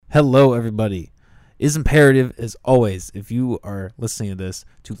Hello, everybody. It is imperative, as always, if you are listening to this,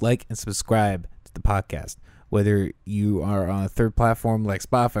 to like and subscribe to the podcast. Whether you are on a third platform like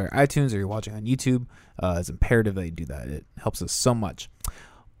Spotify or iTunes, or you're watching on YouTube, it's imperative that you do that. It helps us so much.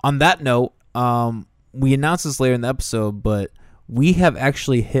 On that note, we announced this later in the episode, but we have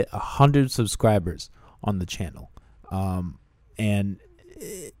actually hit 100 subscribers on the channel. And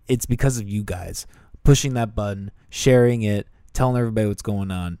it's because of you guys pushing that button, sharing it, telling everybody what's going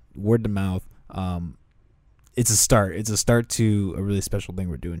on, word to mouth. It's a start. It's a start to a really special thing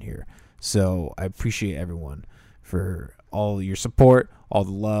we're doing here. So I appreciate everyone for all your support, all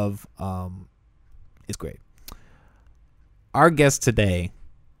the love. It's great. Our guest today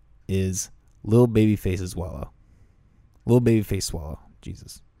is Lilbabyfaceswalla. Lilbabyfaceswalla.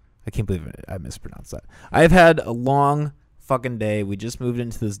 Jesus. I can't believe I mispronounced that. I've had a long fucking day. We just moved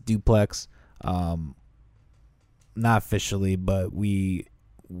into this duplex. Not officially, but we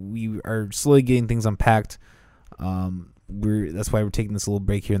are slowly getting things unpacked. That's why we're taking this little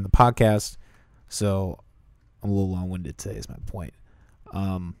break here in the podcast. So I'm a little long-winded today is my point.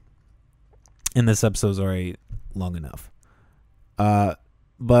 And this episode's already long enough.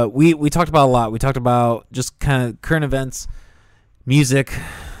 But we talked about a lot. We talked about just kind of current events, music,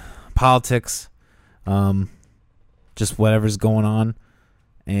 politics, just whatever's going on.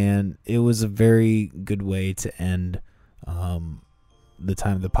 And it was a very good way to end the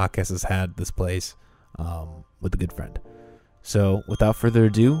time the podcast has had this place with a good friend. So without further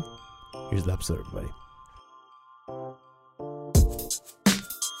ado, here's the episode, everybody.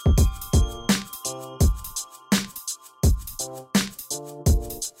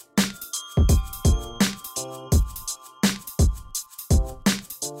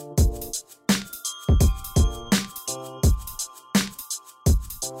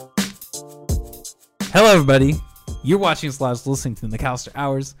 Hello, everybody. You're watching / listening to the McAllister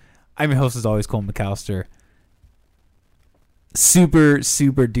Hours. I'm your host, as always, Cole McAllister. Super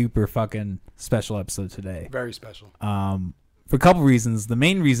duper fucking special episode today. Very special. For a couple reasons. The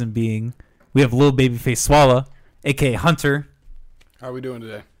main reason being we have Lilbabyfaceswalla, aka Hunter. How are we doing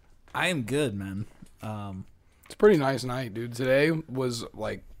today? I am good, man. It's a pretty nice night, dude. Today was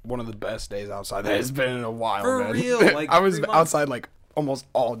like one of the best days outside that it's been in a while, for man. real. Like I was outside like almost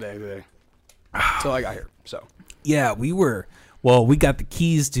all day today until I got here. So yeah, we were. Well, we got the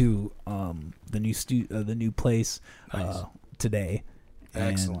keys to the new place nice. Today. And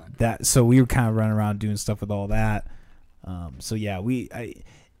excellent. So we were kind of running around doing stuff with all that. So yeah,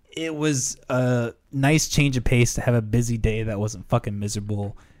 it was a nice change of pace to have a busy day that wasn't fucking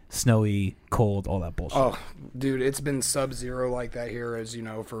miserable, snowy, cold, all that bullshit. Oh, dude, it's been sub-zero like that here, as you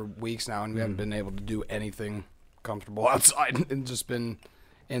know, for weeks now, and we haven't been able to do anything comfortable outside and just been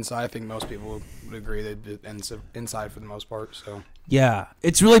inside. I think most people would agree they've been inside for the most part. So yeah,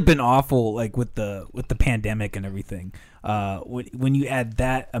 it's really been awful, like with the pandemic and everything. When you add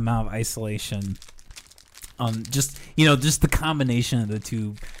that amount of isolation, just the combination of the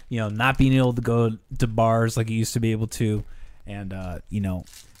two, not being able to go to bars like you used to be able to, and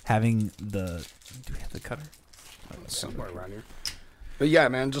having the. Do we have the cutter? Somewhere around here. But yeah,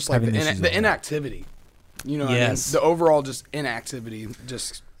 man, just like the inactivity. You know what I mean? The overall just inactivity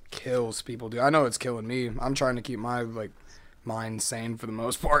just kills people, dude. I know it's killing me. I'm trying to keep my mind sane for the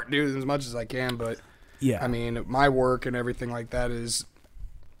most part, dude, as much as I can. But yeah, I mean, my work and everything like that is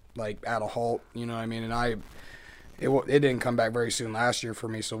like at a halt. You know what I mean? And it didn't come back very soon last year for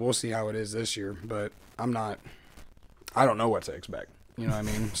me, so we'll see how it is this year. But I don't know what to expect. You know what I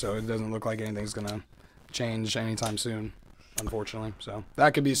mean? So it doesn't look like anything's gonna change anytime soon, unfortunately. So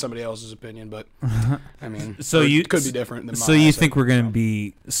that could be somebody else's opinion, but I mean, it could be different than mine. So you think we're going to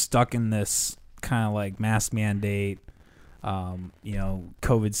be stuck in this kind of like mask mandate,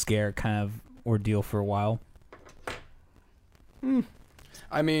 COVID scare kind of ordeal for a while?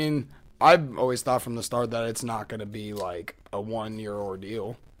 I mean, I've always thought from the start that it's not going to be like a 1-year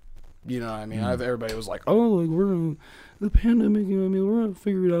ordeal. You know what I mean? Everybody was like, oh, like we're in the pandemic, you know what I mean? We're going to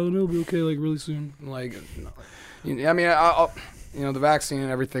figure it out and it'll be okay like really soon. Like, no. I mean, I'll the vaccine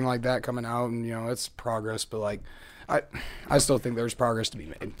and everything like that coming out, and it's progress, but like, I still think there's progress to be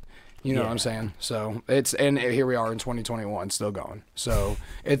made. You know what I'm saying? So and here we are in 2021, still going. So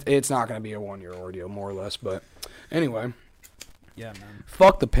it's not going to be a 1-year ordeal, more or less. But anyway, yeah, man.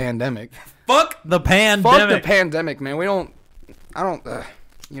 Fuck the pandemic. Fuck the pandemic. Fuck the pandemic, man.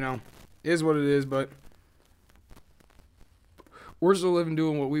 Is what it is, but we're still living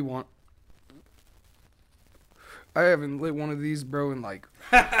doing what we want. I haven't lit one of these, bro, in like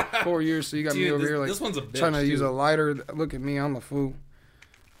 4 years. So you got me over here like this one's a bitch, trying to use a lighter. Look at me, I'm a fool.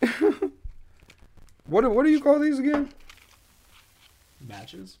 What do you call these again?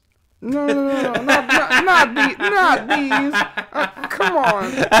 Matches? No, not these. Come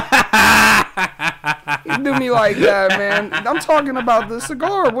on. You do me like that, man. I'm talking about the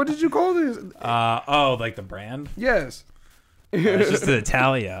cigar. What did you call this? Like the brand? Yes. It's just the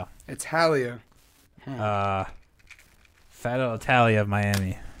Italia. Italia. Fado Italia of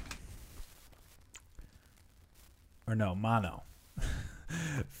Miami. Or no, Mano.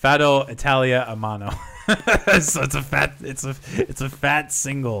 Fado Italia a Mano. So it's a fat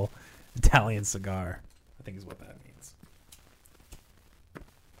single Italian cigar, I think is what that means.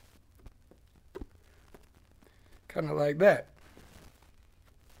 Kind of like that.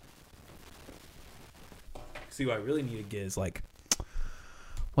 See, what I really need to get is like,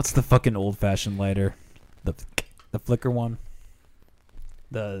 what's the fucking old fashioned lighter? The flicker one.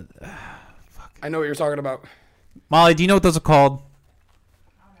 Fuck. I know what you're talking about. Molly, do you know what those are called?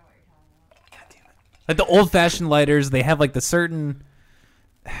 I don't know what you're talking about. God damn it! Like the old fashioned lighters, they have like the certain.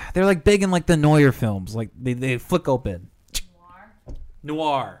 They're like big in like the Noir films. Like they flick open.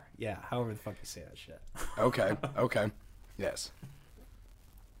 Noir. Yeah, however the fuck you say that shit. Okay. Yes.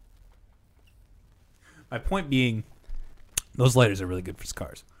 My point being, those lighters are really good for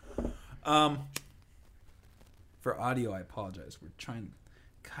cigars. For audio, I apologize. We're trying.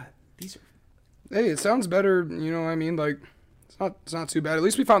 God, these are. Hey, it sounds better. You know what I mean? Like, it's not too bad. At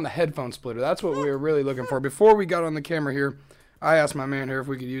least we found the headphone splitter. That's what we were really looking for. Before we got on the camera here, I asked my man here if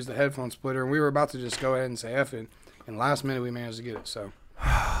we could use the headphone splitter, and we were about to just go ahead and say F it. And last minute, we managed to get it. So,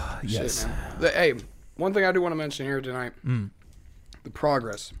 yes. Shit, man. Hey, one thing I do want to mention here tonight: the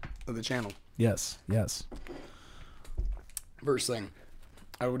progress of the channel. Yes. First thing,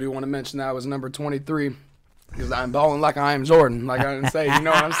 I do want to mention that was number 23. Because I'm balling like I am Jordan. Like I didn't say, you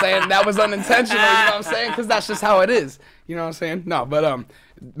know what I'm saying? That was unintentional, you know what I'm saying? Because that's just how it is. You know what I'm saying? No, but,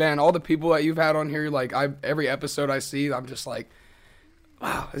 man, all the people that you've had on here, like, every episode I see, I'm just like,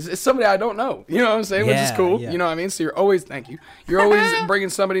 wow, it's somebody I don't know. You know what I'm saying? Which is cool. Yeah. You know what I mean? So you're always, thank you. You're always bringing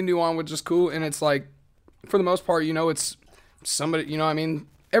somebody new on, which is cool. And it's like, for the most part, you know, it's somebody, you know what I mean?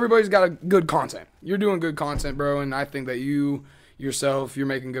 Everybody's got a good content. You're doing good content, bro. And I think that yourself, you're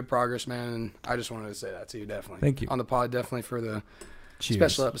making good progress, man, and I just wanted to say that to you, definitely. Thank you. On the pod, definitely for the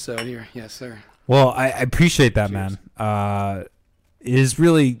special episode here. Yes, sir. Well, I appreciate that, man. It is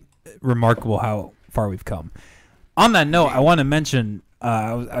really remarkable how far we've come. On that note, I want to mention,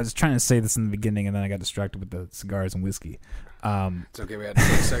 I was trying to say this in the beginning, and then I got distracted with the cigars and whiskey. It's okay. We had to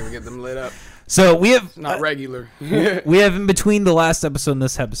take a second to get them lit up. So we have... It's not regular. We have, in between the last episode and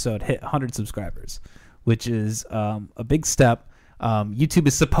this episode, hit 100 subscribers, which is a big step. YouTube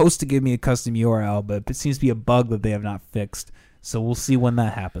is supposed to give me a custom URL, but it seems to be a bug that they have not fixed. So we'll see when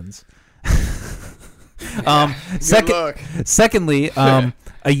that happens. Secondly, a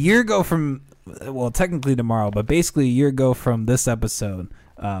year ago from, well, technically tomorrow, but basically a year ago from this episode,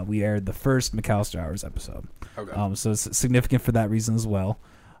 we aired the first McAllister Hours episode. Okay. So it's significant for that reason as well.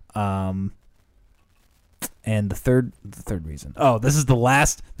 And the third reason. Oh, this is the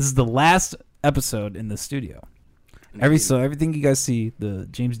last episode in the studio. Everything you guys see, the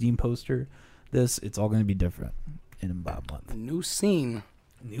James Dean poster, it's all going to be different in about a month. New scene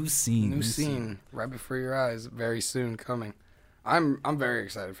right before your eyes, very soon coming. I'm very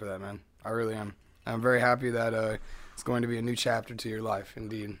excited for that, man. I really am. I'm very happy that it's going to be a new chapter to your life,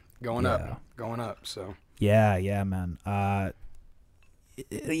 indeed. Going up. So yeah, man.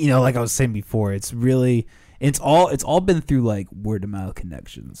 You know, like I was saying before, it's all been through like word of mouth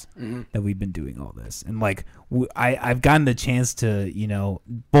connections that we've been doing all this, and like I've gotten the chance to, you know,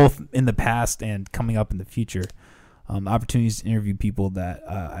 both in the past and coming up in the future, opportunities to interview people that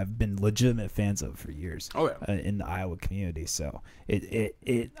I've been legitimate fans of for years. In the Iowa community. So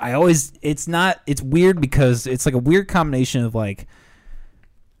it's weird because it's like a weird combination of like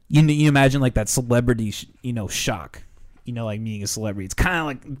you imagine like that celebrity shock. You know, like meeting a celebrity. It's kind of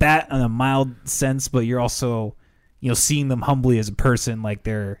like that in a mild sense, but you're also, you know, seeing them humbly as a person, like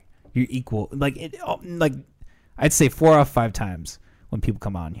they're your equal. Like I'd say 4 out of 5 times when people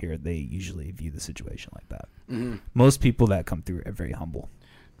come on here, they usually view the situation like that. Mm-hmm. Most people that come through are very humble.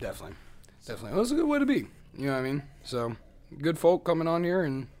 Definitely. Well, that's a good way to be. You know what I mean? So good folk coming on here,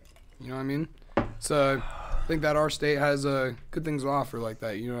 and you know what I mean. So I think that our state has good things to offer like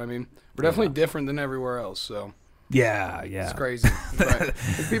that. You know what I mean? We're definitely different than everywhere else. So. Yeah. It's crazy. But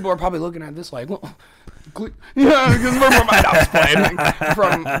people are probably looking at this like, well, yeah, because we're my house playing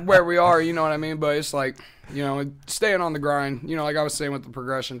from where we are, you know what I mean? But it's like, you know, staying on the grind, you know, like I was saying with the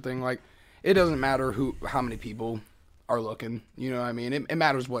progression thing, like it doesn't matter how many people are looking, you know what I mean? It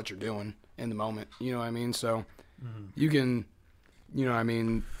matters what you're doing in the moment, you know what I mean? So you can, you know what I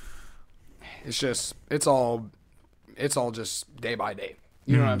mean? It's it's all just day by day.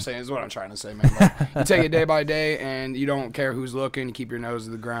 You know what I'm saying? Is what I'm trying to say, man. Like, you take it day by day, and you don't care who's looking. You keep your nose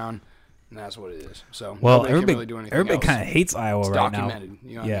to the ground, and that's what it is. So, well, everybody kind of hates Iowa right now. It's documented.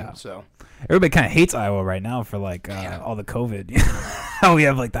 You know what I mean? So, everybody kind of hates Iowa right now for like all the COVID. How we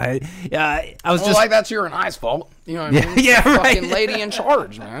have like the I was just like that's your and I's fault. You know what I mean? Yeah, right. Fucking lady in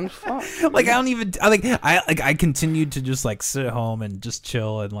charge, man. Fuck. Like I continued to just like sit at home and just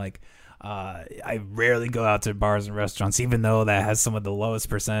chill and like. I rarely go out to bars and restaurants, even though that has some of the lowest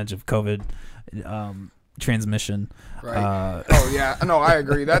percentage of COVID transmission. Right. Oh yeah, no, I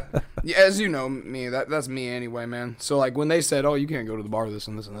agree. That, as you know me, that's me anyway, man. So like when they said, "Oh, you can't go to the bar," this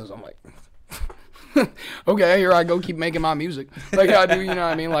and this and this, I'm like, okay, here I go, keep making my music like I do. You know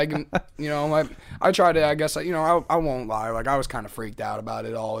what I mean? Like, you know, I try to. I guess you know, I won't lie. Like I was kind of freaked out about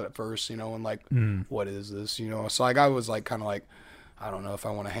it all at first, you know, and like, what is this? You know, so like I was like kind of like. I don't know if I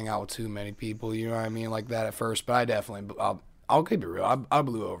want to hang out with too many people, you know what I mean, like that at first. But I definitely, I'll keep it real. I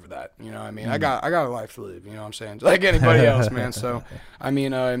blew over that, you know what I mean. I got a life to live, you know what I'm saying, just like anybody else, man. So, I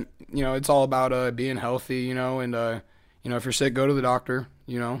mean, you know, it's all about being healthy, you know, and you know, if you're sick, go to the doctor,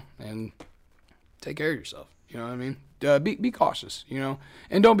 you know, and take care of yourself, you know what I mean. Be cautious, you know,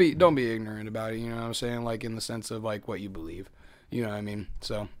 and don't be ignorant about it, you know what I'm saying, like in the sense of like what you believe, you know what I mean.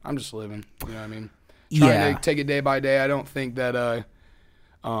 So I'm just living, you know what I mean. Trying to take it day by day. I don't think that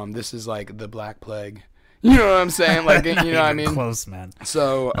this is like the Black Plague. You know what I'm saying? Like, you know what I mean? Close, man.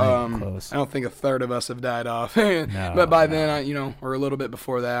 So I don't think a third of us have died off. But by then, you know, or a little bit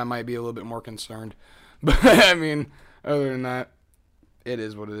before that, I might be a little bit more concerned. But I mean, other than that, it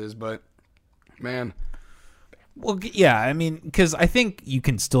is what it is. But man, well, yeah, I mean, because I think you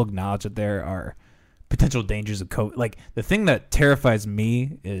can still acknowledge that there are potential dangers of COVID. Like the thing that terrifies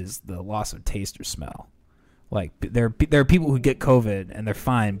me is the loss of taste or smell. Like there are people who get COVID and they're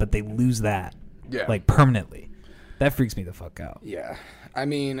fine, but they lose that, like permanently. That freaks me the fuck out. Yeah, I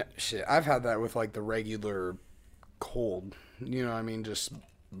mean, shit. I've had that with like the regular cold. You know what I mean? Just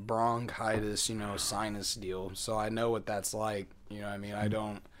bronchitis, you know, sinus deal. So I know what that's like. You know what I mean? I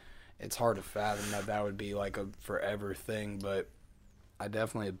don't. It's hard to fathom that would be like a forever thing, but I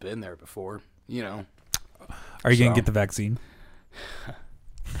definitely have been there before. You know. Are you gonna get the vaccine?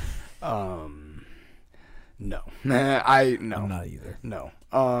 No. No. I'm not either. No.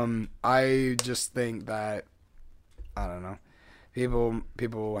 I just think that I don't know.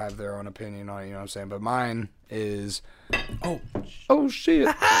 People have their own opinion on it, you know what I'm saying? But mine is oh shit.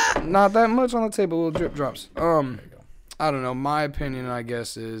 Not that much on the table, little drip drops. I don't know. My opinion, I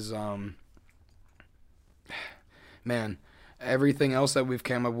guess, is man, everything else that we've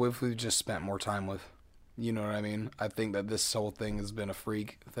came up with, we've just spent more time with. You know what I mean? I think that this whole thing has been a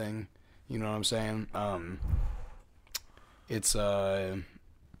freak thing. You know what I'm saying? It's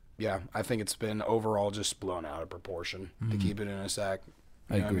yeah, I think it's been overall just blown out of proportion to keep it in a sack.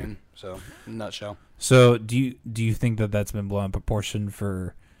 You know what I mean? So, nutshell. So, do you think that that's been blown out of proportion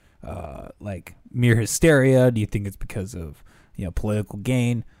for like mere hysteria? Do you think it's because of, you know, political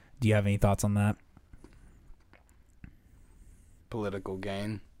gain? Do you have any thoughts on that? Political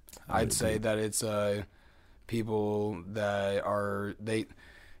gain. I'd say that it's people that are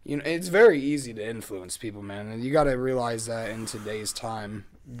you know, it's very easy to influence people, man. And you got to realize that in today's time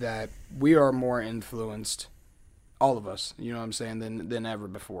that we are more influenced, all of us, you know what I'm saying, than ever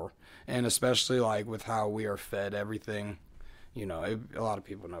before. And especially like with how we are fed everything, you know, a lot of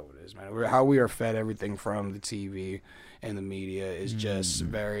people know what it is, man. How we are fed everything from the TV and the media is just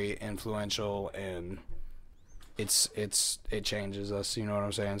very influential, and it changes us, you know what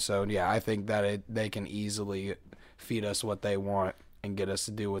I'm saying? So yeah, I think that they can easily feed us what they want and get us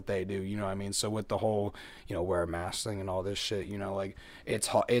to do what they do, you know what I mean? So with the whole, you know, wear a mask thing and all this shit, you know, like it's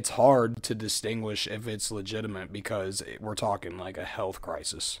hard to distinguish if it's legitimate because we're talking like a health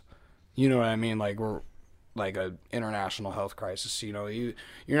crisis, you know what I mean? Like we're like a international health crisis, you know. You're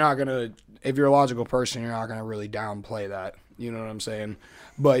not gonna, if you're a logical person, you're not gonna really downplay that, you know what I'm saying?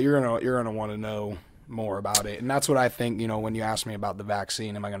 But you're gonna want to know more about it, and that's what I think. You know, when you ask me about the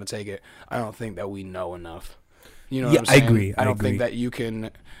vaccine, am I gonna take it? I don't think that we know enough. You know what I'm saying? I agree. I don't think that you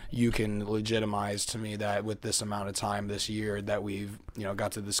can legitimize to me that with this amount of time this year that we've, you know,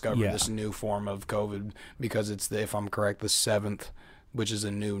 got to discover this new form of COVID, because it's if I'm correct, the 7th, which is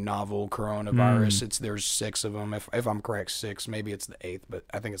a new novel coronavirus. There's 6 of them. If I'm correct, 6. Maybe it's the 8th, but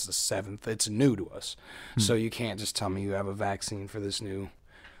I think it's the 7th. It's new to us. So you can't just tell me you have a vaccine for this new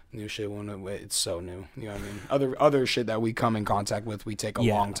shit when it's so new. You know what I mean? Other shit that we come in contact with, we take a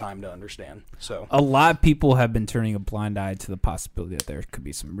long time to understand. So a lot of people have been turning a blind eye to the possibility that there could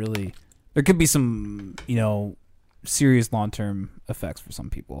be some, you know, serious long-term effects for some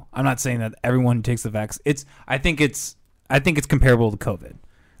people. I'm not saying that everyone who takes the vaccine. I think it's comparable to COVID.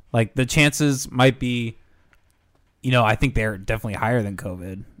 Like the chances might be, I think they're definitely higher than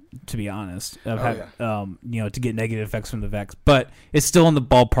COVID, to be honest. To get negative effects from the vax, but it's still in the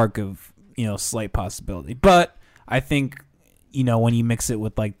ballpark of slight possibility. But I think when you mix it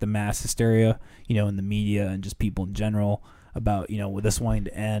with like the mass hysteria, in the media and just people in general about with this wanting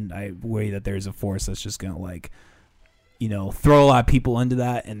to end, I worry that there's a force that's just gonna like throw a lot of people into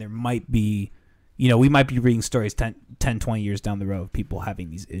that, and there might be we might be reading stories 10, 20 years down the road of people having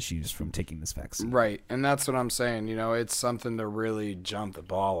these issues from taking this vaccine. Right, and that's what I'm saying. It's something to really jump the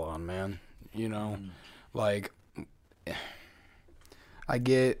ball on, man. Like I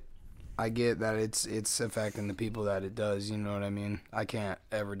get that it's affecting the people that it does. You know what I mean? I can't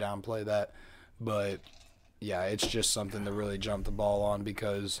ever downplay that, but yeah, it's just something to really jump the ball on,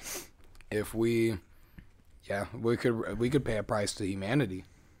 because if we could pay a price to humanity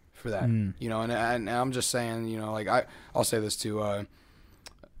for that, and I'm just saying, like I'll say this too.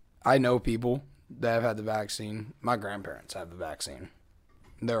 I know people that have had the vaccine. My grandparents have the vaccine.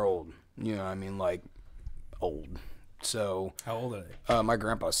 They're old. Like old. So how old are they? My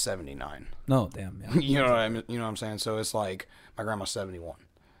grandpa's 79. No, damn. Yeah. You know what I'm saying? So it's like my grandma's 71.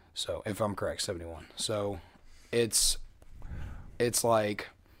 So if I'm correct, 71. So it's like,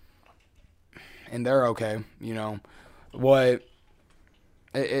 and they're okay. What.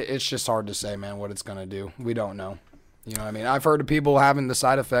 It's just hard to say, man, what it's going to do. We don't know. I've heard of people having the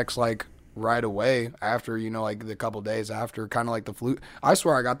side effects, like, right away after, like, the couple days after, kind of like the flu. I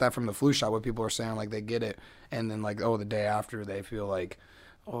swear I got that from the flu shot, where people are saying, like, they get it, and then, like, the day after they feel like,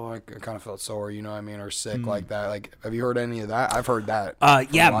 I kind of felt sore, or sick like that. Like, have you heard any of that? I've heard that.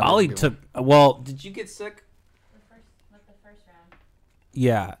 Yeah, Molly took, did you get sick? With the first round.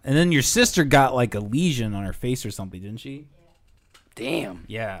 Yeah, and then your sister got, like, a lesion on her face or something, didn't she? Damn.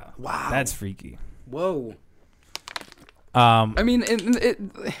 Yeah. Wow. That's freaky. Whoa. I mean,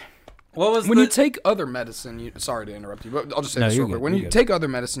 what was when you take other medicine? Sorry to interrupt you, but I'll just say this real quick. When you take other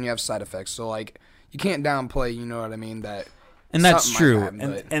medicine, you have side effects. So, like, you can't downplay. You know what I mean? That. And that's true.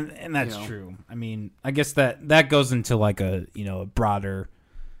 And that's true. I mean, I guess that goes into like a a broader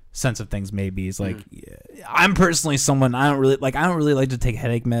sense of things. Maybe it's like I'm personally someone I don't really like to take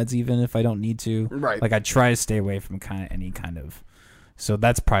headache meds even if I don't need to. Right. Like I try to stay away from any kind of. So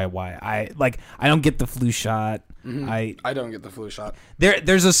that's probably why I don't get the flu shot. I don't get the flu shot.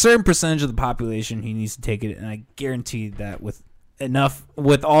 There's a certain percentage of the population who needs to take it, and I guarantee that with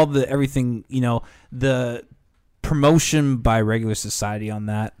all the everything, the promotion by regular society on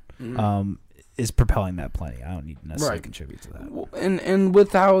that is propelling that plenty. I don't need to necessarily contribute to that. Well, and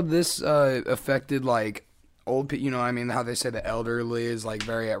with how this affected like old people, how they say the elderly is like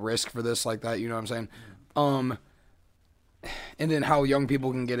very at risk for this, like that. You know what I'm saying? And then how young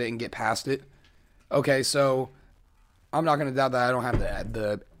people can get it and get past it. Okay, so I'm not gonna doubt that I don't have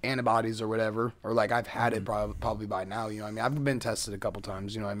the antibodies or whatever, or like I've had it probably by now. I've been tested a couple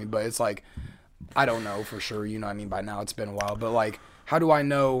times. But it's like I don't know for sure. By now it's been a while. But like, how do I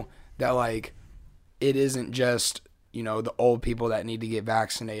know that like it isn't just the old people that need to get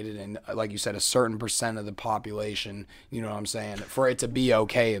vaccinated, and like you said, a certain percent of the population, for it to be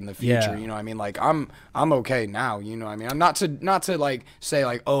okay in the future. Like I'm okay now, I'm not to like say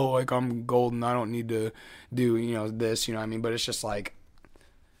like, oh, like I'm golden, I don't need to do, this, but it's just like,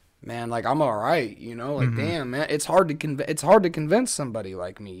 man, like I'm all right, like damn, man, it's hard to convince somebody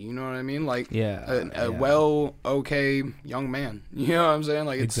like me, you know what I mean? Like well, okay young man, you know what I'm saying?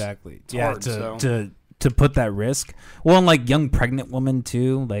 Like it's exactly it's hard, to put that risk. Well, and like young pregnant women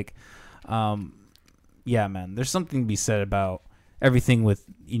too. Like, yeah, man, there's something to be said about everything with,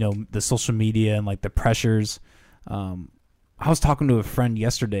 the social media and like the pressures. I was talking to a friend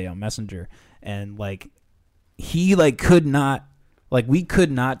yesterday on Messenger, and like he like could not, like we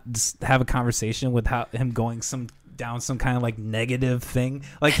could not have a conversation without him going down some kind of like negative thing.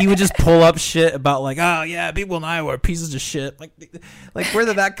 Like he would just pull up shit about like, oh yeah, people in Iowa are pieces of shit. Like where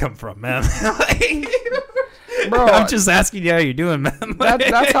did that come from, man? Bro, I'm just asking you how you're doing, man.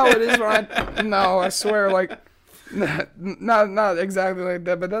 That's how it is when I swear, like not exactly like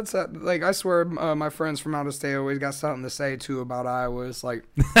that, but that's like I swear my friends from out of state always got something to say too about Iowa. It's like,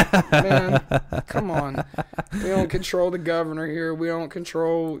 man, come on, we don't control the governor here, we don't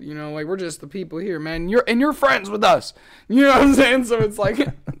control, like we're just the people here, man. You're friends with us, you know what I'm saying? So it's like,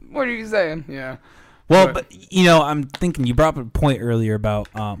 what are you saying? Yeah. Well, but I'm thinking you brought up a point earlier about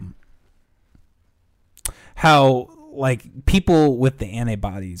how like people with the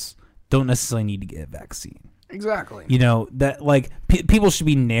antibodies don't necessarily need to get a vaccine. Exactly. You know, that like people should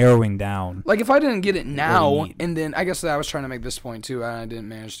be narrowing down. Like if I didn't get it now, and then I guess that I was trying to make this point too, and I didn't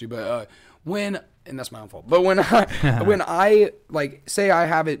manage to, but and that's my own fault. But when I like say I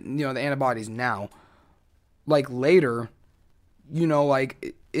have it, you know, the antibodies now, like later, you know,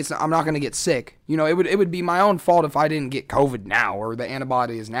 like I'm not gonna get sick. You know, it would be my own fault if I didn't get COVID now or the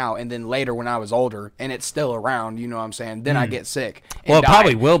antibody is now, and then later when I was older and it's still around, you know what I'm saying? Then I get sick. Well, it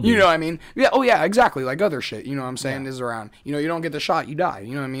probably will be. You know what I mean? Yeah. Oh yeah, exactly. Like other shit. You know what I'm saying is around. You know, you don't get the shot, you die.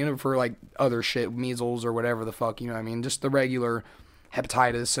 You know what I mean? For like other shit, measles or whatever the fuck. You know what I mean? Just the regular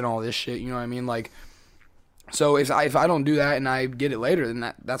hepatitis and all this shit. You know what I mean? Like, so if I don't do that and I get it later,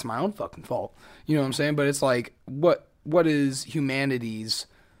 then that's my own fucking fault. You know what I'm saying? But it's like what is humanity's,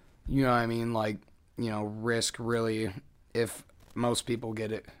 you know what I mean, like, you know, risk really if most people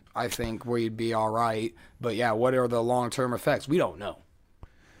get it? I think we'd be all right. But yeah, what are the long-term effects? We don't know.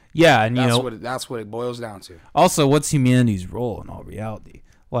 Yeah, and that's what it boils down to. Also, what's humanity's role in all reality?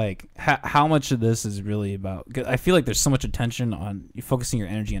 Like, how much of this is really about? 'Cause I feel like there's so much attention on you focusing your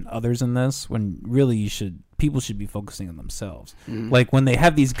energy on others in this, when really people should be focusing on themselves. Mm-hmm. Like when they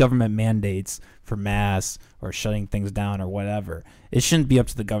have these government mandates for masks or shutting things down or whatever, it shouldn't be up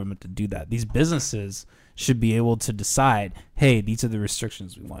to the government to do that. These businesses should be able to decide, hey, these are the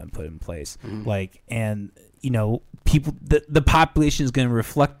restrictions we want to put in place. Mm-hmm. Like, and you know, people, the population is going to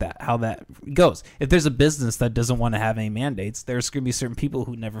reflect that, how that goes. If there's a business that doesn't want to have any mandates, there's going to be certain people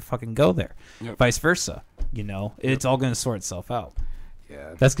who never fucking go there. Yep. Vice versa. You know, it's all going to sort itself out.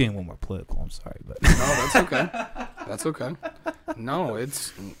 Yeah. That's getting a little more political. I'm sorry, but no, that's okay. That's okay. No,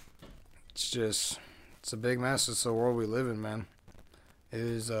 it's just, it's a big mess. It's the world we live in, man. It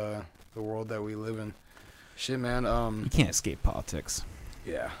is the world that we live in. Shit, man. You can't escape politics.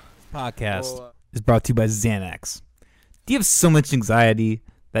 Yeah. Podcast is brought to you by Xanax. Do you have so much anxiety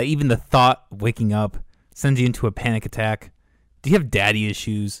that even the thought of waking up sends you into a panic attack? Do you have daddy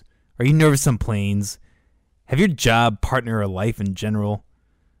issues? Are you nervous on planes? Have your job, partner, or life in general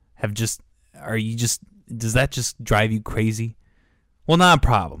does that just drive you crazy? Well, not a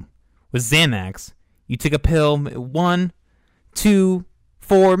problem. With Xanax, you take a pill, 1, 2,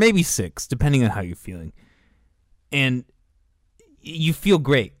 4, maybe 6, depending on how you're feeling. And you feel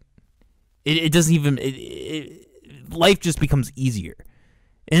great. It doesn't even, life just becomes easier.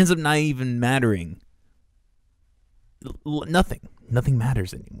 It ends up not even mattering. Nothing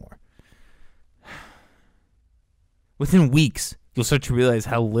matters anymore. Within weeks, you'll start to realize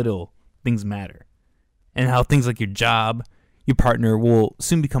how little things matter and how things like your job, your partner will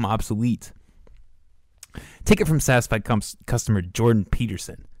soon become obsolete. Take it from satisfied customer Jordan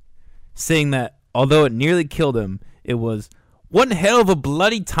Peterson, saying that although it nearly killed him, it was one hell of a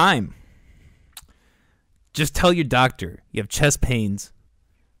bloody time. Just tell your doctor you have chest pains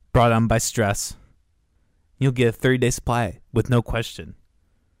brought on by stress. You'll get a 30-day supply with no question.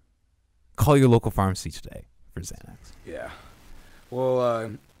 Call your local pharmacy today for Xanax. Yeah.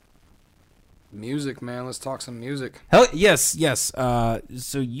 Well, music, man. Let's talk some music. Hell yes. So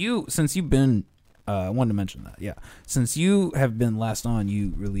since you've been, I wanted to mention that. Yeah. Since you have been last on,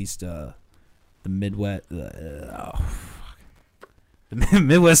 you released the Midwest. The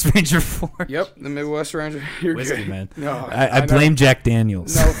Midwest Ranger 4. Yep, the Midwest Ranger. You're Whiskey, good. Man. No, I blame Jack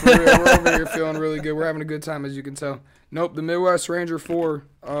Daniels. No, for real, we're over here feeling really good. We're having a good time, as you can tell. Nope, the Midwest Ranger 4.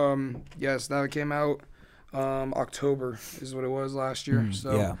 Yes, that came out October is what it was last year.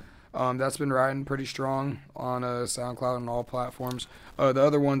 So yeah. That's been riding pretty strong on SoundCloud and all platforms. The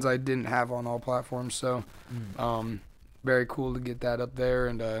other ones I didn't have on all platforms, so very cool to get that up there,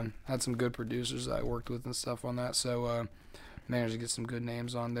 and had some good producers that I worked with and stuff on that. So managed to get some good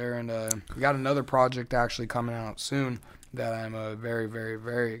names on there, and we got another project actually coming out soon that I'm very, very,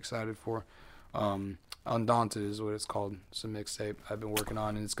 very excited for. Undaunted is what it's called. It's a mixtape I've been working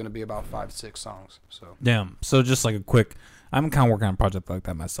on, and it's going to be about 5-6 songs. So damn. So just like a quick, I'm kind of working on a project like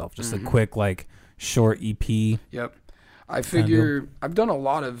that myself. Just a quick, like, short EP. Yep. I figure I've done a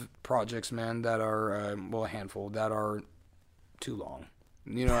lot of projects, man, that are a handful that are too long.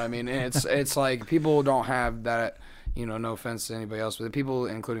 You know what I mean? And it's like people don't have that. You know, no offense to anybody else, but the people,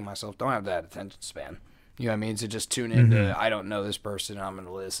 including myself, don't have that attention span. You know what I mean? To just tune into, I don't know this person, I'm going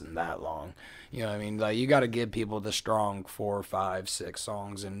to listen that long. You know what I mean? Like, you got to give people the strong 4, 5, 6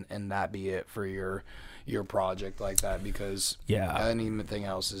 songs, and that be it for your project like that, because anything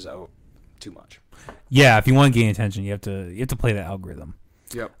else is too much. Yeah, if you want to gain attention, you have to play the algorithm.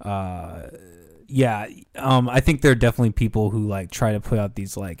 Yep. I think there are definitely people who like try to put out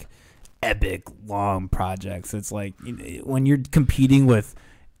these like epic long projects. It's like, when you're competing with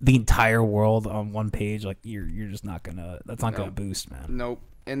the entire world on one page, like you're just not gonna, that's not gonna boost, man. Nope.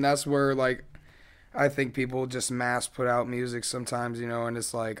 And that's where, like, I think people just mass put out music sometimes, you know, and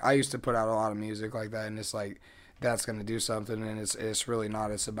it's like, I used to put out a lot of music like that, and it's like, that's going to do something, and it's really not.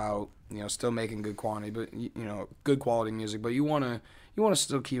 It's about, you know, still making good quality, but, you know, good quality music, but you want to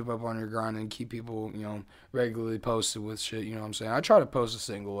still keep up on your grind and keep people, you know, regularly posted with shit, you know what I'm saying? I try to post a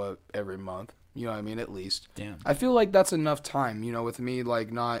single up every month, you know what I mean, at least. Damn. I feel like that's enough time, you know, with me,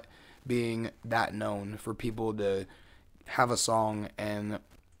 like, not being that known for people to have a song and,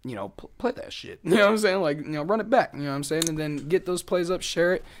 you know, play that shit. You know what I'm saying? Like, you know, run it back. You know what I'm saying? And then get those plays up,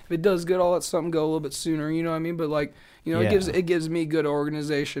 share it. If it does good, I'll let something go a little bit sooner. You know what I mean? But like, you know, it gives me good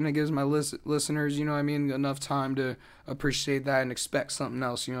organization. It gives my listeners, you know what I mean, enough time to appreciate that and expect something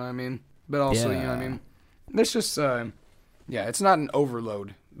else. You know what I mean? But also, you know what I mean? It's just, it's not an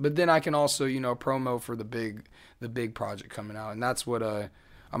overload. But then I can also, you know, promo for the big project coming out, and that's what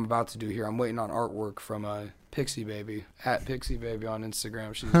I'm about to do here. I'm waiting on artwork from Pixie Baby, at Pixie Baby on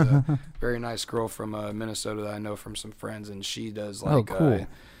Instagram. She's a very nice girl from Minnesota that I know from some friends, and she does like cool.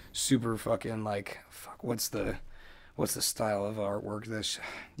 Super fucking like what's the style of artwork?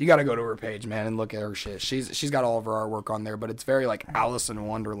 You got to go to her page, man, and look at her shit. She's got all of her artwork on there, but it's very like Alice in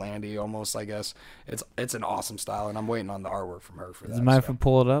Wonderlandy almost, I guess. It's an awesome style, and I'm waiting on the artwork from her for that. Does Mike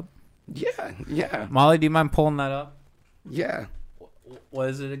pull it up? Yeah. Molly, do you mind pulling that up? Yeah. What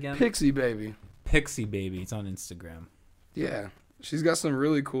is it again? Pixie Baby. Pixie Baby. It's on Instagram. Yeah. She's got some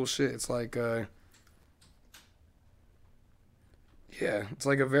really cool shit. It's like, it's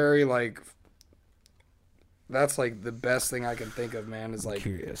like a very, like, that's like the best thing I can think of, man, is like. I'm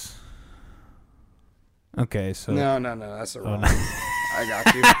curious. Okay, so. No, that's the wrong. I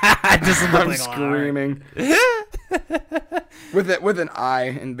got you. I'm screaming. with an I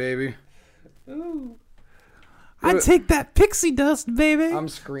in baby. Ooh. I take that pixie dust, baby. I'm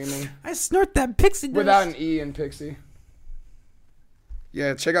screaming. I snort that pixie dust. Without an E in pixie.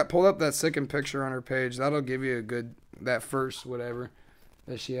 Yeah, pull up that second picture on her page. That'll give you that first whatever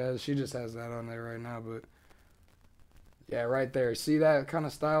that she has. She just has that on there right now, but yeah, right there. See that kind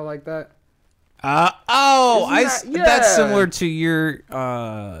of style like that? That's similar to your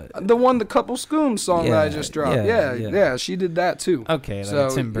the Couple Scoom song that I just dropped. Yeah, she did that too. Okay,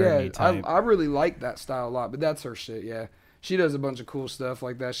 like Tim Burton type. I really like that style a lot, but that's her shit. Yeah, she does a bunch of cool stuff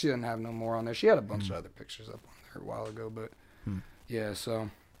like that. She doesn't have no more on there. She had a bunch of other pictures up on there a while ago, but yeah. So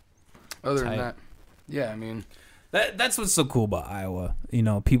other than that, yeah, I mean, that's what's so cool about Iowa. You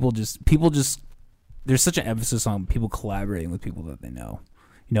know, people just there's such an emphasis on people collaborating with people that they know.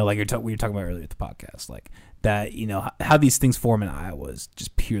 You know, like we were talking about earlier at the podcast, like that, you know, how these things form in Iowa is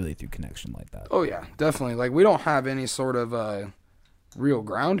just purely through connection like that. Oh, yeah, definitely. Like, we don't have any sort of real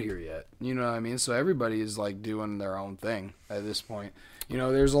ground here yet. You know what I mean? So everybody is, like, doing their own thing at this point. You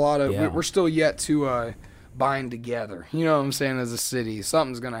know, there's a lot of, we're still yet to bind together. You know what I'm saying? As a city,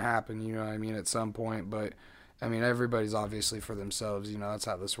 something's going to happen, you know what I mean, at some point. But, I mean, everybody's obviously for themselves. You know, that's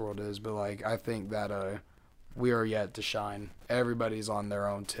how this world is. But, like, I think that, we are yet to shine. Everybody's on their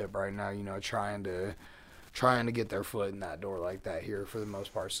own tip right now, you know, trying to get their foot in that door like that here for the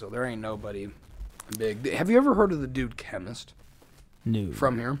most part. So there ain't nobody big. Have you ever heard of the dude Chemist? No.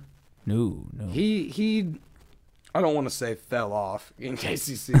 From here? No. He I don't want to say fell off in case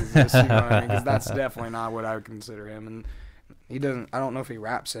he sees this, you know what I mean? Because that's definitely not what I would consider him. And he doesn't, I don't know if he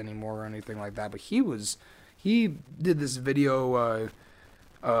raps anymore or anything like that, but he did this video,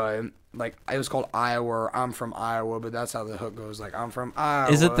 like it was called Iowa, or I'm from Iowa, but that's how the hook goes. Like, I'm from Iowa.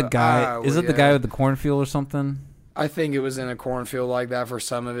 Is it the guy? Iowa, the guy with the cornfield or something? I think it was in a cornfield like that for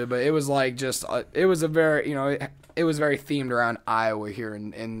some of it, but it was like just it was a very, you know, it was very themed around Iowa here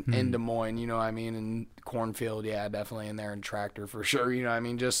in Des Moines. You know what I mean? And cornfield, yeah, definitely in there, and tractor for sure. You know what I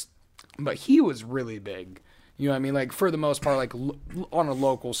mean? But he was really big. You know what I mean? Like, for the most part, like on a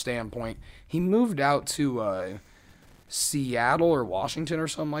local standpoint, he moved out to Seattle or Washington or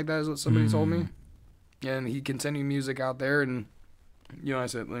something like that is what somebody told me. And he continued music out there, and you know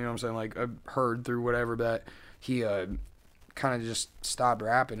what I'm saying, like, I heard through whatever that he kind of just stopped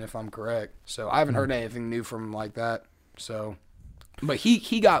rapping, if I'm correct. So I haven't heard anything new from him like that. So, but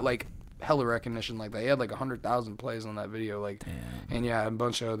he got like hella recognition like that. He had like 100,000 plays on that video, like, and yeah, a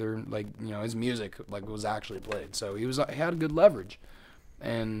bunch of other, like, you know, his music like was actually played. So he had good leverage,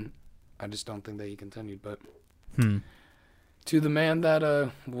 and I just don't think that he continued, but. To the man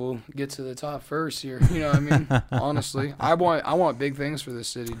that will get to the top first here, you know what I mean? Honestly, I want big things for this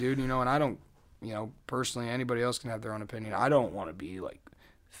city, dude. You know, and I don't, you know, personally, anybody else can have their own opinion. I don't want to be like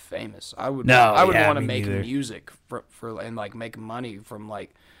famous. I would want to make music for and like make money from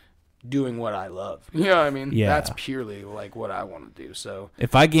like doing what I love. You know what I mean? Yeah. That's purely like what I want to do. So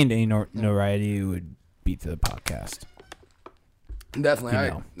if I gained any notoriety, it would be to the podcast.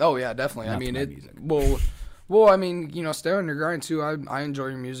 Definitely. Definitely. I mean, well, I mean, stay on your grind too. I enjoy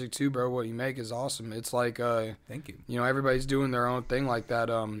your music too, bro. What you make is awesome. It's like, thank you. Everybody's doing their own thing like that.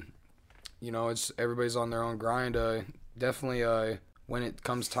 It's everybody's on their own grind. Definitely, when it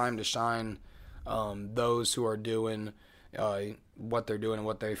comes time to shine, those who are doing what they're doing and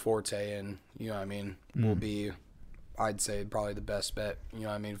what they forte in, will be, I'd say, probably the best bet,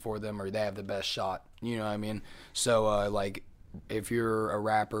 for them, or they have the best shot, So, if you're a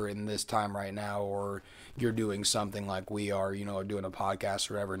rapper in this time right now, or you're doing something like we are, doing a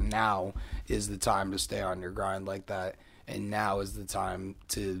podcast or whatever, now is the time to stay on your grind like that. And now is the time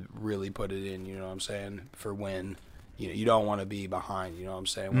to really put it in, for when, you don't want to be behind,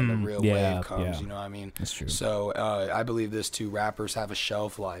 when the real wave comes, That's true. So I believe this too, rappers have a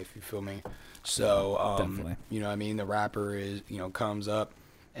shelf life, you feel me? So, definitely. The rapper is, comes up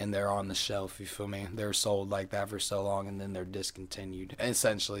and they're on the shelf, you feel me? They're sold like that for so long and then they're discontinued,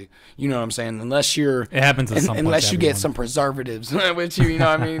 essentially. You know what I'm saying? Unless you're... It happens at some point. Unless you get some preservatives with you,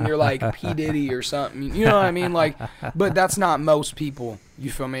 You're like P. Diddy or something, you know what I mean? But that's not most people,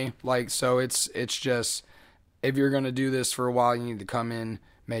 you feel me? So it's just... If you're going to do this for a while, you need to come in,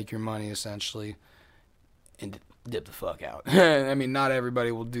 make your money, essentially, and dip the fuck out. I mean, not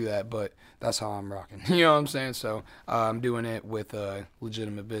everybody will do that, but that's how I'm rocking. You know what I'm saying? So I'm doing it with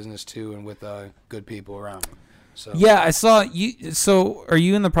legitimate business, too, and with good people around me. So yeah, I saw you. So are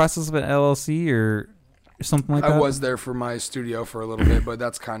you in the process of an LLC or something like that? I was there for my studio for a little bit, but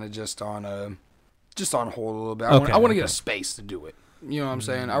that's kind of just on hold a little bit. I want to get a space to do it. You know what I'm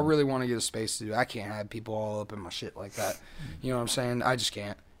saying? I really want to get a space to do it. I can't have people all up in my shit like that. You know what I'm saying? I just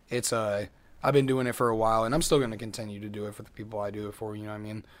can't. It's I've been doing it for a while, and I'm still going to continue to do it for the people I do it for, you know what I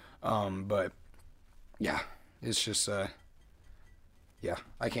mean? But, yeah, it's just, I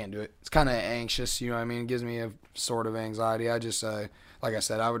can't do it. It's kind of anxious, you know what I mean? It gives me a sort of anxiety. I just, like I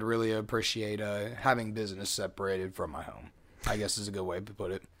said, I would really appreciate having business separated from my home, I guess is a good way to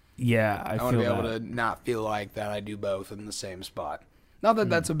put it. Yeah, I want to be able to not feel like that I do both in the same spot. Not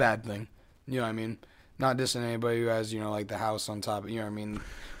that that's a bad thing, you know what I mean? Not dissing anybody who has, like the house on top, you know what I mean?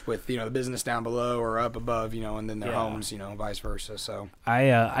 With, the business down below or up above, and then their homes, vice versa. So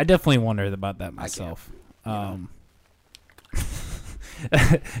I definitely wondered about that myself. Do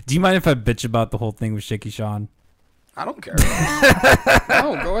you mind if I bitch about the whole thing with Shaky Sean? I don't care.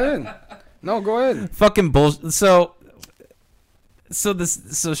 No, go ahead. Fucking bullshit. So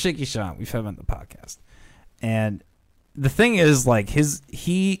Shaky Sean, we've had him on the podcast, and the thing is,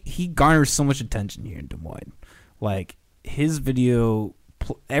 he garners so much attention here in Des Moines. His video,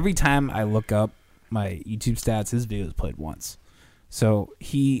 every time I look up my YouTube stats, his video is played once. So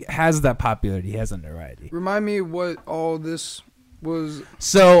he has that popularity, he has that notoriety. Remind me what all this was.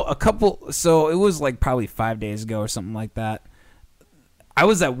 So it was probably 5 days ago or something like that. I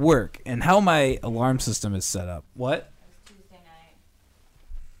was at work, and how my alarm system is set up. What? Tuesday night.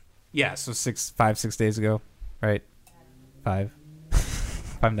 Yeah, so 6 days ago, right? 5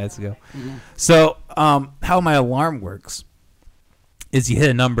 nights ago. Mm-hmm. So, how my alarm works is you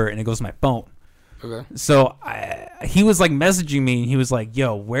hit a number and it goes to my phone. Okay. So he was messaging me and he was like,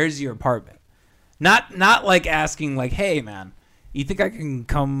 "Yo, where's your apartment?" Not asking "Hey man, you think I can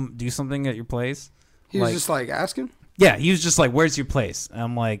come do something at your place?" He was just asking? Yeah, he was just "Where's your place?" And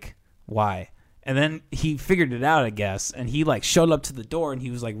I'm like, "Why?" And then he figured it out, I guess, and he showed up to the door and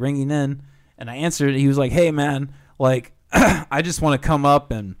he was ringing in, and I answered. He was like, "Hey man, I just want to come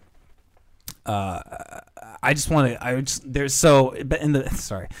up and so in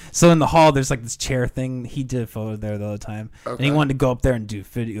the hall there's this chair thing. He did a photo there the other time, and he wanted to go up there and do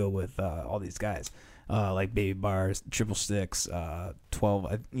video with all these guys, Baby Bars, Triple Six, 12.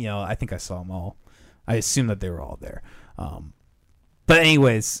 I think I saw them all. I assume that they were all there. But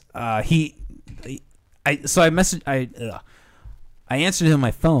anyways, I answered him on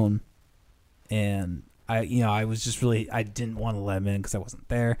my phone, and I was just I didn't want to let him in because I wasn't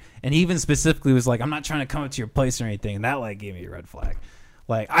there. And he even specifically was "I'm not trying to come up to your place or anything." And that gave me a red flag.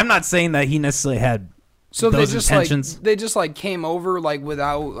 I'm not saying that he necessarily had those intentions. They just came over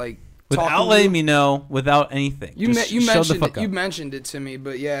without letting me know, without anything. You mentioned it to me,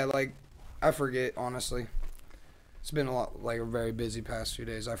 but yeah, I forget, honestly. It's been a very busy past few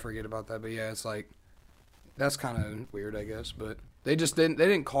days. I forget about that, but yeah, it's that's kind of weird, I guess. But they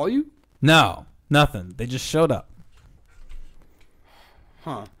didn't call you? No. Nothing. They just showed up.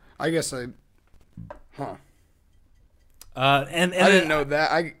 Huh. I guess and I didn't know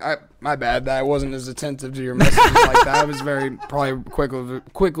that. I my bad that I wasn't as attentive to your messages like that. I was probably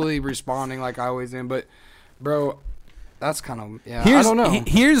quickly responding like I always am. But bro, that's kind of I don't know.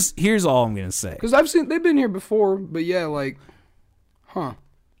 Here's all I'm gonna say. Because they've been here before, but yeah, Huh.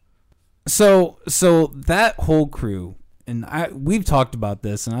 So that whole crew, and we've talked about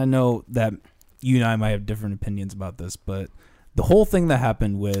this, and I know that you and I might have different opinions about this, but the whole thing that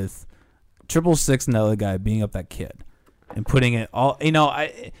happened with 666 and the other guy beating up that kid and putting it all,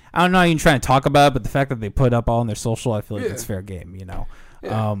 I don't know how you trying to talk about it, but the fact that they put up all on their social, I feel like it's fair game,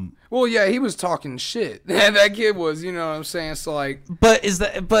 Yeah. Well, yeah, he was talking shit. That kid was, you know what I'm saying? So like, but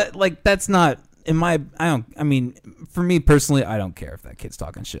that's not for me personally, I don't care if that kid's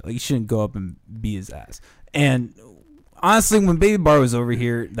talking shit. Like, you shouldn't go up and beat his ass. And honestly, when Baby Bar was over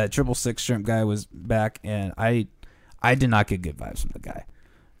here, that 666 Shrimp guy was back, and I did not get good vibes from the guy.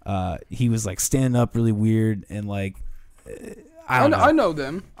 He was like standing up really weird, and like I know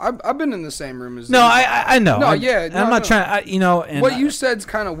them. I've been in the same room as them. No, I know. No, I'm not trying. And what you said's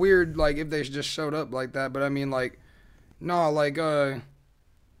kind of weird. Like, if they just showed up like that, but I mean, like, no, like,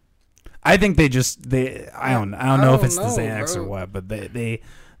 I think I don't know if it's the Xanax or what, but they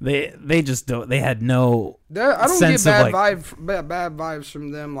just don't. They had no. I don't get bad vibes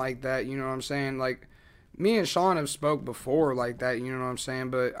from them like that. You know what I'm saying? Like, me and Sean have spoke before like that. You know what I'm saying?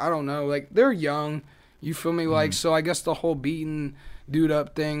 But I don't know. Like, they're young. You feel me? Like, so I guess the whole beating dude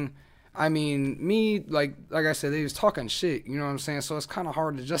up thing. I mean, me, like I said, they was talking shit. You know what I'm saying? So it's kind of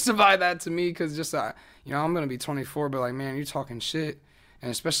hard to justify that to me, because just I'm gonna be 24, but like, man, you're talking shit. And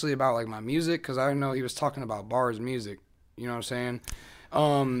especially about, like, my music, because I know he was talking about Bar's music. You know what I'm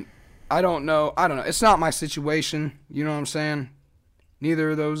saying? I don't know. It's not my situation. You know what I'm saying? Neither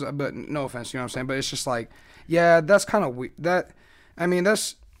of those, but no offense, you know what I'm saying? But it's just like, yeah, that's kind of weird.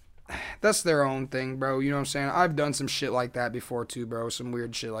 That's their own thing, bro. You know what I'm saying? I've done some shit like that before, too, bro. Some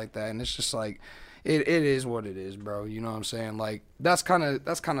weird shit like that. And it's just like, it is what it is, bro. You know what I'm saying? Like, that's kind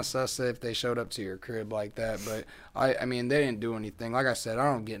of sus if they showed up to your crib like that. But I mean, they didn't do anything. Like I said,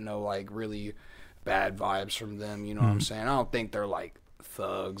 I don't get no like really bad vibes from them. You know what I'm saying? I don't think they're like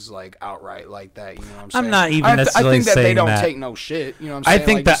thugs, like outright like that. You know what I'm saying? I'm not even necessarily I think that saying they don't that. take no shit. You know what I'm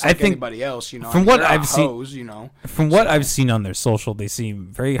saying? I think anybody else. You know, from what I've seen, hoes, from what I've seen on their social, they seem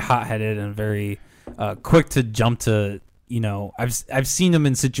very hot-headed and very quick to jump to. I've seen them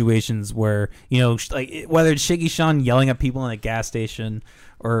in situations where, like, whether it's Shaky Sean yelling at people in a gas station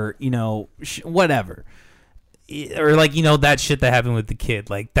or, whatever. Or, like, that shit that happened with the kid.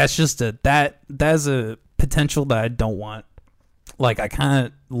 Like, that's just that's a potential that I don't want. Like, I kind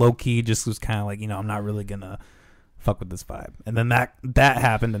of low-key just was kind of like, I'm not really going to fuck with this vibe. And then that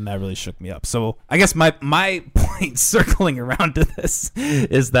happened, and that really shook me up. So I guess my point circling around to this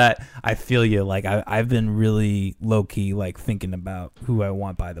is that I feel you. Like, I've been really low key, like, thinking about who I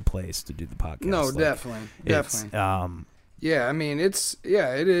want by the place to do the podcast. No, like, definitely. Yeah, I mean, it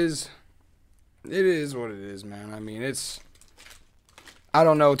is what it is, man. I mean, I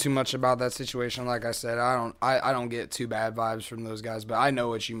don't know too much about that situation. Like I said, I don't get too bad vibes from those guys, but I know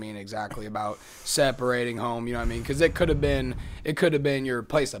what you mean exactly about separating home. You know what I mean? Because it could have been your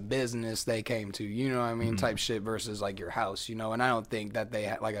place of business they came to. You know what I mean? Type shit versus like your house. And I don't think that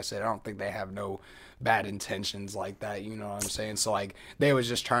like I said, I don't think they have no bad intentions like that. You know what I'm saying? So like they was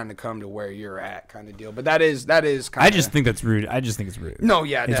just trying to come to where you're at, kind of deal. But that is kind of. I just think that's rude. I just think it's rude. No,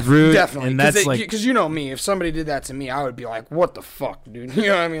 yeah, it's rude, definitely. And that's like, because you know me, if somebody did that to me, I would be like, what the fuck, dude? You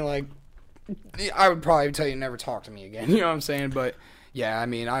know what I mean? Like, I would probably tell you never talk to me again. You know what I'm saying? But yeah, I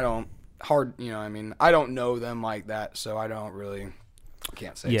mean, I don't know them like that, so I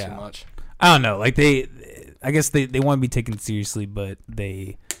can't say too much. I don't know. Like I guess they want to be taken seriously, but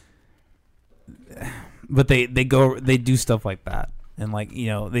they do stuff like that, and like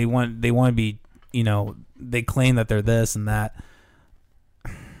they want to be they claim that they're this and that.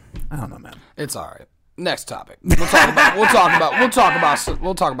 I don't know, man. It's all right. Next topic. We'll talk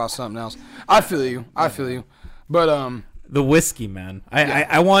about something else. I feel you. But the whiskey, man.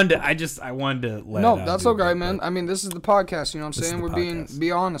 I wanted to let. No, that's okay, man. I mean, this is the podcast. You know what I'm saying? We're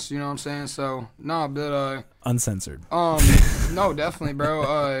be honest. You know what I'm saying? So no, but uncensored. No, definitely,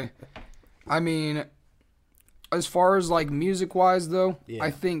 bro. I mean, as far as like music wise, though,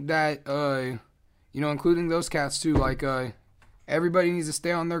 I think that including those cats too, like everybody needs to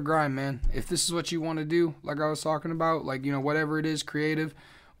stay on their grind, man. If this is what you want to do, like I was talking about, like, whatever it is, creative,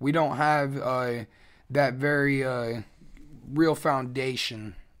 we don't have that very real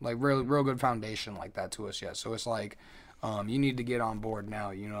foundation, like real good foundation like that to us yet. So it's like you need to get on board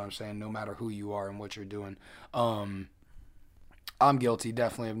now, you know what I'm saying, no matter who you are and what you're doing. I'm guilty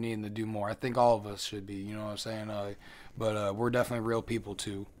definitely of needing to do more. I think all of us should be, you know what I'm saying? But we're definitely real people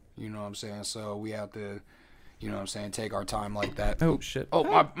too, you know what I'm saying? So we have to, you know what I'm saying, take our time like that. Oh shit. Oh,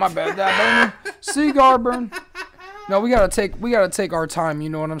 my bad, that burner. Cigar burn. No, we gotta take our time, you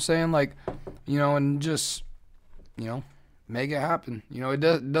know what I'm saying? Like, and just, Make it happen. You know, it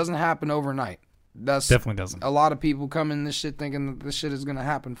doesn't happen overnight. That's definitely doesn't. A lot of people come in this shit thinking that this shit is gonna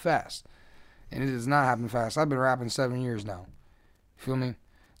happen fast, and it does not happen fast. I've been rapping 7 years now. Feel me?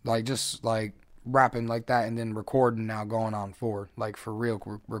 Like just like rapping like that, and then recording now, going on 4, like for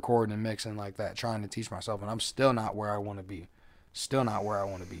real, recording and mixing like that, trying to teach myself, and I'm still not where I want to be.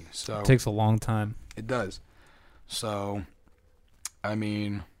 So it takes a long time. It does. So, I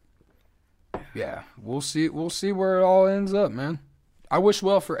mean, yeah, we'll see where it all ends up, man. I wish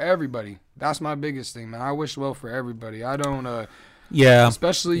well for everybody. That's my biggest thing, man. I wish well for everybody. I don't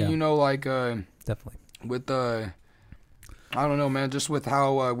especially you know, like definitely with I don't know, man, just with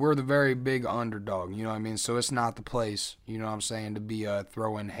how we're the very big underdog, you know what I mean? So it's not the place, you know what I'm saying, to be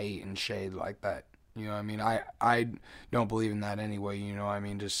throwing hate and shade like that. You know what I mean? I don't believe in that anyway, you know what I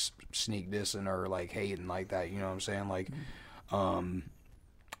mean? Just sneak dissing or like hating like that, you know what I'm saying? Like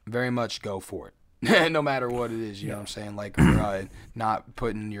very much go for it. No matter what it is, you know what I'm saying? Like not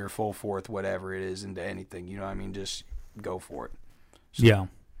putting your full forth whatever it is into anything, you know what I mean? Just go for it. So, yeah.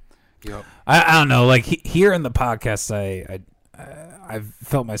 Yep. I don't know. Like here in the podcast, I've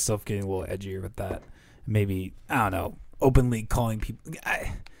felt myself getting a little edgier with that. Maybe, I don't know, openly calling people.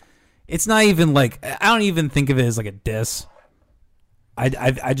 It's not even like, I don't even think of it as like a diss.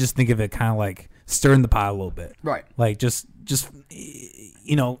 I just think of it kind of like stirring the pot a little bit. Right. Like just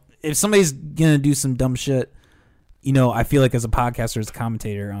you know, if somebody's gonna do some dumb shit, you know, I feel like as a podcaster, as a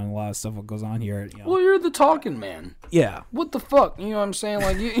commentator on a lot of stuff that goes on here. You know, well, you're the talking man. Yeah. What the fuck? You know what I'm saying?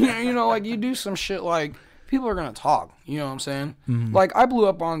 Like you know, like you do some shit like people are gonna talk. You know what I'm saying? Mm-hmm. Like I blew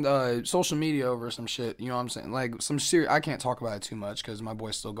up on social media over some shit. You know what I'm saying? Like some serious. I can't talk about it too much because my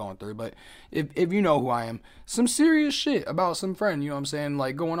boy's still going through. But if you know who I am, some serious shit about some friend. You know what I'm saying?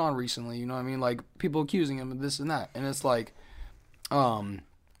 Like going on recently. You know what I mean? Like people accusing him of this and that, and it's like,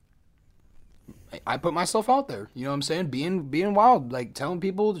 I put myself out there, you know what I'm saying? Being wild, like telling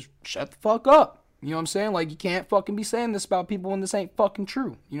people to shut the fuck up. You know what I'm saying? Like you can't fucking be saying this about people when this ain't fucking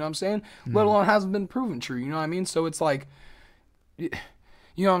true. You know what I'm saying? Let alone hasn't been proven true. You know what I mean? So it's like, you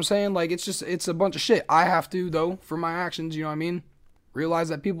know what I'm saying? Like it's a bunch of shit. I have to though for my actions. You know what I mean? Realize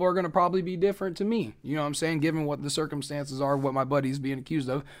that people are gonna probably be different to me. You know what I'm saying? Given what the circumstances are, what my buddy's being accused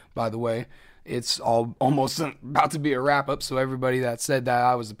of. By the way. It's all almost about to be a wrap up. So everybody that said that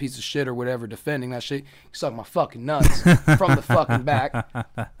I was a piece of shit or whatever defending that shit, you suck my fucking nuts from the fucking back.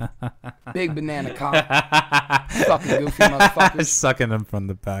 Big banana cock. Fucking goofy motherfuckers. Sucking them from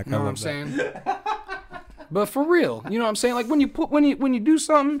the back. You know what I'm saying? But for real, you know what I'm saying? Like when you do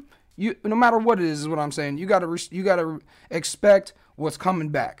something, you no matter what it is what I'm saying, you gotta expect what's coming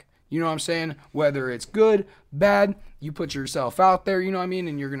back. You know what I'm saying? Whether it's good, bad, you put yourself out there, you know what I mean?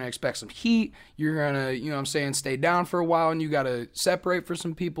 And you're going to expect some heat. You're going to, you know what I'm saying, stay down for a while, and you got to separate for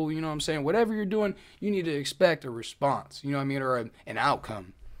some people, you know what I'm saying? Whatever you're doing, you need to expect a response, you know what I mean? Or an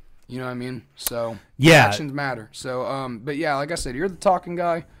outcome, you know what I mean? So, yeah. Actions matter. So, but yeah, like I said, you're the talking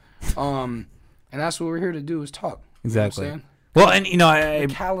guy, and that's what we're here to do is talk. Exactly. You know what I'm saying? Well, and you know,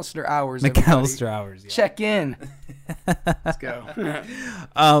 McAllister hours. McAllister hours. Yeah. Check in. Let's go.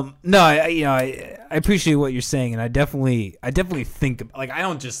 No, I appreciate what you're saying, and I definitely think like I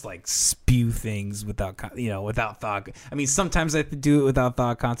don't just like spew things without thought. I mean, sometimes I have to do it without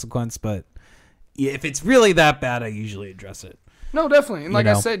thought consequence, but if it's really that bad, I usually address it. No, definitely. And like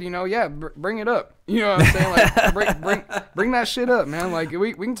I said, bring it up. You know what I'm saying? Like bring that shit up, man. Like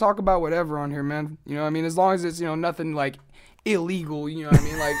we can talk about whatever on here, man. You know what I mean? As long as it's, nothing like illegal, you know what I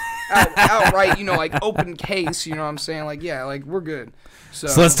mean? Like outright, like open case, you know what I'm saying? Like, yeah, like we're good. So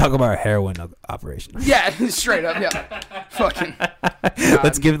let's talk about our heroin operation. Yeah, straight up, yeah. Fucking.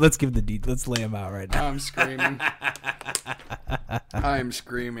 Let's give the deed. Let's lay him out right now. I'm screaming. I'm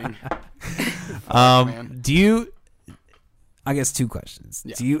screaming. Do you? I guess 2 questions.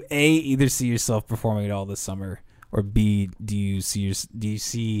 Yeah. Do you A, either see yourself performing at all this summer, or B, do you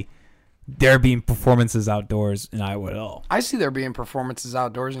see there being performances outdoors in Iowa at all? I see there being performances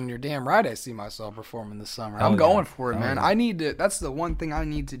outdoors, and you're damn right I see myself performing this summer. I'm going for it, man. I need to. That's the one thing I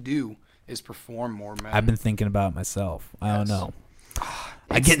need to do is perform more, man. I've been thinking about it myself. I don't know.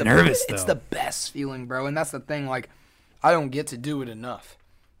 I get nervous, though. It's the best feeling, bro, and that's the thing. Like, I don't get to do it enough.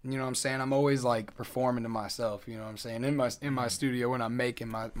 You know what I'm saying? I'm always like performing to myself, you know what I'm saying? In my studio when I'm making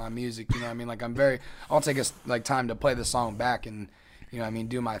my music, you know what I mean? Like I'll take time to play the song back and, you know what I mean,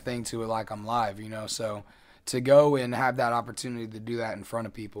 do my thing to it like I'm live, So to go and have that opportunity to do that in front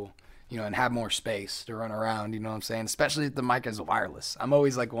of people, and have more space to run around, you know what I'm saying? Especially if the mic is wireless. I'm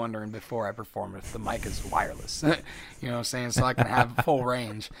always like wondering before I perform if the mic is wireless. You know what I'm saying? So I can have full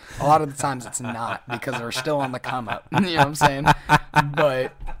range. A lot of the times it's not because they're still on the come up. You know what I'm saying?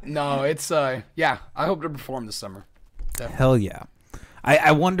 But no, it's I hope to perform this summer. Definitely. Hell yeah.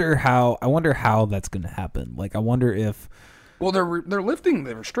 I wonder how that's going to happen. Like, I wonder if... Well, they're lifting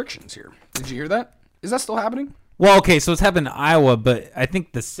the restrictions here. Did you hear that? Is that still happening? Well, okay, so it's happened in Iowa, but I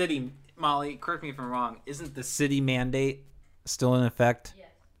think the city... Molly, correct me if I'm wrong. Isn't the city mandate still in effect? Yes.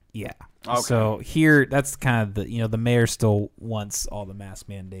 Yeah. Okay. So here, that's kind of the mayor still wants all the mask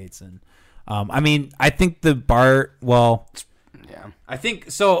mandates. And, I mean, I think the bar... Well... Yeah. I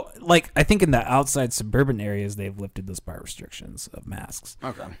think so. Like, I think in the outside suburban areas, they've lifted those bar restrictions of masks.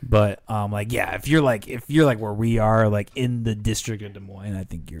 Okay. But like, yeah, if you're like where we are, like in the district of Des Moines, I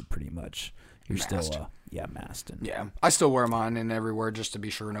think you're pretty much Masked. still masked. And, Yeah, I still wear mine in everywhere just to be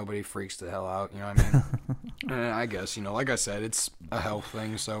sure nobody freaks the hell out. You know what I mean? And I guess like I said, it's a health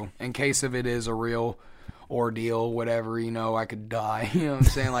thing. So in case if it is a real ordeal, whatever, I could die. You know what I'm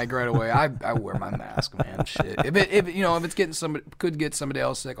saying? Like right away, I wear my mask, man. Shit. If it's getting could get somebody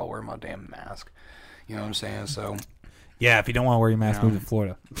else sick, I'll wear my damn mask. You know what I'm saying? So. Yeah, if you don't want to wear your mask, move to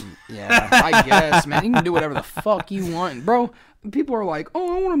Florida. Yeah, I guess, man. You can do whatever the fuck you want, bro. People are like,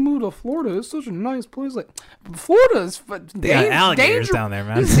 "Oh, I want to move to Florida. It's such a nice place." Like, Florida is alligators down there,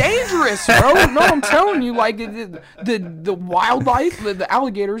 man. It's dangerous, bro. No, I'm telling you, like the wildlife, the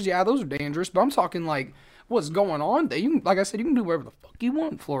alligators. Yeah, those are dangerous. But I'm talking like what's going on. Like I said, you can do whatever the fuck you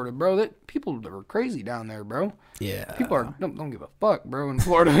want in Florida, bro. That people are crazy down there, bro. Yeah, people don't give a fuck, bro. In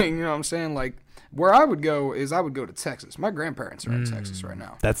Florida, you know what I'm saying? Like. Where I would go is I would go to Texas. My grandparents are in Texas right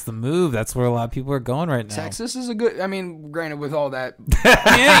now. That's the move. That's where a lot of people are going right now. Texas is a good. I mean, granted, with all that,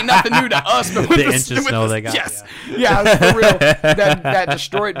 it ain't nothing new to us. But with the inch of snow they got. Yes, yeah, for real. That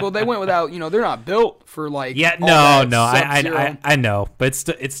destroyed. Well, they went without. They're not built for like. Yeah, no. I know, but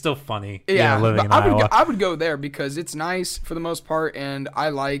it's still funny. Yeah, living in Iowa. I would go there because it's nice for the most part, and I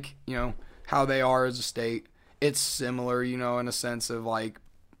like how they are as a state. It's similar, in a sense of like.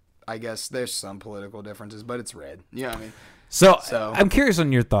 I guess there's some political differences, but it's red. You know what I mean? So I'm curious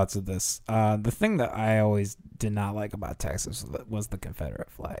on your thoughts of this. The thing that I always did not like about Texas was the Confederate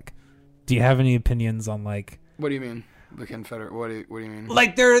flag. Do you have any opinions on like? What do you mean the Confederate? What do you mean?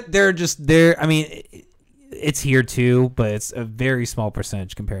 Like they're just there. I mean, it's here too, but it's a very small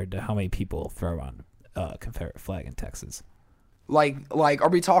percentage compared to how many people throw on Confederate flag in Texas. Like, are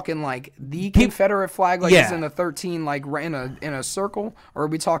we talking like the Confederate flag, like is in the 13, like in a circle, or are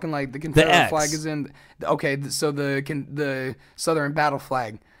we talking like the Confederate flag is in? Okay, so the Southern battle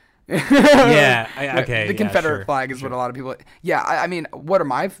flag. Okay. The Confederate flag is what a lot of people. Yeah, I mean,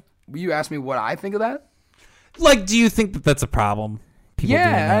 you asked me what I think of that. Like, do you think that that's a problem?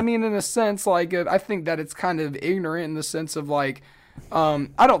 I mean, in a sense, like I think that it's kind of ignorant in the sense of like.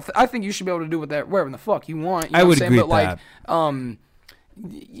 I think you should be able to do whatever the fuck you want. You know I would what I'm saying? agree But with that.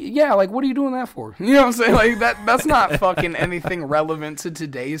 Yeah, like what are you doing that for? You know what I'm saying? Like that's not fucking anything relevant to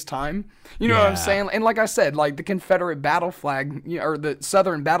today's time. You know what I'm saying? And like I said, like the Confederate battle flag, or the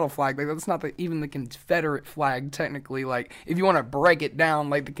Southern battle flag, like that's not even the Confederate flag technically. Like if you want to break it down,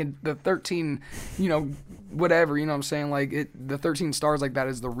 like the 13, whatever, you know what I'm saying? Like the 13 stars like that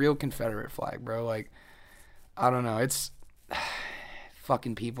is the real Confederate flag, bro. Like I don't know, it's.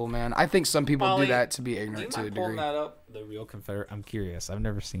 Fucking people, man. I think some people do that to be ignorant to a degree. That up? The real Confederate. I'm curious. I've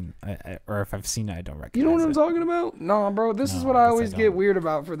never seen, or if I've seen it, I don't recognize. You know what I'm talking about? No, bro. This is what I always get weird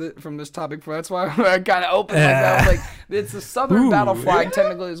about from this topic. That's why I kind of open like that. Like it's the Southern battle flag.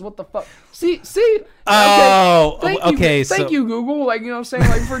 Technically, is what the fuck. See. Oh, okay. Thank you, Google. Like you know what I'm saying.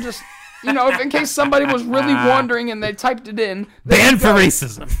 Like for just. If in case somebody was really wondering and they typed it in. Banned for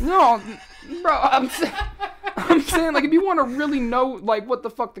racism. No, bro. I'm saying, like, if you want to really know, like, what the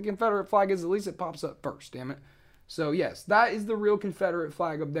fuck the Confederate flag is, at least it pops up first, damn it. So, yes, that is the real Confederate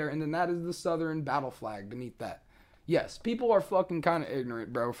flag up there, and then that is the Southern battle flag beneath that. Yes, people are fucking kind of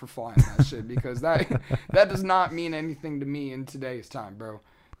ignorant, bro, for flying that shit, because that does not mean anything to me in today's time, bro.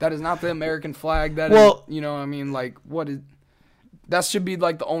 That is not the American flag. That is, what I mean? Like, what is... That should be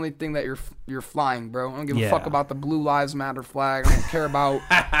like the only thing that you're flying, bro. I don't give a fuck about the Blue Lives Matter flag. I don't care about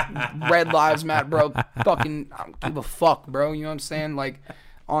Red Lives Matter, bro. Fucking, I don't give a fuck, bro. You know what I'm saying? Like,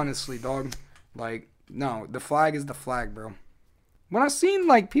 honestly, dog. Like, no, the flag is the flag, bro. When I seen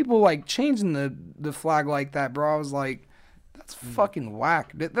like people like changing the flag like that, bro, I was like, that's fucking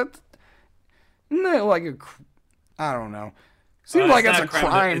whack. That's isn't that like I don't know. Seems like it's a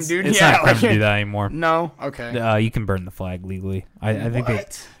crime, dude. It's not a crime to do that anymore. No? Okay. You can burn the flag legally. I think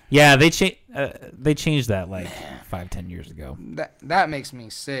they changed that like 5-10 years ago. That makes me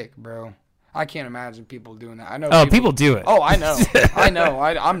sick, bro. I can't imagine people doing that. I know. Oh, people do it. Oh, I know. I know.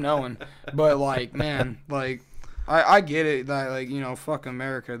 I'm knowing. But like, man, like, I get it that like fuck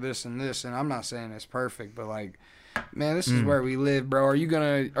America, this and this, and I'm not saying it's perfect, but like, man, this is where we live, bro. Are you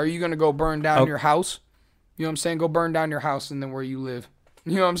gonna go burn down your house? You know what I'm saying? Go burn down your house and then where you live.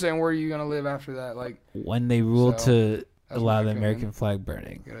 You know what I'm saying? Where are you gonna live after that? Like when they ruled to allow the American flag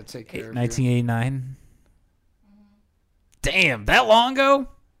burning. Gotta take care of 1989. Damn, that long ago?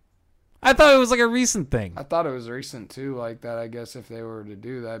 I thought it was like a recent thing. I thought it was recent too, like that. I guess if they were to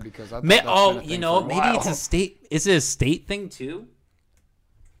do that, because I thought maybe it's a state. Is it a state thing too?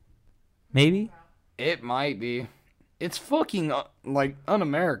 Maybe it might be. It's fucking like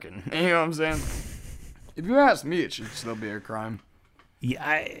un-American. You know what I'm saying? If you ask me, it should still be a crime.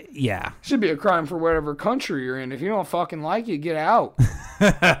 Yeah. Should be a crime for whatever country you're in. If you don't fucking like it, get out.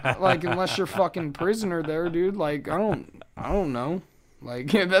 Like unless you're fucking prisoner there, dude. Like I don't know.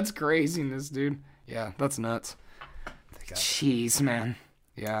 Like, yeah, that's craziness, dude. Yeah, that's nuts. Jeez, man.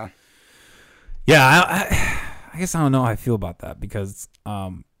 Yeah. Yeah, I guess I don't know how I feel about that because,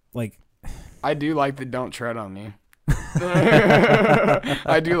 like... I do like the don't tread on me.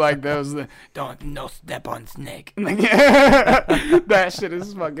 I do like those. No step on snake. That shit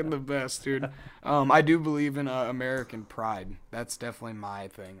is fucking the best, dude. I do believe in American pride. That's definitely my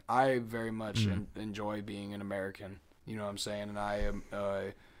thing. I very much enjoy being an American. You know what I'm saying? And I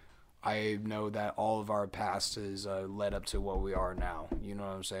know that all of our past has led up to what we are now. You know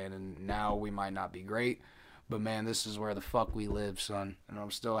what I'm saying? And now we might not be great, but man, this is where the fuck we live, son. And I'm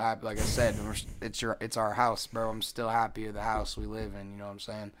still happy. Like I said, it's our house, bro. I'm still happy with the house we live in. You know what I'm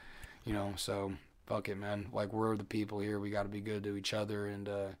saying? You know, so fuck it, man. Like we're the people here. We got to be good to each other, and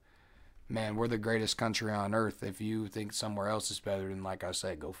man, we're the greatest country on earth. If you think somewhere else is better, then like I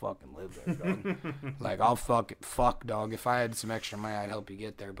said, go fucking live there, dog. Like I'll fuck, dog. If I had some extra money, I'd help you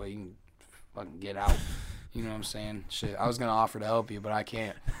get there, but you can fucking get out. You know what I'm saying? Shit, I was gonna offer to help you, but I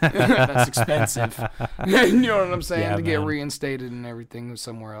can't. That's expensive. You know what I'm saying? Yeah, to get reinstated and everything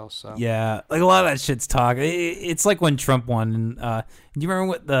somewhere else. So. Yeah, like a lot of that shit's talk. It's like when Trump won. And, do you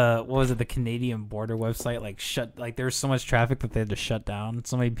remember what was it? The Canadian border website there was so much traffic that they had to shut down.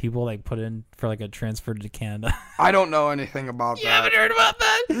 So many people like put in for like a transfer to Canada. I don't know anything about that. You haven't heard about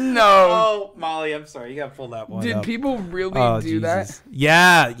that? No. Oh, Molly, I'm sorry. You got to pull that one. Did people really do that?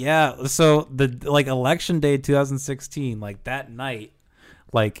 Yeah. So the election day 2016, like that night,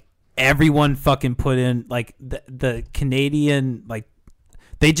 like everyone fucking put in like the Canadian, like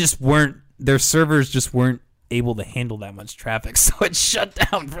they just weren't, their servers just weren't able to handle that much traffic, so it shut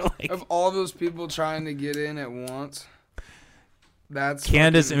down for like of all those people trying to get in at once. That's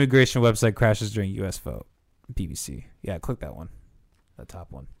Canada's immigration website crashes during U.S. vote. BBC. Yeah, click that one, the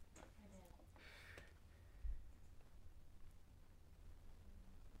top one.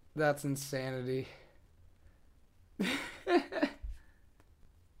 That's insanity.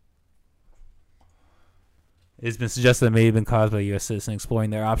 It's been suggested that it may have been caused by a U.S. citizen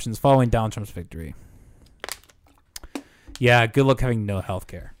exploring their options following Donald Trump's victory. Yeah, good luck having no health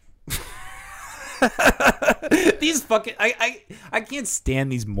care. These fucking... I can't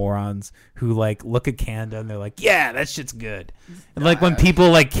stand these morons who, like, look at Canada and they're like, yeah, that shit's good. And, like, when people,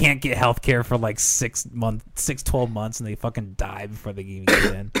 like, can't get health care for, like, 12 months and they fucking die before they even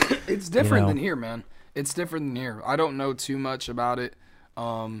get in. It's different than here, man. It's different than here. I don't know too much about it.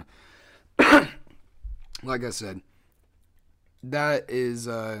 Like I said, that is...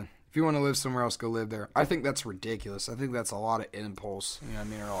 if you want to live somewhere else, go live there. I think that's ridiculous. I think that's a lot of impulse. You know what I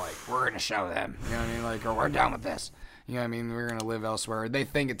mean? Or like, we're going to show them. You know what I mean? Like, or we're done with this. You know what I mean? We're going to live elsewhere. They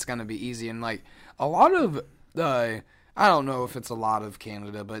think it's going to be easy. And like, a lot of, I don't know if it's a lot of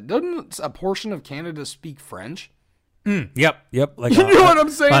Canada, but doesn't a portion of Canada speak French? Yep. Like, you know what I'm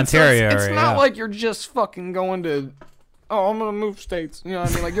saying? Ontario. So it's not like you're just fucking going to... Oh, I'm gonna move states. You know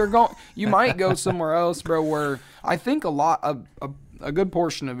what I mean? Like you might go somewhere else, bro. Where I think a good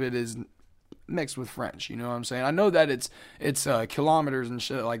portion of it is mixed with French. You know what I'm saying? I know that it's kilometers and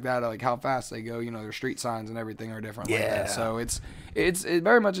shit like that, like how fast they go. You know, their street signs and everything are different. Like that. So it's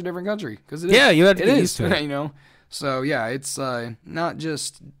very much a different country because it is. Yeah, you have to get used to it. You know, so yeah, it's not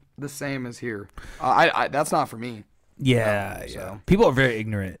just the same as here. I that's not for me. Yeah, So. yeah. People are very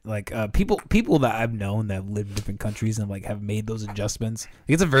ignorant. Like people that I've known that have lived in different countries and like have made those adjustments.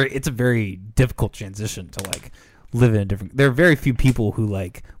 It's a very difficult transition to like live in a different. There are very few people who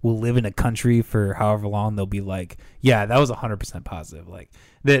like will live in a country for however long. They'll be like, yeah, that was 100% positive. Like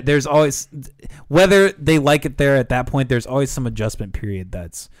there's always, whether they like it there at that point, there's always some adjustment period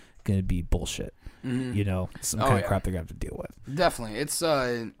that's gonna be bullshit. Mm-hmm. You know, some kind of crap they're gonna have to deal with. Definitely, it's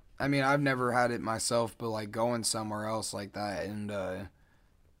I mean, I've never had it myself, but like going somewhere else like that and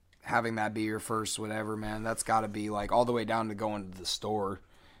having that be your first whatever, man, that's got to be like all the way down to going to the store,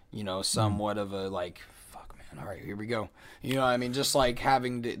 you know, somewhat of a like, fuck, man, all right, here we go. You know what I mean? Just like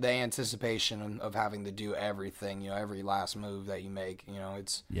having the anticipation of having to do everything, you know, every last move that you make, you know,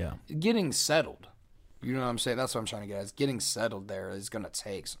 it's getting settled. You know what I'm saying? That's what I'm trying to get at. Is getting settled there is going to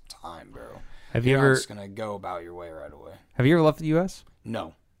take some time, bro. Have You're you ever not just going to go about your way right away. Have you ever left the U.S.?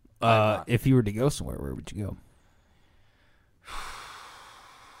 No. If you were to go somewhere, where would you go?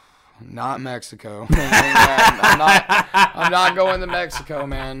 Not Mexico. I'm not going to Mexico,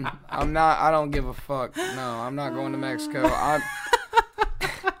 man. I don't give a fuck. No, I'm not going to Mexico.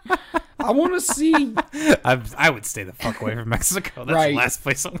 I want to see. I would stay the fuck away from Mexico. That's the last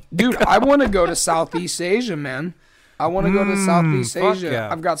place I'm Dude, I want to go to Southeast Asia, man. I want to go to Southeast Asia.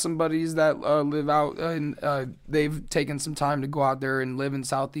 Yeah. I've got some buddies that live out, and they've taken some time to go out there and live in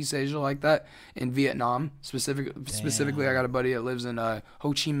Southeast Asia like that. In Vietnam, specifically, I got a buddy that lives in Ho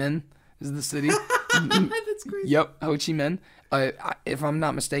Chi Minh is the city. That's crazy. Yep, Ho Chi Minh. If I'm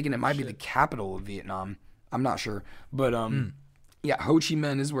not mistaken, it might be the capital of Vietnam. I'm not sure, but yeah, Ho Chi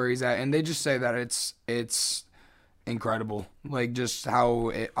Minh is where he's at, and they just say that it's incredible, like just how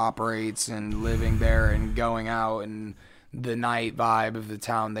it operates and living there and going out and the night vibe of the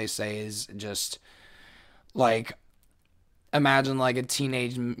town. They say is just like, imagine like a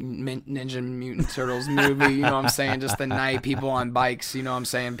teenage Ninja Mutant Turtles movie, you know what I'm saying? Just the night, people on bikes, you know what I'm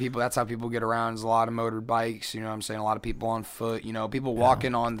saying? That's how people get around. There's a lot of motorbikes, you know what I'm saying? A lot of people on foot, you know, people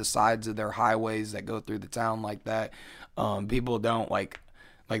walking on the sides of their highways that go through the town like that. People don't like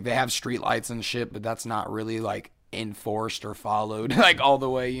they have street lights and shit, but that's not really like enforced or followed like all the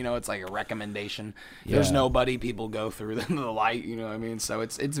way, you know. It's like a recommendation. There's nobody, people go through the light, you know what I mean? So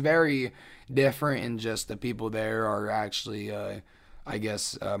it's very different, and just the people there are actually I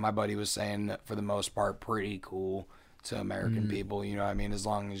guess my buddy was saying, for the most part, pretty cool to American people, you know what I mean, as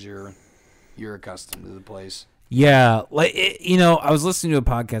long as you're accustomed to the place. Yeah, like you know, I was listening to a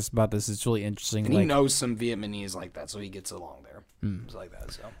podcast about this. It's really interesting. And he knows some Vietnamese like that, so he gets along there. It's like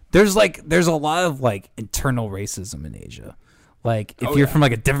that. So there's a lot of like internal racism in Asia. Like if you're from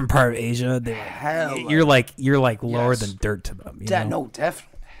like a different part of Asia, you're like lower than dirt to them. No,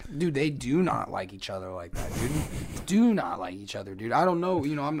 definitely. Dude, they do not like each other like that, dude. Do not like each other, dude. I don't know.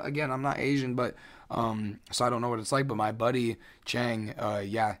 You know, I'm not Asian, but so I don't know what it's like. But my buddy Chang,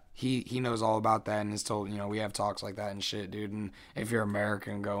 he knows all about that, and has told, you know, we have talks like that and shit, dude. And if you're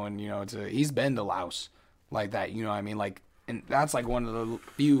American going, you know, he's been to Laos like that, you know what I mean? Like, and that's like one of the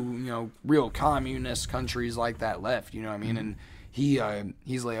few, you know, real communist countries like that left, you know what I mean? And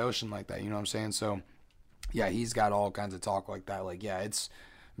he's Laotian like that, you know what I'm saying? So yeah, he's got all kinds of talk like that. Like, yeah, it's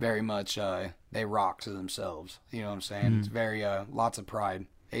very much they rock to themselves, you know what I'm saying? It's very lots of pride.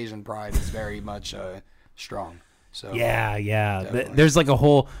 Asian pride is very much strong. So yeah. There's a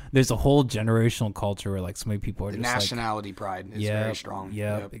whole generational culture where like so many people are the just nationality pride is very strong.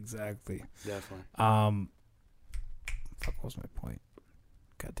 Yep, exactly. Definitely. Fuck, what was my point?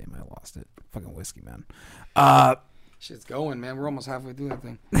 God damn, I lost it. Fucking whiskey, man. Shit's going, man. We're almost halfway through that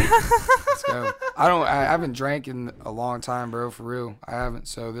thing. Let's go. I haven't drank in a long time, bro. For real, I haven't.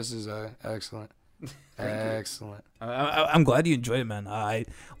 So this is excellent. Excellent. I'm glad you enjoyed it, man.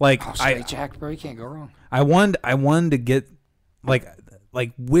 Jack, bro. You can't go wrong. I wanted to get like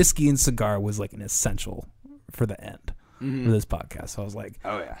whiskey and cigar was like an essential for the end for this podcast. So I was like,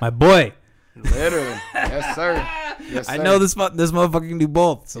 oh yeah, my boy. Literally, yes sir. Yes, sir. I know this motherfucker can do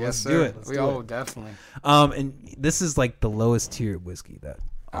both, so let's do it. Definitely. And this is like the lowest tier of whiskey that.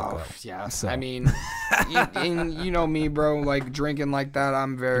 Yeah. So. I mean, you know me, bro. Like drinking like that,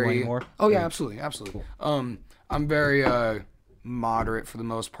 I'm very. You want more? Oh yeah, absolutely. Cool. I'm very moderate for the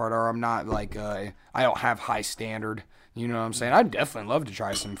most part, or I'm not like I don't have high standard. You know what I'm saying? I'd definitely love to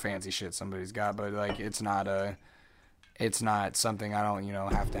try some fancy shit somebody's got, but like it's not something I don't, you know,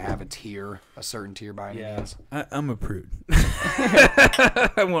 have to have a certain tier by any means. I'm a prude.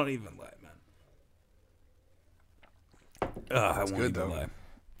 I won't even lie, man. I won't even lie.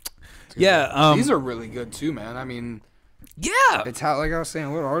 Yeah, these are really good too, man. I mean, yeah. Like I was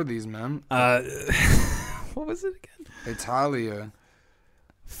saying, what are these, man? What was it again? Italia.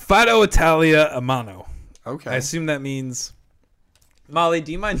 Fado Italia Amano. Okay. I assume that means. Molly,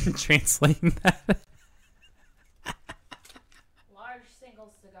 do you mind translating that? Large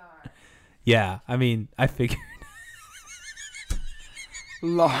single cigar. Yeah, I mean, I figured.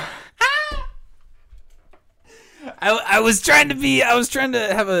 I was trying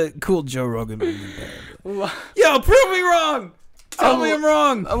to have a cool Joe Rogan moment there. Yo, prove me wrong. Tell me I'm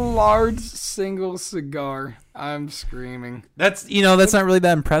wrong. A large single cigar. I'm screaming. That's not really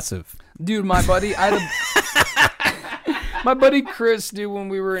that impressive. Dude, my buddy, my buddy Chris, dude, when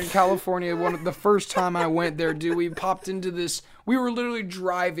we were in California, the first time I went there, dude, we popped into this. We were literally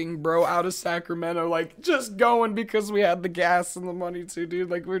driving, bro, out of Sacramento, like just going because we had the gas and the money too, dude.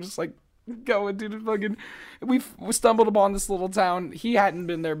 Like we're just like going, dude. Fucking, we stumbled upon this little town. He hadn't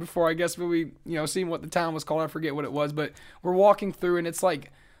been there before, I guess, but we, seen what the town was called. I forget what it was, but we're walking through, and it's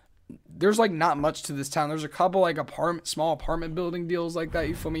like, there's like not much to this town. There's a couple like small apartment building deals like that,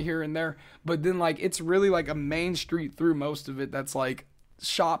 you feel me, here and there. But then like it's really like a main street through most of it that's like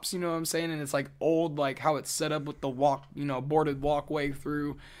shops, you know what I'm saying? And it's like old, like how it's set up with the boarded walkway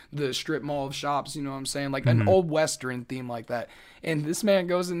through the strip mall of shops, you know what I'm saying? Like an old Western theme like that. And this man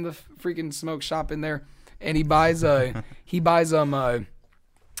goes in the freaking smoke shop in there and he buys Phillies.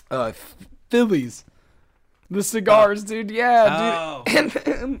 The cigars, dude. Yeah, dude.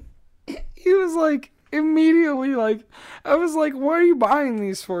 And he was like, immediately, like, I was like, what are you buying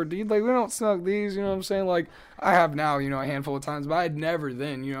these for, dude? Like, we don't smoke these, you know what I'm saying? Like, I have now, a handful of times, but I had never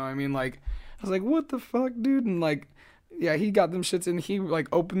then, you know what I mean? Like, I was like, what the fuck, dude? And, like, yeah, he got them shits, and he, like,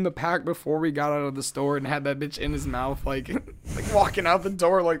 opened the pack before we got out of the store and had that bitch in his mouth, like walking out the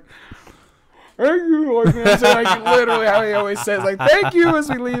door, like, thank you, like, you know what I'm saying? Like, literally how he always says, like, thank you as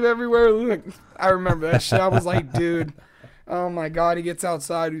we leave everywhere. Like, I remember that shit. I was like, dude, oh my God, he gets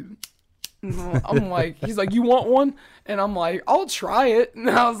outside. I'm like, he's like, you want one? And I'm like, I'll try it. And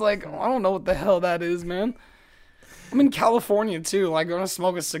I was like, I don't know what the hell that is, man. I'm in California too. Like, gonna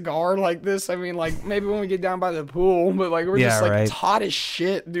smoke a cigar like this. I mean, like, maybe when we get down by the pool, but like, we're just like hot as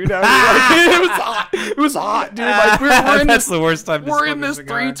shit, dude. I mean, like, it was hot. It was hot, dude. Like, we're in That's the worst time. We're in this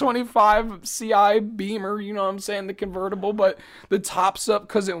 325 Ci Beamer, you know what I'm saying, the convertible, but the top's up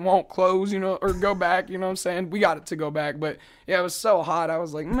because it won't close, or go back, you know what I'm saying. We got it to go back, but yeah, it was so hot. I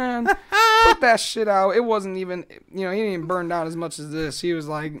was like, man, put that shit out. It wasn't even, he didn't even burn down as much as this. He was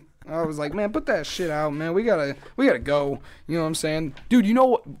like. I was like, man, put that shit out, man. We gotta go. You know what I'm saying? Dude, you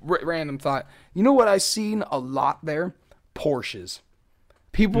know what? Random thought. You know what I seen a lot there? Porsches.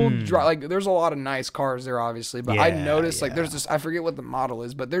 People drive, like, there's a lot of nice cars there, obviously. But I noticed, like, there's this, I forget what the model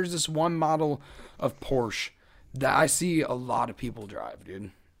is, but there's this one model of Porsche that I see a lot of people drive,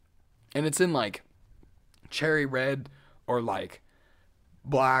 dude. And it's in, like, cherry red or, like,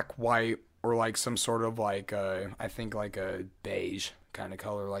 black, white, or, like, some sort of, like, I think, like, a beige kind of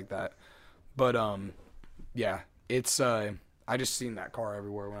color like that. But yeah, it's I just seen that car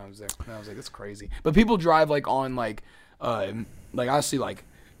everywhere when I was there, and I was like, it's crazy. But people drive like on like I see like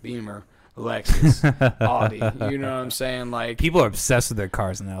Beamer, Lexus, Audi, you know what I'm saying? Like, people are obsessed with their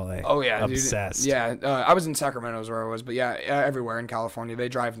cars in LA. Oh yeah, obsessed. Dude. Yeah, I was in Sacramento is where I was, but yeah, everywhere in California they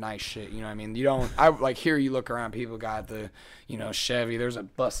drive nice shit, you know what I mean? I like, here you look around, people got the, Chevy, there's a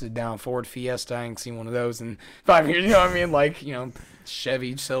busted down Ford Fiesta, I ain't seen one of those in 5 years, you know what I mean? Like,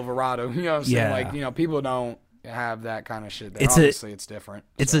 Chevy Silverado, you know what I'm saying? Yeah. Like, people don't have that kind of shit there. Obviously it's different.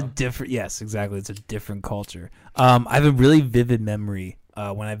 It's a different, yes, exactly. It's a different culture. I have a really vivid memory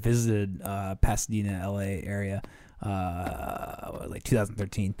when I visited Pasadena, LA area, like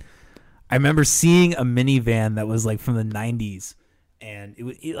 2013. I remember seeing a minivan that was like from the 90s, and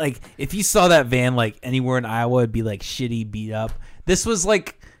it like, if you saw that van like anywhere in Iowa, it'd be like shitty, beat up. This was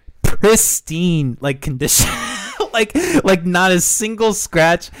like pristine, like condition. like not a single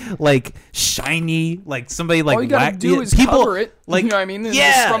scratch, like shiny, like somebody like, all you gotta do is cover it, like, you know what I mean?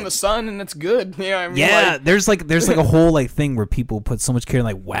 It's from the sun and it's good, you know what I mean? Yeah, like, there's like a whole like thing where people put so much care in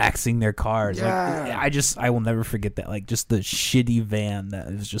like waxing their cars. Yeah. Like, I will never forget that, like, just the shitty van that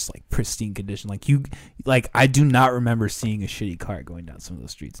was just like pristine condition. Like, I do not remember seeing a shitty car going down some of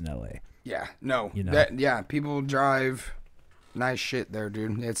those streets in LA. Yeah, no, people drive nice shit there,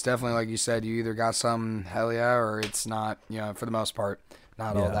 dude. It's definitely, like you said, you either got some hell yeah, or it's not, for the most part,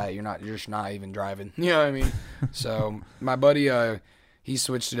 not all that. You're just not even driving. You know what I mean? So my buddy, he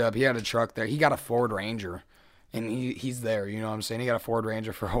switched it up. He had a truck there. He got a Ford Ranger, and he's there, you know what I'm saying? He got a Ford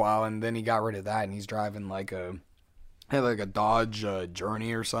Ranger for a while, and then he got rid of that, and he's driving like a Dodge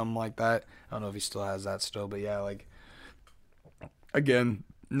Journey or something like that. I don't know if he still has that still, but yeah, like, again,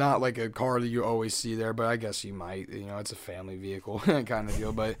 not like a car that you always see there, but I guess you might. It's a family vehicle kind of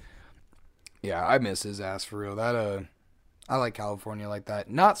deal. But yeah, I miss his ass for real. That I like California like that.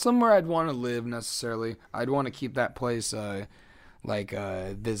 Not somewhere I'd want to live necessarily. I'd want to keep that place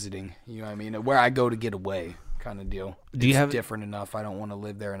visiting. You know what I mean? Where I go to get away kind of deal. It's different enough. I don't want to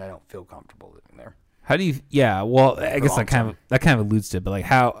live there, and I don't feel comfortable living there. How do you? Yeah, well, I guess that kind of alludes to it. But like,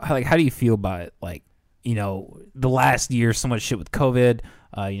 how do you feel about it? Like, the last year, so much shit with COVID.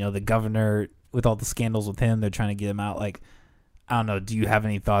 The governor, with all the scandals with him, they're trying to get him out. Like, I don't know. Do you have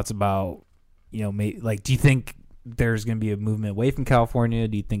any thoughts about, do you think there's going to be a movement away from California?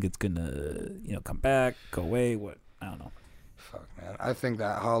 Do you think it's going to, come back, go away? What? I don't know. Fuck, man. I think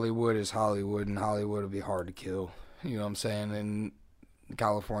that Hollywood is Hollywood, and Hollywood will be hard to kill. You know what I'm saying? And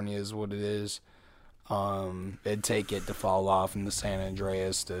California is what it is. it'd take it to fall off in the San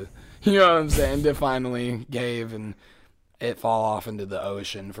Andreas to, you know what I'm saying, to finally cave and it fall off into the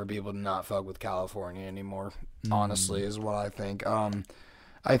ocean for people to not fuck with California anymore, honestly, is what I think.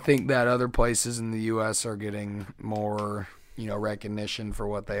 I think that other places in the U.S. are getting more, recognition for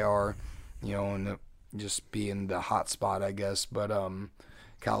what they are, and just being the hot spot, I guess. But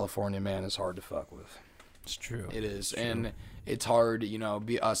California, man, is hard to fuck with. It's true. It is. And it's hard,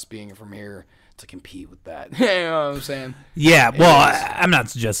 us being from here to compete with that. You know what I'm saying? Yeah, well, I'm not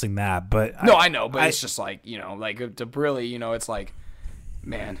suggesting that, but... No, I know, but it's just like, like to really, it's like,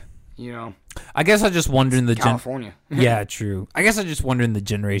 man, I guess I just wonder in the... California. Yeah, true. I guess I just wonder in the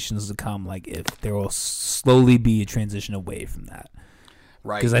generations to come, like, if there will slowly be a transition away from that.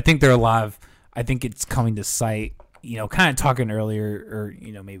 Right. Because I think there are a lot of... I think it's coming to sight, kind of talking earlier, or,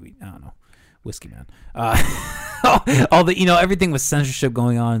 maybe, I don't know, Whiskey Man. All the, everything with censorship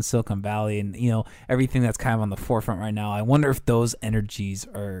going on in Silicon Valley and, everything that's kind of on the forefront right now. I wonder if those energies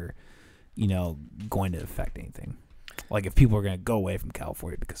are, going to affect anything. Like if people are going to go away from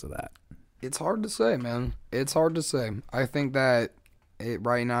California because of that. It's hard to say, man. It's hard to say. I think that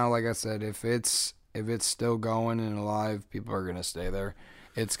right now, like I said, if it's still going and alive, people are going to stay there.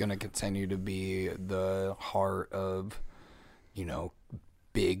 It's going to continue to be the heart of,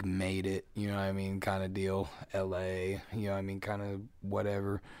 big made it, kind of deal. LA, kind of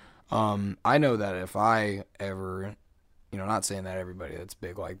whatever. I know that if I ever, not saying that everybody that's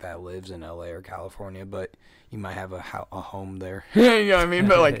big like that lives in LA or California, but you might have a home there. You know what I mean?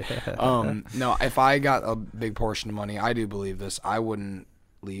 But like, no, if I got a big portion of money, I do believe this. I wouldn't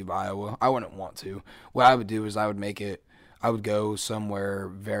leave Iowa. I wouldn't want to. What I would do is I would go somewhere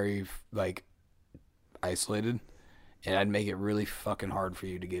very like isolated. And I'd make it really fucking hard for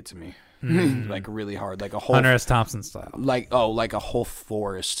you to get to me. Like really hard. Like a whole Hunter S. Thompson style. Like a whole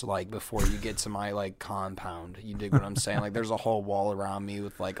forest, like before you get to my like compound. You dig what I'm saying? Like there's a whole wall around me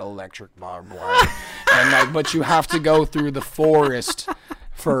with like electric barbed wire. And like but you have to go through the forest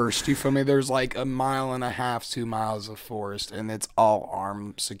first. You feel me? There's like 1.5 miles, 2 miles of forest and it's all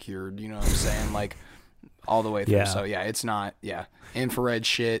arm secured, you know what I'm saying? Like all the way through. Yeah. So yeah, it's not infrared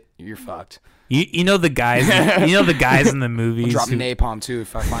shit, you're fucked. You know the guys. The guys in the movies. I'll drop napalm too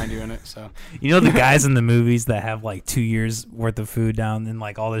if I find you in it. So the guys in the movies that have like 2 years worth of food down and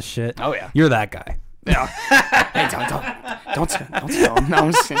like all this shit. Oh yeah, you're that guy. Yeah. Hey, don't tell him.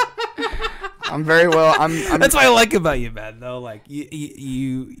 No, I'm very well. I'm. That's what I like about you, man. Though, like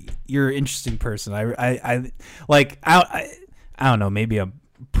you're an interesting person. I don't know. Maybe I'm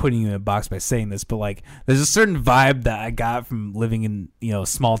putting you in a box by saying this, but like there's a certain vibe that I got from living in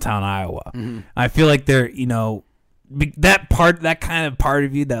small town Iowa. I feel like there that kind of part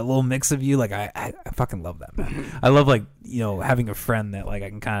of you, that little mix of you, like I fucking love that, man. I love like having a friend that like I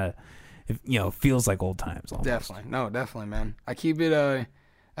can kind of feels like old times almost. Definitely, man. I keep it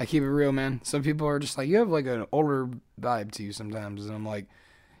real, man. Some people are just like, you have like an older vibe to you sometimes, and I'm like,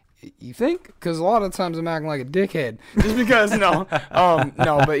 you think? Because a lot of times I'm acting like a dickhead. Just because, no,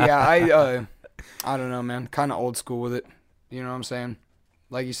 but yeah, I don't know, man. Kind of old school with it. You know what I'm saying?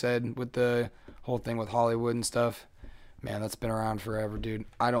 Like you said, with the whole thing with Hollywood and stuff, man, that's been around forever, dude.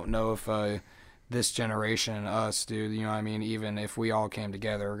 I don't know if this generation and us, dude, you know what I mean? Even if we all came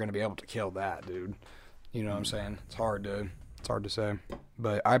together, we're going to be able to kill that, dude. You know what I'm saying? It's hard to say.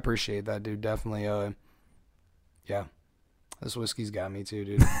 But I appreciate that, dude. Definitely, yeah. This whiskey's got me too,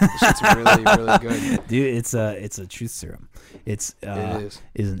 dude. This shit's really, really good. Dude, it's a truth serum. It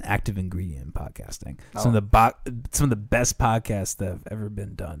is an active ingredient in podcasting. Some of the best podcasts that have ever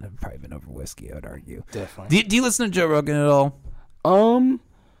been done have probably been over whiskey, I would argue. Definitely. Do you listen to Joe Rogan at all?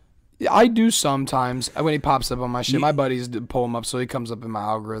 I do sometimes. When he pops up on my shit, my buddies pull him up, so he comes up in my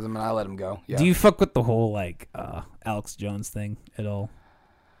algorithm, and I let him go. Yeah. Do you fuck with the whole like Alex Jones thing at all?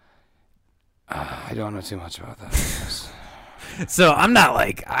 I don't know too much about that. So I'm not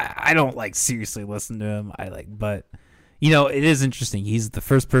like I don't like seriously listen to him. But it is interesting. He's the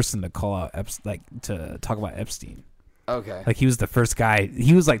first person to call out to talk about Epstein. Okay. Like he was the first guy.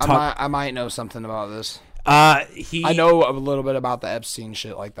 He was like I might know something about this. I know a little bit about the Epstein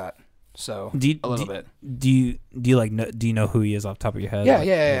shit like that. So a little bit. Do you know who he is off the top of your head?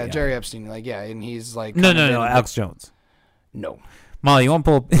 Yeah. Jerry Epstein. And he's like no, Alex Jones. No. Molly, you want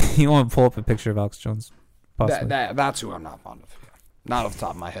to pull up a picture of Alex Jones? That's who I'm not fond of. Not off the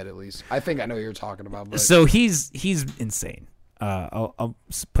top of my head, at least. I think I know who you're talking about. But. So he's insane. I'll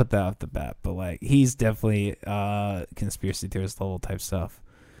put that off the bat, but like he's definitely conspiracy theorist level type stuff.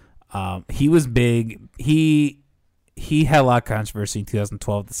 He was big. He had a lot of controversy in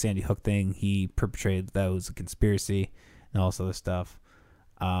 2012. The Sandy Hook thing. He perpetrated that was a conspiracy and all this other stuff.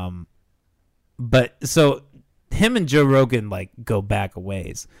 But so him and Joe Rogan like go back a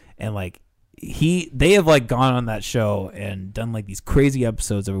ways, and like they have like gone on that show and done like these crazy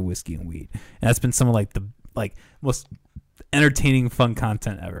episodes over whiskey and weed, and that's been some of like the like most entertaining, fun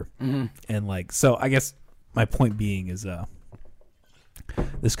content ever. Mm-hmm. And like, so I guess my point being is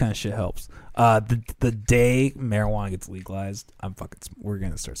this kind of shit helps. The day marijuana gets legalized, we're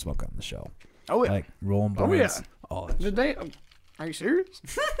gonna start smoking on the show. Oh yeah, like rolling blunts. Oh yeah, the day. Are you serious?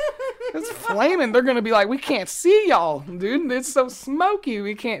 It's flaming. They're gonna be like, we can't see y'all, dude. It's so smoky,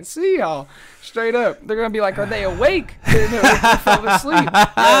 we can't see y'all. Straight up, they're gonna be like, are they awake? They fell asleep.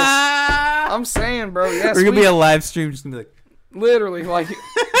 Yes, I'm saying, bro. Yes, we're gonna be a live stream, just gonna be like, literally, like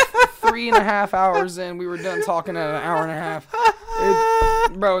 3.5 hours in, we were done talking at an hour and a half.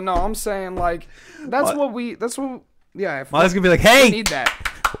 Bro, no, I'm saying like, that's what. Yeah, Molly's gonna be like, hey, we need that.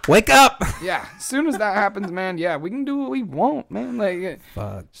 Wake up! Yeah, as soon as that happens, man, yeah, we can do what we want, man. Like,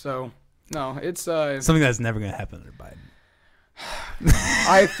 fuck. So, no, it's something that's never gonna happen under Biden.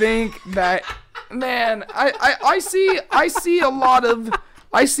 I think that, man, I see a lot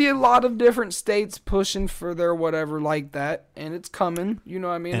of different states pushing for their whatever like that, and it's coming. You know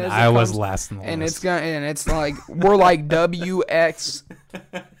what I mean? And Iowa's last in the list. And it's like we're like WX.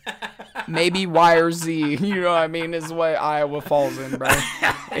 Maybe Y or Z, you know what I mean, is what Iowa falls in, bro.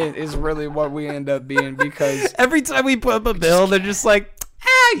 It is really what we end up being, because every time we put up a bill, they're just like,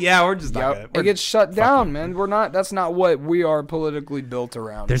 yeah, we're just not it gets shut down, man. We're not. That's not what we are politically built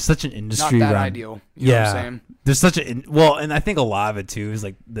around. There's such an industry not that ideal. You know what I'm saying? There's such and I think a lot of it too is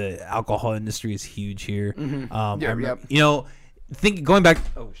like the alcohol industry is huge here. Mm-hmm. You know, going back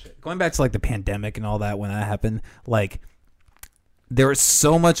to like the pandemic and all that, when that happened, like, there was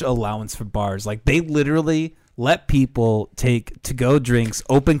so much allowance for bars. Like, they literally let people take to-go drinks,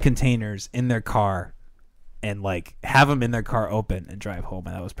 open containers in their car, and like have them in their car open and drive home,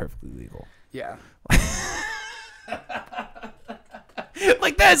 and that was perfectly legal. Yeah.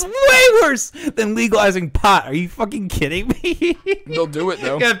 Like, that's way worse than legalizing pot. Are you fucking kidding me? They'll do it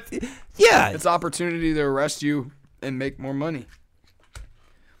though. Yeah. It's opportunity to arrest you and make more money.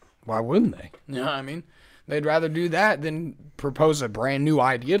 Why wouldn't they? You know what I mean? They'd rather do that than propose a brand new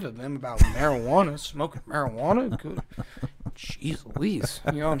idea to them about marijuana, smoking marijuana. Good. Jeez Louise.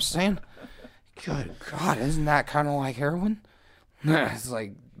 You know what I'm saying? Good God, isn't that kind of like heroin? It's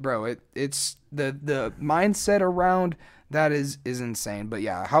like, bro, it's the mindset around that is insane. But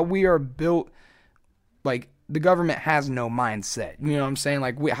yeah, how we are built, like, the government has no mindset. You know what I'm saying?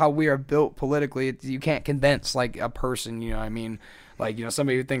 Like, how we are built politically, you can't convince, like, a person, you know what I mean? Like, you know,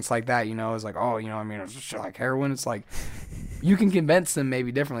 somebody who thinks like that, you know, is like, oh, you know what I mean, it's just like heroin. It's like, you can convince them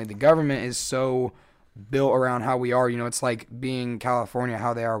maybe differently. The government is so built around how we are, you know, it's like being California,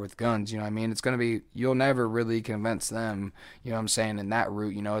 how they are with guns, you know what I mean? It's going to be, you'll never really convince them, you know what I'm saying, in that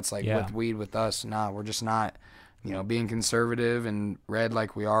route, you know, it's like with weed with us, we're just not, you know, being conservative and red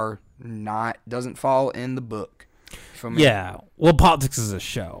like we are, doesn't fall in the book. Yeah, well, politics is a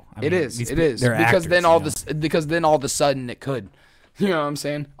show. It is because actors, then all of a sudden it could. You know what I'm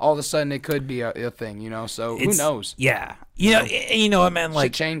saying? All of a sudden it could be a thing, you know? So who knows? Yeah. You know what, man?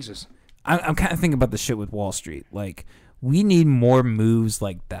 Like, shit changes. I'm kind of thinking about the shit with Wall Street. Like, we need more moves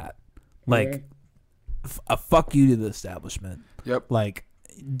like that. Like, a fuck you to the establishment. Yep. Like,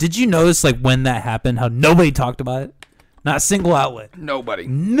 did you notice, like, when that happened, how nobody talked about it? Not a single outlet. Nobody.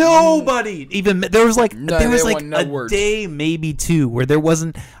 Even there was like a day, maybe two, where there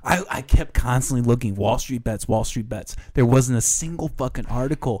wasn't. I kept constantly looking. Wall Street bets. There wasn't a single fucking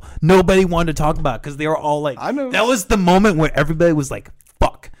article. Nobody wanted to talk about it because they were all like, I know. That was the moment where everybody was like,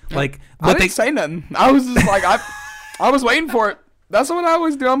 fuck. Like, I didn't say nothing. I was just like, I was waiting for it. That's what I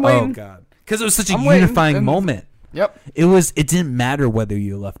was doing. I'm waiting. Oh God. Because it was such a unifying moment. Yep. It didn't matter whether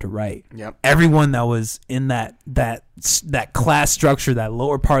you were left or right. Yep. Everyone that was in that class structure, that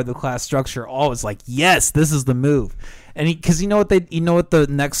lower part of the class structure, all was like, yes, this is the move. And because you know what the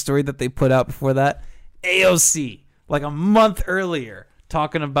next story that they put out before that? AOC, like a month earlier,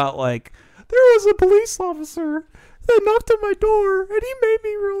 talking about like, there was a police officer that knocked on my door and he made me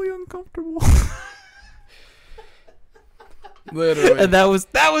really uncomfortable. Literally. And that was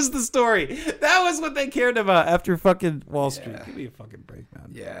the story. That was what they cared about after fucking Wall Street. Give me a fucking break, man.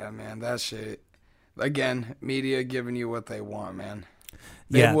 Yeah, man, that shit. Again, media giving you what they want, man.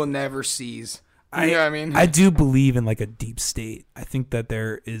 They will never cease. You know what I mean? I do believe in like a deep state. I think that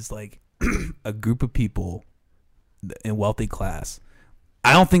there is like a group of people in wealthy class.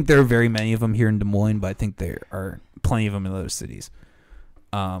 I don't think there are very many of them here in Des Moines, but I think there are plenty of them in other cities.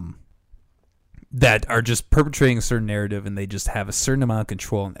 That are just perpetrating a certain narrative, and they just have a certain amount of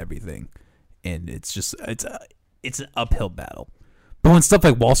control on everything, and it's an uphill battle. But when stuff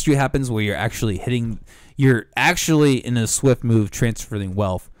like Wall Street happens, where you're actually in a swift move transferring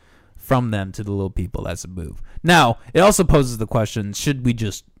wealth from them to the little people, that's a move. Now, it also poses the question: should we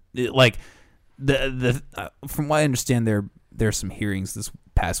just like from what I understand, there's some hearings this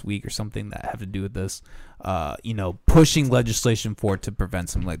past week or something that have to do with this, pushing legislation forward to prevent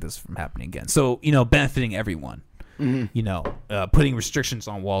something like this from happening again. So, benefiting everyone. Mm-hmm. Putting restrictions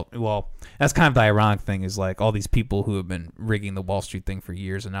on well, that's kind of the ironic thing is like all these people who have been rigging the Wall Street thing for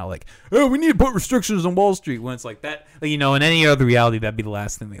years are now like, oh, we need to put restrictions on Wall Street, when it's like that, in any other reality, that'd be the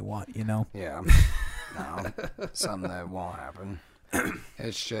last thing they want, Yeah. No, something that won't happen.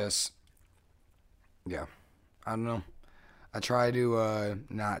 It's just, yeah, I don't know. I try to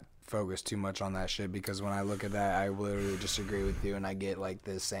not focus too much on that shit, because when I look at that, I literally just agree with you, and I get like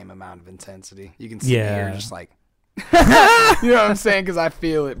the same amount of intensity. You can see me here just like, you know what I'm saying? Because I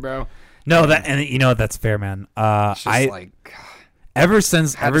feel it, bro. No, that's fair, man. It's just ever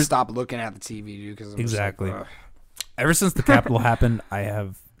since I had to stop looking at the TV, dude. Because exactly. Ever since the Capitol happened, I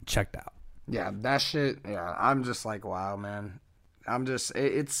have checked out. Yeah, that shit. Yeah, I'm just like, wow, man.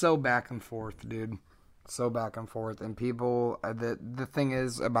 It's so back and forth, dude. So back and forth, and people. The thing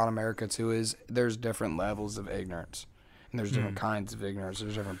is about America too is there's different levels of ignorance, and there's different kinds of ignorance.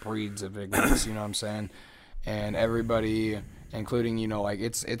 There's different breeds of ignorance. You know what I'm saying? And everybody, including,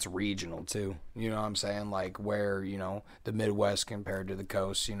 it's regional too. You know what I'm saying? Like where, the Midwest compared to the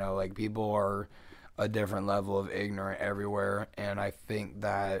coast, like people are a different level of ignorant everywhere. And I think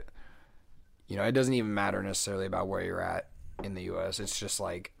that, it doesn't even matter necessarily about where you're at in the U.S. It's just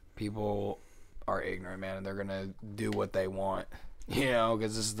like people are ignorant, man, and they're going to do what they want.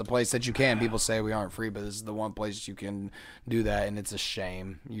 Because this is the place that you can. People say we aren't free, but this is the one place you can do that, and it's a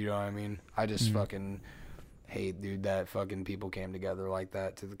shame. You know what I mean? I just fucking hate, dude, that fucking people came together like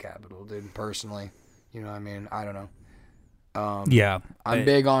that to the Capitol, dude, personally. You know what I mean? I don't know. Yeah. I'm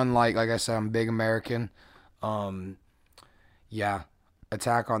big on, like I said, I'm big American. Yeah.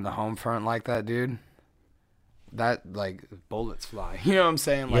 Attack on the home front like that, dude. That, like, bullets fly. You know what I'm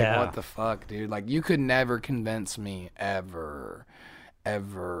saying? Like, what the fuck, dude? Like, you could never convince me ever. I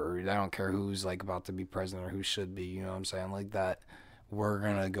don't care who's, like, about to be president or who should be, you know what I'm saying? Like that, we're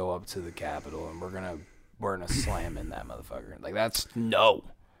going to go up to the Capitol and we're gonna slam in that motherfucker. Like, that's no.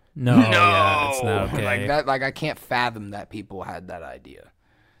 Yeah, it's not okay. Like that, like, I can't fathom that people had that idea.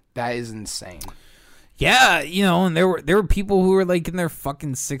 That is insane. Yeah, and there were people who were like in their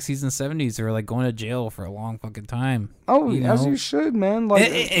fucking 60s and 70s who were like going to jail for a long fucking time. Oh, as you should, man. Like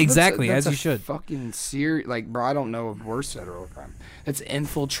exactly, that's as you should. Fucking serious, like, bro. I don't know of worse federal crime. It's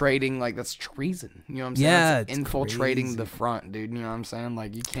infiltrating, like, that's treason. You know what I'm saying? Yeah, it's infiltrating crazy. The front, dude. You know what I'm saying?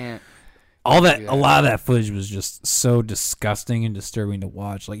 Like, you can't. A lot of that footage was just so disgusting and disturbing to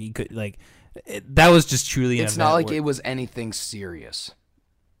watch. Like, you could, like, that was just truly. It's not like it was anything serious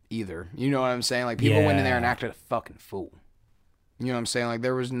either. You know what I'm saying? Like, people went in there and acted a fucking fool. You know what I'm saying? Like,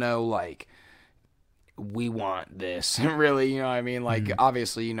 there was no, like, we want this. Really, you know what I mean? Like,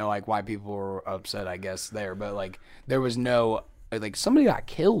 obviously, like, why people were upset, I guess, there. But, like, there was no, like, somebody got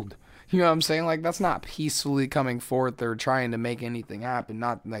killed. You know what I'm saying? Like, that's not peacefully coming forth or trying to make anything happen.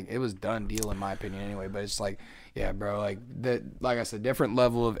 Not, like, it was done deal, in my opinion, anyway. But it's like, yeah, bro, like, like I said, different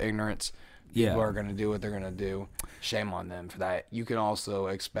level of ignorance. Yeah. People are going to do what they're going to do. Shame on them for that. You can also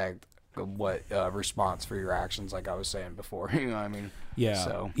expect what response for your actions, like I was saying before. You know what I mean? Yeah.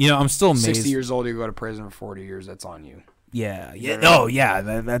 So, I'm still amazed. 60 years old, you go to prison for 40 years, that's on you. Yeah.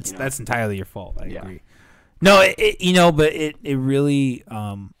 That's entirely your fault. I agree. No, but it really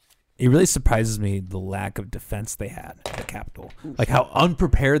surprises me the lack of defense they had at the Capitol. Like how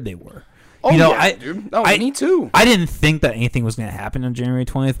unprepared they were. Oh, dude. No, me too. I didn't think that anything was going to happen on January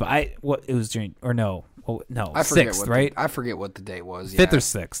 20th, but I forget 6th, right? I forget what the date was. 5th or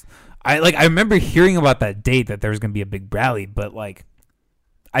 6th. I remember hearing about that date that there was going to be a big rally, but like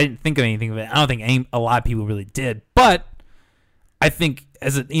I didn't think of anything of it. I don't think a lot of people really did, but I think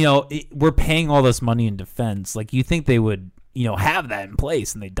we're paying all this money in defense. Like you think they would, have that in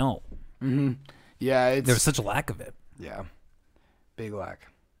place, and they don't. Mm-hmm. Yeah, there's such a lack of it. Yeah, big lack.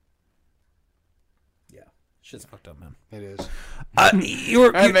 Shit's fucked up, man. It is.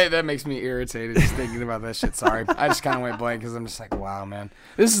 That makes me irritated just thinking about that shit. Sorry. I just kind of went blank because I'm just like, wow, man.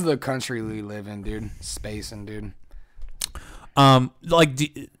 This is the country we live in, dude. Spacing, dude. Let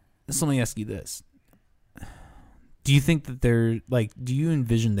me ask you this. Do you think that do you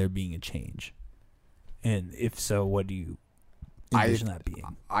envision there being a change? And if so, what do you envision that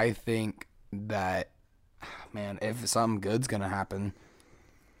being? I think that, man, if something good's going to happen,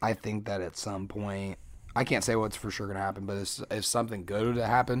 I think that at some point, I can't say what's for sure going to happen, but if something good would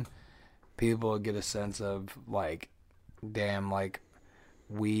happen, people would get a sense of, like, damn, like,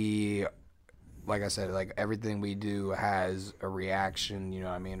 we, like I said, like everything we do has a reaction, you know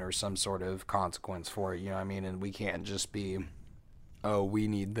what I mean, or some sort of consequence for it, you know what I mean, and we can't just be, oh, we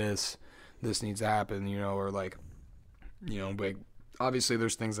need this needs to happen, you know, or like, you know, but obviously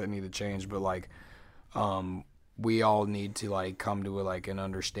there's things that need to change, but like, we all need to like come to like an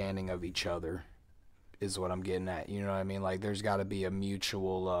understanding of each other is what I'm getting at, you know what I mean, like there's got to be a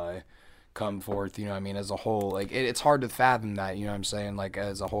mutual come forth, you know what I mean, as a whole, like it's hard to fathom that, you know what I'm saying, like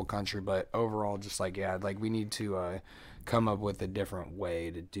as a whole country, but overall just like, yeah, like we need to come up with a different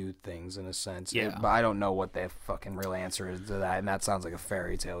way to do things in a sense. Yeah. But I don't know what the fucking real answer is to that, and that sounds like a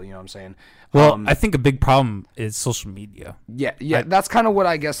fairy tale, you know what I'm saying? Well, I think a big problem is social media. Yeah, that's kind of what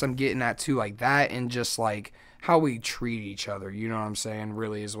I guess I'm getting at too, like that, and just like how we treat each other, you know what I'm saying,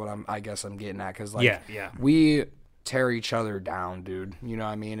 really is what I guess I'm getting at, because like we tear each other down, dude, you know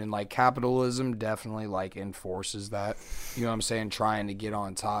what I mean, and like capitalism definitely like enforces that, you know what I'm saying, trying to get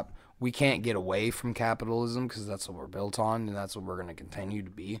on top. We can't get away from capitalism because that's what we're built on, and that's what we're going to continue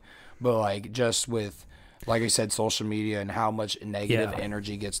to be. But like just with, like I said, social media and how much negative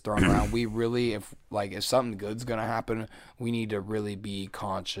energy gets thrown around, we really, if something good's going to happen, we need to really be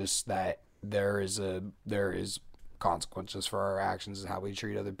conscious that there is consequences for our actions and how we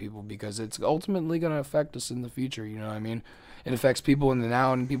treat other people, because it's ultimately going to affect us in the future, you know what I mean? It affects people in the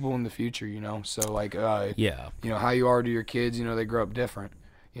now and people in the future, you know? So like, you know, how you are to your kids, you know, they grow up different.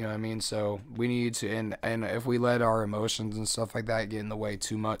 You know what I mean? So we need to, and if we let our emotions and stuff like that get in the way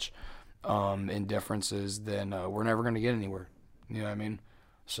too much, in differences, then we're never going to get anywhere. You know what I mean?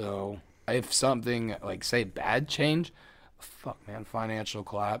 So if something like, say, bad change, fuck, man, financial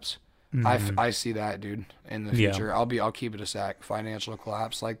collapse. Mm-hmm. I see that, dude, in the future. I'll keep it a sec. Financial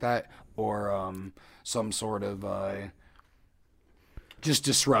collapse like that, or some sort of just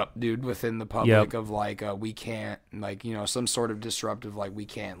disrupt, dude, within the public of like we can't, like, you know, some sort of disruptive, like we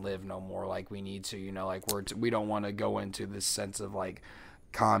can't live no more like we need to, you know, like we don't want to go into this sense of like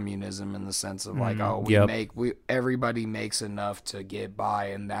communism, in the sense of like, everybody makes enough to get by,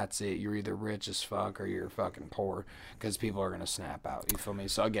 and that's it. You're either rich as fuck or you're fucking poor, because people are gonna snap out, you feel me?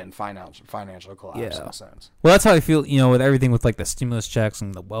 So again, financial collapse in a sense. Well, that's how I feel, you know, with everything with like the stimulus checks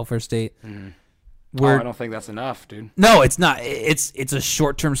and the welfare state. I don't think that's enough, dude. No, it's not. It's a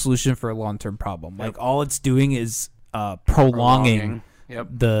short-term solution for a long-term problem. Like all it's doing is prolonging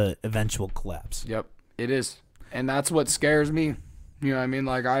the eventual collapse. Yep, it is, and that's what scares me. You know what I mean?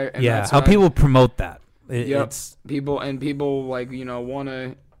 Like how people promote that. It's people like, you know, want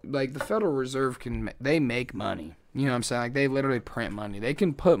to, like the Federal Reserve they make money. You know what I'm saying? Like they literally print money. They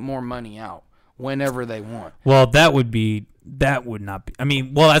can put more money out whenever they want. Well, that would not be. I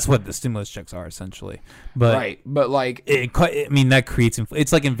mean, well, that's what the stimulus checks are essentially. But right, but like, I mean, that creates.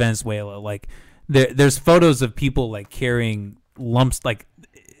 It's like in Venezuela. Like there's photos of people like carrying lumps, like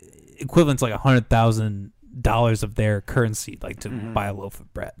equivalent to like $100,000 of their currency, like to buy a loaf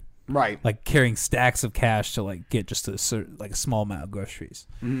of bread. Right, like carrying stacks of cash to like get just a small amount of groceries.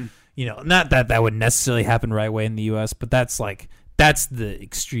 You know, not that would necessarily happen right away in the U.S., but that's the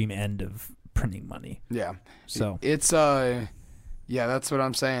extreme end of printing money. Yeah. So it's that's what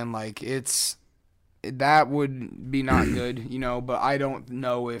I'm saying. Like that would be not good, you know, but I don't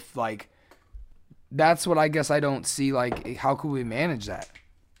know if like that's what I guess I don't see, like how could we manage that?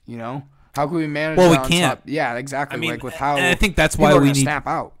 You know? How can we manage that? Well, we can't. Yeah, exactly. I mean, like with how, and I think that's why we need to snap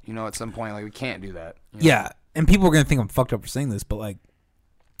out, you know, at some point. Like we can't do that. You know? Yeah. And people are going to think I'm fucked up for saying this, but like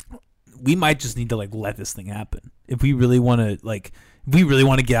we might just need to like let this thing happen. If we really want to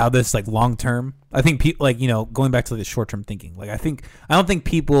get out of this like long term, I think people, like, you know, going back to like the short term thinking, like I don't think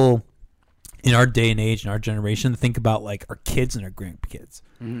people in our day and age and our generation think about like our kids and our grandkids.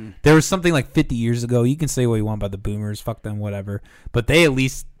 There was something like 50 years ago. You can say what you want about the boomers, fuck them, whatever, but they at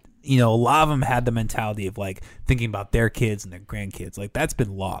least, you know, a lot of them had the mentality of like thinking about their kids and their grandkids. Like that's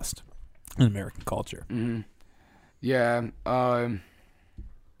been lost in American culture. Yeah.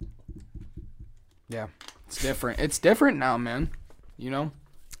 Yeah. It's different. It's different now, man. You know?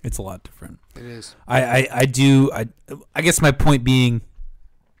 It's a lot different. It is. I guess my point being,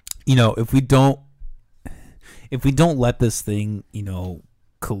 you know, if we don't let this thing, you know,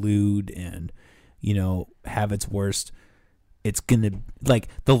 collude and, you know, have its worst, it's going to, like,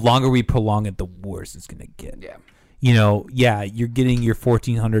 the longer we prolong it, the worse it's going to get. Yeah. You know, yeah, you're getting your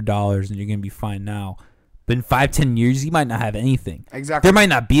 $1,400 and you're going to be fine now. But in 5-10 years, you might not have anything. Exactly. There might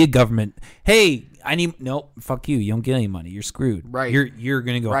not be a government. Hey, fuck you. You don't get any money. You're screwed. Right. You're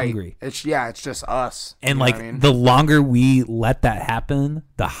going to go hungry. It's just us. And like the longer we let that happen,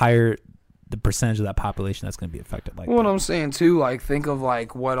 the higher the percentage of that population that's going to be affected. Like what I'm saying too, like think of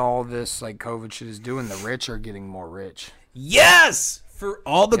like what all this like COVID shit is doing. The rich are getting more rich. Yes. For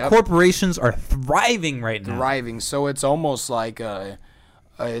all the corporations are thriving right now. Thriving. So it's almost like a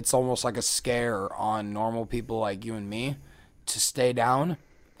scare on normal people like you and me to stay down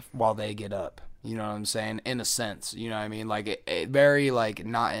while they get up. You know what I'm saying? In a sense, you know what I mean? Like it very like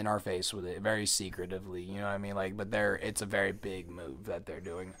not in our face with it, very secretively. You know what I mean? Like, but it's a very big move that they're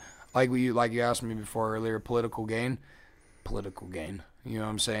doing. Like you asked me before earlier, political gain. You know what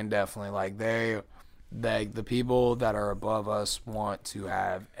I'm saying? Definitely. Like the people that are above us want to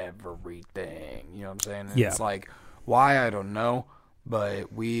have everything. You know what I'm saying? And it's like, why? I don't know.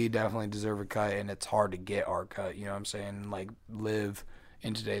 But we definitely deserve a cut, and it's hard to get our cut. You know what I'm saying? Like, live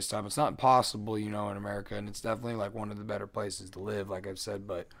in today's time. It's not possible, you know, in America, and it's definitely like one of the better places to live, like I've said,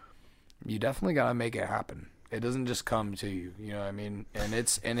 but you definitely got to make it happen. It doesn't just come to you, you know what I mean? And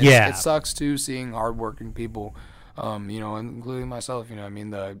it sucks too seeing hardworking people, you know, including myself, you know what I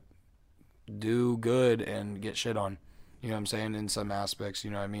mean, do good and get shit on, you know what I'm saying, in some aspects, you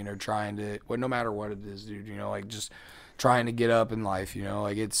know what I mean, or trying to, no matter what it is, dude, you know, like just trying to get up in life, you know,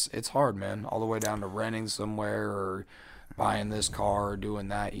 like it's hard, man, all the way down to renting somewhere or buying this car or doing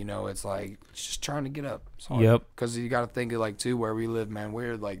that, you know, it's like just trying to get up. Yep. Because you got to think of like too where we live, man.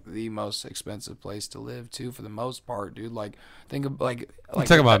 We're like the most expensive place to live too, for the most part, dude. Like think of like you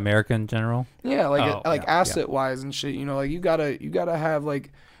talk about America in general. Yeah, asset wise and shit. You know, like you gotta have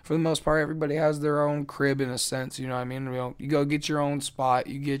like, for the most part, everybody has their own crib in a sense. You know what I mean? You know, you go get your own spot,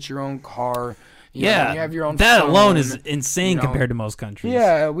 you get your own car. You know, you have your own that phone, alone is insane, you know, compared to most countries.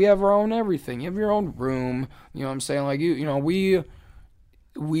 Yeah, we have our own everything. You have your own room. You know what I'm saying? Like you know, we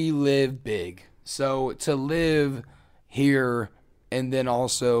live big. So to live here and then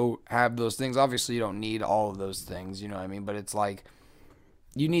also have those things, obviously you don't need all of those things, you know what I mean? But it's like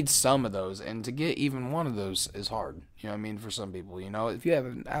you need some of those, and to get even one of those is hard. You know what I mean? For some people, you know, if you have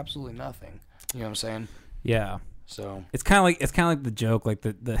absolutely nothing, you know what I'm saying? Yeah. So it's kind of like the joke, like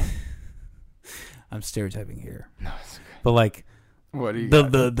the I'm stereotyping here. No, it's okay. But like what do you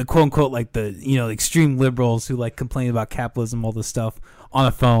the quote unquote like the, you know, extreme liberals who like complain about capitalism, all this stuff on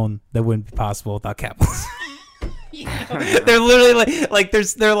a phone that wouldn't be possible without capitalism. You know, they're literally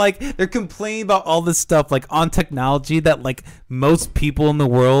they're complaining about all this stuff like on technology that like most people in the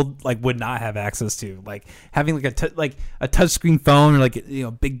world like would not have access to, like having like a touchscreen phone or like, you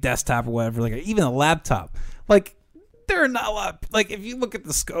know, big desktop or whatever, like even a laptop. Like there are not a lot. Like if you look at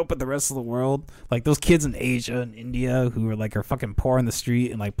the scope of the rest of the world, like those kids in Asia and India who are fucking poor in the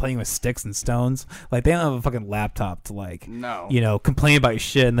street and like playing with sticks and stones, like they don't have a fucking laptop to like, you know, complain about your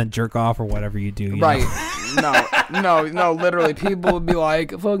shit and then jerk off or whatever you do. You right? know? No. Literally, people would be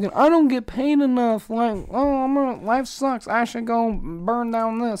like, "Fucking, I don't get paid enough. Like, life sucks. I should go burn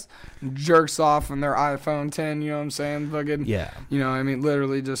down this." Jerks off on their iPhone 10. You know what I'm saying? Fucking, yeah. You know, I mean,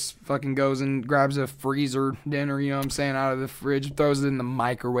 literally just fucking goes and grabs a freezer dinner. You know what I'm saying? Out of the fridge, throws it in the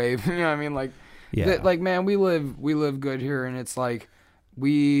microwave. You know what I mean? Like, yeah. Like, man, we live good here, and it's like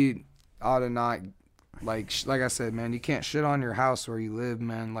we ought to not. Like I said, man, you can't shit on your house where you live,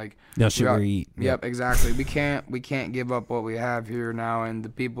 man. Like, no shit where you eat. Yep, exactly. We can't give up what we have here now, and the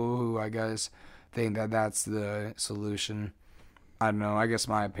people who I guess think that that's the solution, I don't know. I guess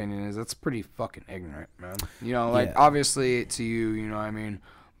my opinion is that's pretty fucking ignorant, man. You know, like obviously to you know what I mean,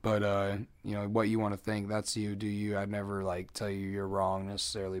 but you know what you want to think, that's you. Do you? I'd never like tell you you're wrong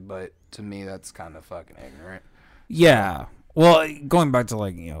necessarily, but to me that's kind of fucking ignorant. Yeah. Well, going back to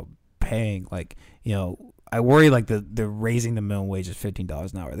like, you know, paying, like, you know, I worry like the raising the minimum wage is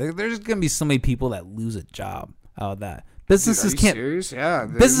 $15 an hour. There's gonna be so many people that lose a job out of that. Businesses can't. Serious? Yeah.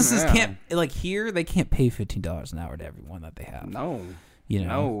 Businesses can't, like here they can't pay $15 an hour to everyone that they have. No. You know.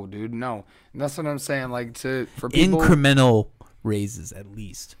 No, dude. No. And that's what I'm saying. Like for people, incremental raises at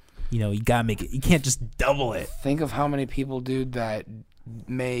least. You know, you gotta make it. You can't just double it. Think of how many people, dude, that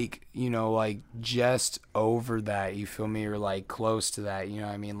make, you know, like just over that, you feel me, or like close to that, you know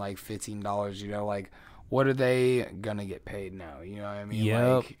what I mean, like $15, you know, like what are they gonna get paid now, you know what I mean?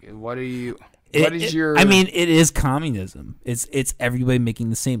 Yep. Like what is your, I mean, it is communism. It's everybody making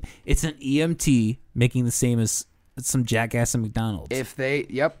the same. It's an EMT making the same as some jackass at McDonald's. If they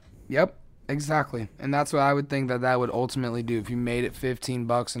yep exactly. And that's what I would think that would ultimately do. If you made it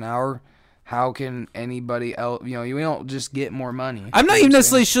 $15 an hour, how can anybody else, you know, you don't just get more money. I'm not even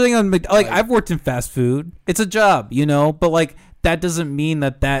necessarily shitting on, like, I've worked in fast food. It's a job, you know, but, like, that doesn't mean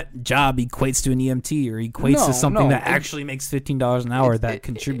that job equates to an EMT or equates to something that actually makes $15 an hour that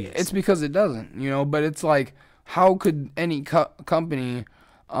contributes. It's because it doesn't, you know, but it's like, how could any company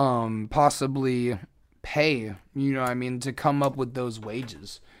possibly pay, you know what I mean, to come up with those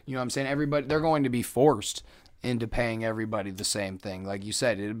wages? You know what I'm saying? Everybody, they're going to be forced into paying everybody the same thing. Like you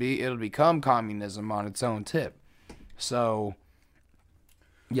said, it'll become communism on its own tip. So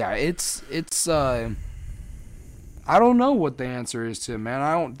yeah, it's I don't know what the answer is to it, man.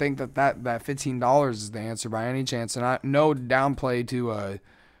 I don't think that $15 is the answer by any chance, and no downplay to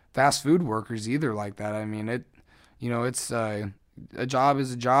fast food workers either like that. I mean, it's a job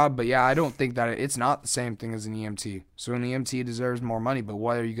is a job, but yeah, I don't think that it's not the same thing as an EMT. So an EMT deserves more money, but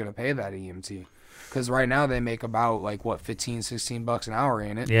what are you going to pay that EMT? Because right now they make about like what, $15-$16 an hour,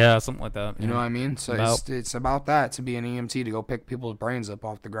 ain't it? Yeah, something like that. You know what I mean? So it's about that to be an EMT, to go pick people's brains up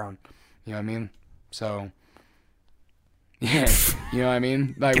off the ground. You know what I mean? So yeah, you know what I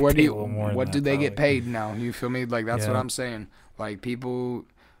mean? Like, what do they get paid now? You feel me? Like, that's what I'm saying. Like, people,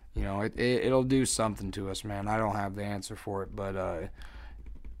 you know, it'll do something to us, man. I don't have the answer for it, but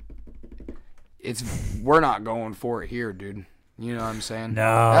we're not going for it here, dude. You know what I'm saying?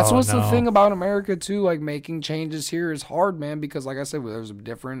 No. That's what's the thing about America too. Like, making changes here is hard, man, because like I said, there's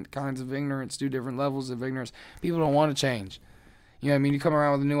different kinds of ignorance, different levels of ignorance. People don't want to change. You know what I mean? You come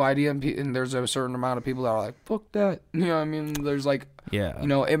around with a new idea, and there's a certain amount of people that are like, fuck that. You know what I mean? There's like, you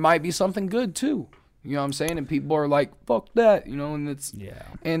know, it might be something good too. You know what I'm saying? And people are like, fuck that. You know, and it's,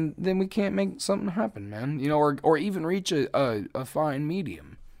 and then we can't make something happen, man. You know, or even reach a fine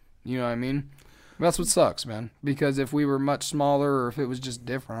medium. You know what I mean? That's what sucks, man. Because if we were much smaller, or if it was just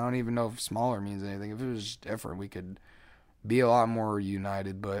different, I don't even know if smaller means anything. If it was just different, we could be a lot more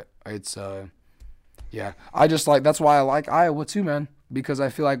united. But it's, yeah, I just like, that's why I like Iowa too, man, because I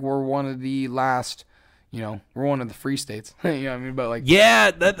feel like we're one of the last, you know, we're one of the free states. You know what I mean? But like,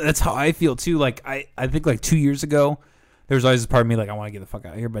 yeah, that's how I feel too. Like, I think like 2 years ago, there was always a part of me like, I want to get the fuck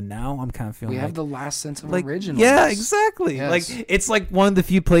out of here. But now I'm kind of feeling we like, have the last sense of like, original. Yeah, exactly. Yes. Like, it's like one of the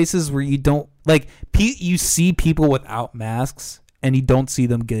few places where you don't, like, you see people without masks and you don't see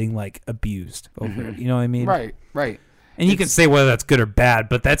them getting like abused over it. You know what I mean? Right, right. And you can say whether that's good or bad,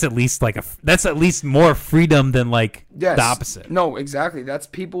 but that's at least like that's at least more freedom than like the opposite. No, exactly. That's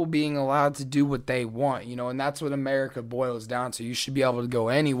people being allowed to do what they want, you know, and that's what America boils down to. You should be able to go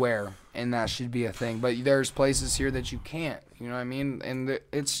anywhere, and that should be a thing. But there's places here that you can't, you know what I mean? And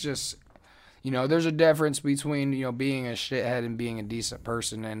it's just, you know, there's a difference between, you know, being a shithead and being a decent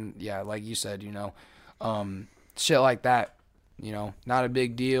person. And yeah, like you said, you know, shit like that, you know, not a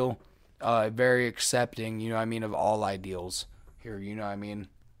big deal. Very accepting, you know what I mean, of all ideals here, you know what I mean?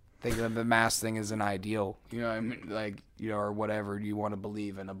 Think of the mask thing as an ideal, you know what I mean? Like, you know, or whatever you want to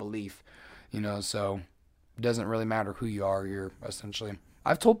believe in, a belief, you know, so it doesn't really matter who you are here, essentially.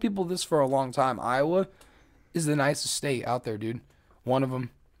 I've told people this for a long time. Iowa is the nicest state out there, dude. One of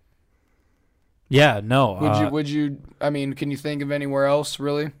them. Yeah, no. Would you, I mean, can you think of anywhere else,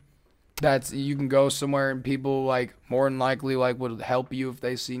 really? That's, you can go somewhere and people like more than likely like would help you if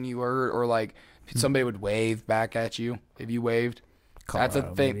they seen you hurt, or like somebody would wave back at you if you waved. Colorado, that's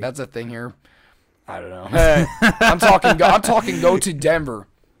a thing. Maybe. That's a thing here. I don't know. I'm talking. Go to Denver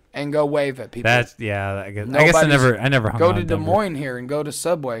and go wave at people. That's I guess I never hung go out to in Des Denver. Moines here and go to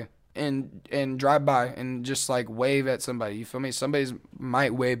Subway and drive by and just like wave at somebody. You feel me? Somebody's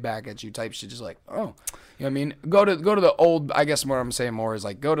might wave back at you type shit. Just like, oh. You know what I mean? Go to the old, I guess what I'm saying more is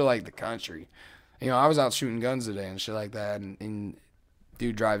like, go to like the country. You know, I was out shooting guns today and shit like that, and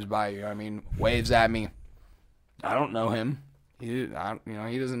dude drives by, you know what I mean, waves at me. I don't know him. He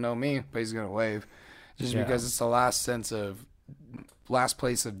doesn't know me, but he's gonna wave. Just because it's the last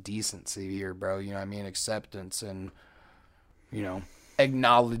place of decency here, bro. You know what I mean? Acceptance and, you know,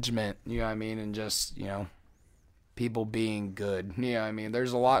 acknowledgement, you know what I mean? And just, you know, people being good. You know what I mean?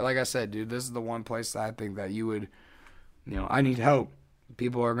 There's a lot, like I said, dude, this is the one place that I think that you would, you know, I need help.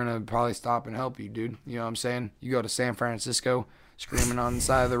 People are going to probably stop and help you, dude. You know what I'm saying? You go to San Francisco, screaming on the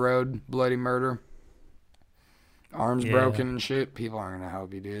side of the road, bloody murder, arms broken and shit. People aren't going to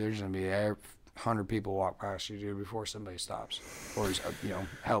help you, dude. There's going to be 100 people walk past you, dude, before somebody stops or, you know,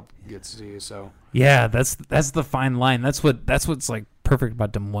 help gets to you. So yeah, that's the fine line. That's what's like perfect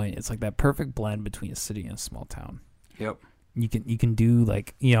about Des Moines. It's like that perfect blend between a city and a small town. Yep. You can do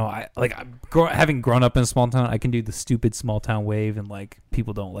like, you know, having grown up in a small town, I can do the stupid small town wave, and like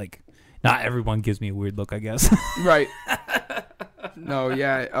people don't like. Not everyone gives me a weird look, I guess. Right. No,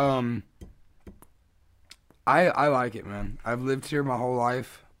 yeah. I like it, man. I've lived here my whole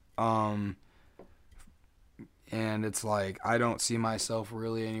life. And it's like, I don't see myself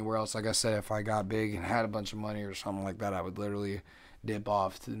really anywhere else. Like I said, if I got big and had a bunch of money or something like that, I would literally dip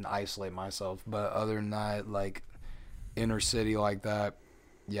off and isolate myself. But other than that, like inner city like that,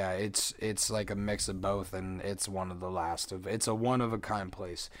 yeah, it's like a mix of both, and it's it's a one of a kind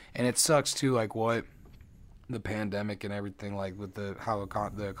place. And it sucks too, like what the pandemic and everything, like with how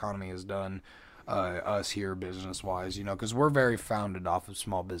the economy is done. us here business wise, you know, because we're very founded off of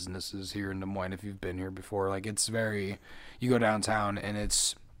small businesses here in Des Moines. If you've been here before, like it's very, you go downtown and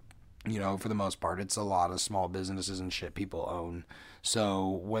it's, you know, for the most part, it's a lot of small businesses and shit people own.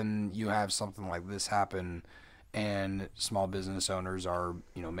 So when you have something like this happen and small business owners are,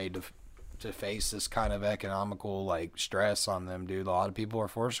 you know, made to face this kind of economical like stress on them, dude, a lot of people are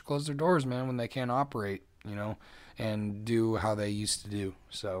forced to close their doors, man, when they can't operate, you know, and do how they used to do.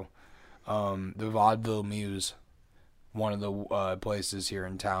 So the Vaudeville Muse, one of the places here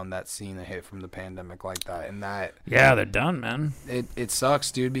in town that's seen a hit from the pandemic like that, and that they're done, man. It sucks,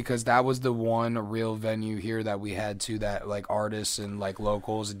 dude, because that was the one real venue here that we had to that like artists and like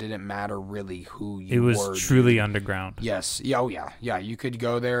locals. It didn't matter really who you were. It was truly underground. Yes. Yeah. Oh yeah. You could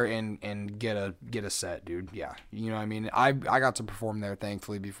go there and get a set, dude. Yeah. You know what I mean? I got to perform there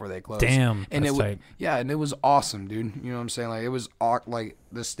thankfully before they closed. Damn. And that's tight. And it was awesome, dude. You know what I'm saying? Like it was like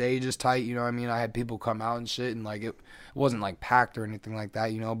the stage is tight. You know what I mean? I had people come out and shit, and like it wasn't like packed or anything like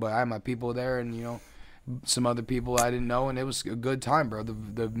that, you know, but I had my people there and, you know, some other people I didn't know, and it was a good time, bro.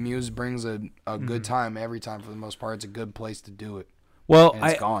 The Muse brings a good time every time for the most part. It's a good place to do it. Well, and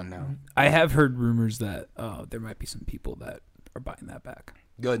it's gone now. I have heard rumors that there might be some people that are buying that back.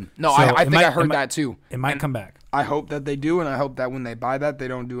 Good. No, so I think I heard that too. It might come back. I hope that they do, and I hope that when they buy that, they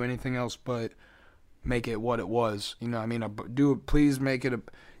don't do anything else but make it what it was. You know what I mean? Please make it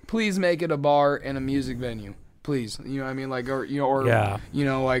a bar and a music venue. Please, you know what I mean? Like, or, you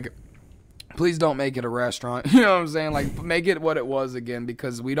know, like, please don't make it a restaurant. You know what I'm saying? Like, make it what it was again,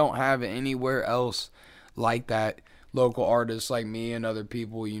 because we don't have it anywhere else like that. Local artists like me and other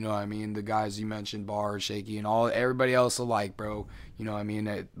people, you know what I mean? The guys you mentioned, Bar, Shaky, and everybody else alike, bro. You know what I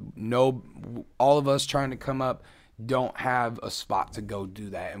mean? All of us trying to come up don't have a spot to go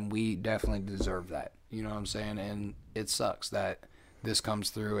do that, and we definitely deserve that. You know what I'm saying? And it sucks that this comes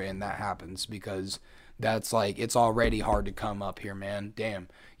through and that happens, because that's like, it's already hard to come up here, man. Damn,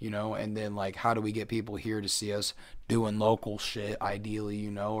 you know, and then like, how do we get people here to see us doing local shit, ideally,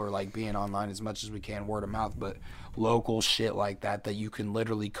 you know, or like being online as much as we can, word of mouth, but local shit like that you can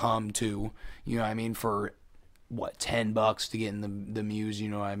literally come to, you know what I mean, for what, $10 to get in the Muse, you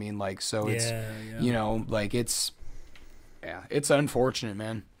know what I mean? Like, so it's, you know, like it's unfortunate,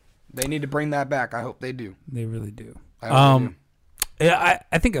 man. They need to bring that back. I hope they do. They really do. I hope they do. Yeah,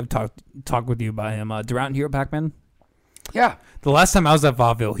 I think I've talked with you about him. Durant Hero Pac-Man. Yeah. The last time I was at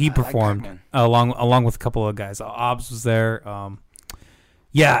Vaudeville, he performed along with a couple of guys. Obs was there.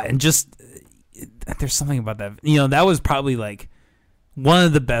 And just there's something about that. You know, that was probably like one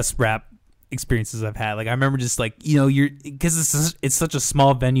of the best rap experiences I've had. Like I remember just like, you know, because it's such a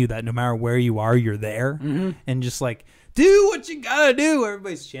small venue that no matter where you are, you're there, and just like do what you gotta do.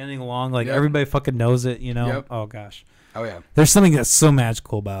 Everybody's chanting along, like everybody fucking knows it. You know. Yep. Oh gosh. Oh yeah. There's something that's so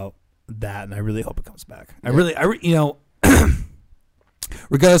magical about that, and I really hope it comes back. Yeah. You know,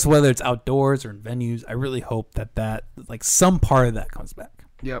 regardless of whether it's outdoors or in venues, I really hope that like some part of that comes back.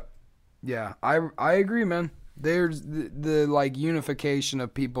 Yep. Yeah, I agree, man. There's the like unification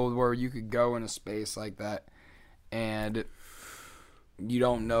of people where you could go in a space like that, and you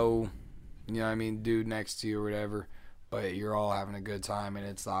don't know, you know what I mean, dude next to you or whatever, but you're all having a good time, and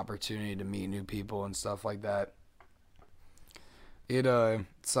it's the opportunity to meet new people and stuff like that. It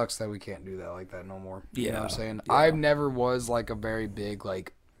sucks that we can't do that like that no more. Yeah. You know what I'm saying? Yeah. I've never was like a very big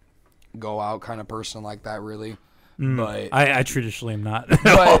like go out kind of person like that, really. But I traditionally am not.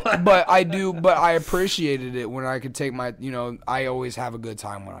 but I do. But I appreciated it when I could take my. You know, I always have a good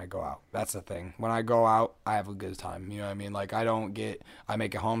time when I go out. That's the thing. When I go out, I have a good time. You know what I mean? Like I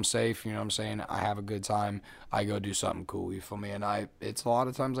make it home safe. You know what I'm saying? I have a good time. I go do something cool. You feel me? And it's a lot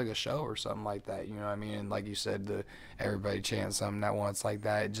of times like a show or something like that. You know what I mean? And like you said, everybody chants something that once like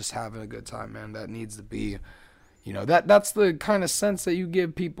that. Just having a good time, man. That needs to be. You know, that's the kind of sense that you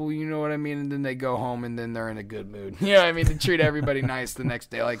give people, you know what I mean? And then they go home and then they're in a good mood. You know what I mean? They treat everybody nice the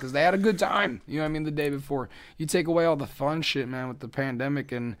next day, like, because they had a good time. You know what I mean? The day before. You take away all the fun shit, man, with the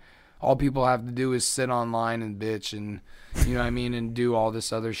pandemic, and all people have to do is sit online and bitch and, you know what I mean, and do all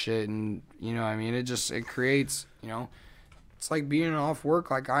this other shit. And, you know what I mean? It creates, you know, it's like being off work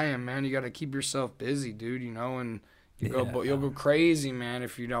like I am, man. You got to keep yourself busy, dude, you know, and you'll go crazy, man,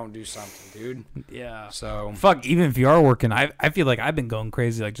 if you don't do something, dude. Yeah. So fuck, even if you are working, I feel like I've been going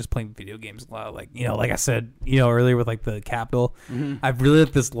crazy, like just playing video games a lot. Like, you know, like I said, you know, earlier with like the Capitol, I've really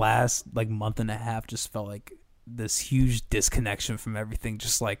like this last like month and a half just felt like this huge disconnection from everything.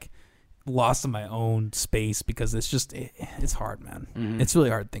 Just like lost in my own space because it's hard, man. Mm-hmm. It's really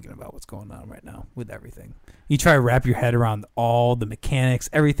hard thinking about what's going on right now with everything. You try to wrap your head around all the mechanics,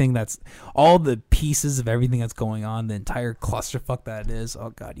 everything all the pieces of everything that's going on, the entire clusterfuck that it is. Oh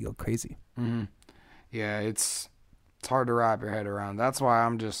God, you go crazy. Mm-hmm. Yeah, it's hard to wrap your head around. That's why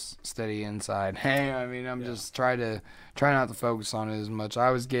I'm just steady inside. Hey, I mean, I'm just try not to focus on it as much.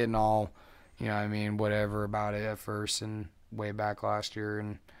 I was getting all, whatever about it at first and way back last year,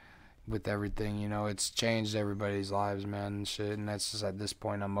 and with everything, it's changed everybody's lives, man, and shit. And that's just at this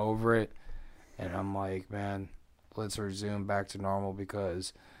point, I'm over it. And I'm like, man, let's resume back to normal,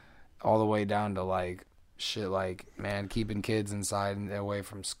 because all the way down to like shit like, man, keeping kids inside and away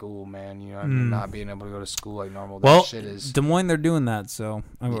from school, man, not being able to go to school like normal. Well, that shit is Des Moines, they're doing that, so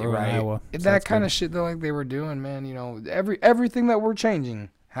I'm in Iowa. So that kind of shit that like they were doing, man, everything that we're changing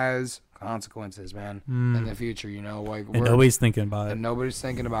has consequences, man, in the future, like, and nobody's thinking about it. And nobody's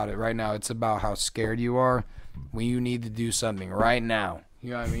thinking about it right now. It's about how scared you are when you need to do something right now.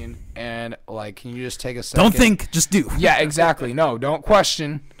 You know what I mean? And, like, can you just take a second? Don't think, just do. Yeah, exactly. No, don't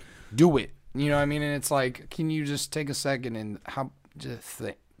question. Do it. You know what I mean? And it's like, can you just take a second and just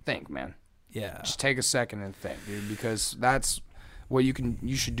think, man? Yeah. Just take a second and think, dude, because that's what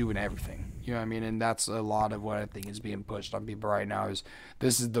you should do in everything. You know what I mean? And that's a lot of what I think is being pushed on people right now is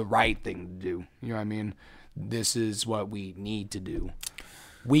this is the right thing to do. You know what I mean? This is what we need to do.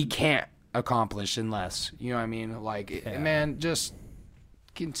 We can't accomplish unless, you know what I mean? Like, man, just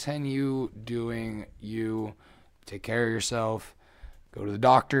continue doing you. Take care of yourself. Go to the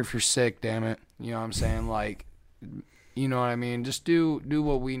doctor if you're sick, damn it. You know what I'm saying? Like, you know what I mean? Just do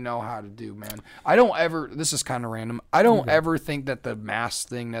what we know how to do, man. I don't ever, this is kind of random, I don't ever think that the mask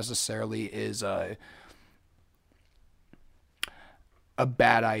thing necessarily is a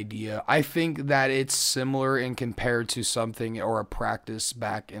bad idea. I think that it's similar in compared to something or a practice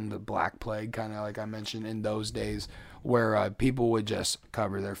back in the Black Plague, kind of like I mentioned in those days, where people would just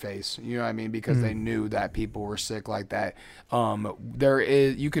cover their face, you know what I mean, because they knew that people were sick like that.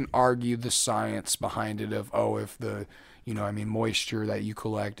 You can argue the science behind it of, if the, moisture that you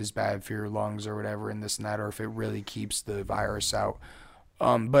collect is bad for your lungs or whatever and this and that, or if it really keeps the virus out.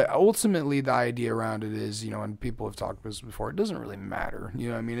 But ultimately the idea around it is, and people have talked about this before, it doesn't really matter. You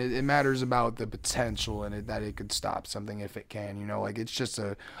know what I mean? It matters about the potential in it, that it could stop something if it can, like it's just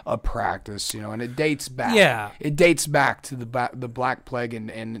a practice, and it dates back. Yeah. It dates back to the Black Plague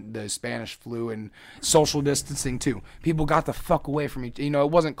and the Spanish flu and social distancing too. People got the fuck away from each, it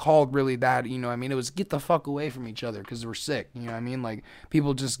wasn't called really that, it was get the fuck away from each other because we're sick. You know what I mean? Like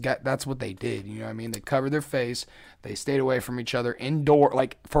people just that's what they did. You know what I mean? They covered their face. They stayed away from each other indoor,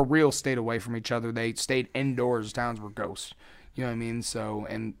 like for real stayed away from each other. They stayed indoors. Towns were ghosts. You know what I mean? So,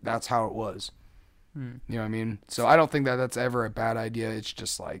 and that's how it was. You know what I mean? So I don't think that that's ever a bad idea. It's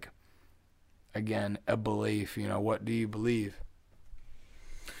just like, again, a belief. What do you believe?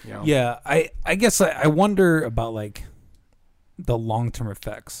 Yeah, I guess I wonder about like the long-term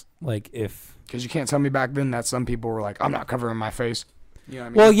effects. Like if... Because you can't tell me back then that some people were like, I'm not covering my face. You know what I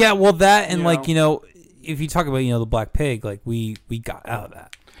mean? Well, yeah, that and like, if you talk about, the Black Plague, like we got out of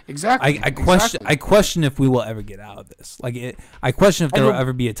that. Exactly. I question if we will ever get out of this. Like I question if there will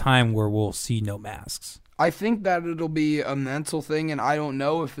ever be a time where we'll see no masks. I think that it'll be a mental thing, and I don't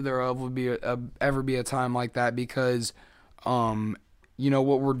know if there will be ever be a time like that because,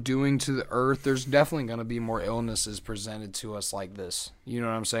 what we're doing to the earth, there's definitely going to be more illnesses presented to us like this. You know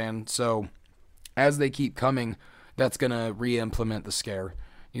what I'm saying? So as they keep coming, that's going to re-implement the scare.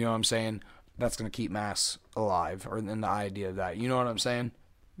 You know what I'm saying? That's going to keep masks alive, or in the idea of that. You know what I'm saying?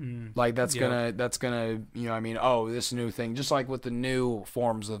 Like that's gonna, this new thing, just like with the new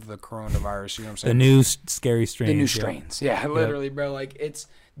forms of the coronavirus, you know what I'm saying? The new scary strains. The new strains. Yeah, literally, bro. Like it's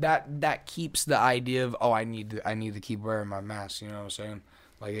that keeps the idea of, I need to keep wearing my mask, you know what I'm saying?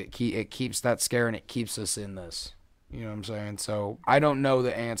 Like it keeps that scare and it keeps us in this. You know what I'm saying? So I don't know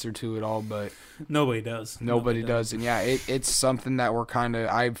the answer to it all, but nobody does. Nobody does. And yeah, it's something that we're kind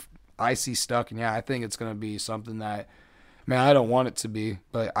of I see stuck, and yeah, I think it's gonna be something that, man, I don't want it to be,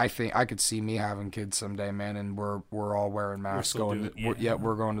 but I think I could see me having kids someday, man, and we're all wearing masks. We're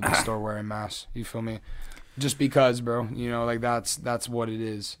going to the store wearing masks. You feel me? Just because, bro, like that's what it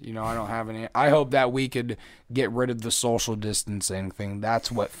is. I don't have any. I hope that we could get rid of the social distancing thing.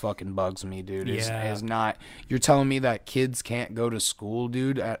 That's what fucking bugs me, dude. Is not. You're telling me that kids can't go to school,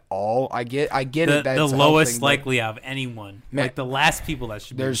 dude, at all. I get it. That's the lowest likely of anyone. Man, like the last people that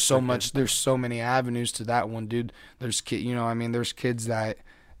should. There's so much. There's so many avenues to that one, dude. There's there's kids that.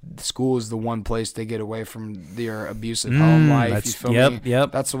 School is the one place they get away from their abusive home life. You feel me?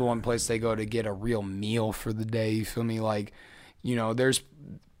 Yep. That's the one place they go to get a real meal for the day. You feel me? Like, there's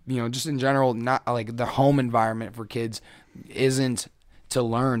just in general, not like the home environment for kids isn't to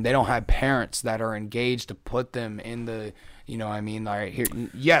learn. They don't have parents that are engaged to put them in the, like, here,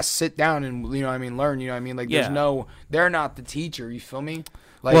 yes, sit down and, learn, like they're not the teacher, you feel me?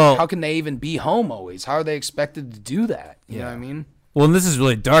 Like, how can they even be home always? How are they expected to do that? You know what I mean? Well, and this is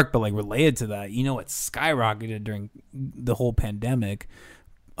really dark, but like related to that, it skyrocketed during the whole pandemic,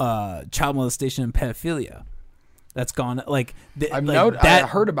 child molestation and pedophilia. That's gone, like, I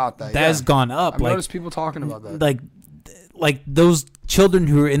heard about that. That has gone up. I've noticed people talking about that. Like those children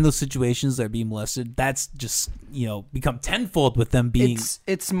who are in those situations that are being molested, that's just, become tenfold with them being.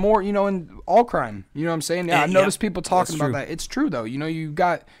 It's more, in all crime. You know what I'm saying? Yeah, I've noticed people talking about that. It's true, though.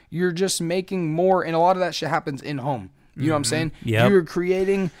 You're just making more, and a lot of that shit happens in home. You know what I'm saying? Yep. You're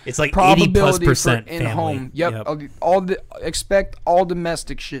creating it's like probability 80+% in home. Yep. Expect all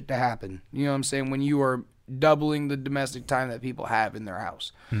domestic shit to happen. You know what I'm saying? When you are doubling the domestic time that people have in their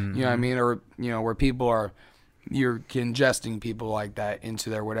house. Mm-hmm. You know what I mean? Or, where people are, you're congesting people like that into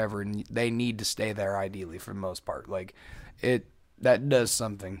their whatever, and they need to stay there ideally for the most part. Like, that does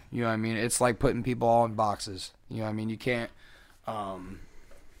something. You know what I mean? It's like putting people all in boxes. You know what I mean? You can't,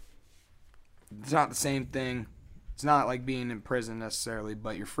 it's not the same thing. It's not like being in prison necessarily,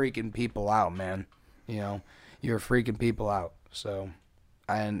 but you're freaking people out, man. You're freaking people out. So,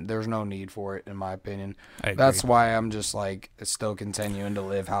 and there's no need for it, in my opinion. That's why I'm just like still continuing to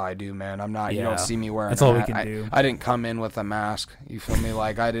live how I do, man. I'm not. You don't see me wearing. That's all we can do. I didn't come in with a mask. You feel me?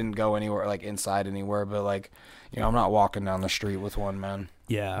 Like, I didn't go anywhere, like inside anywhere, but like, I'm not walking down the street with one, man.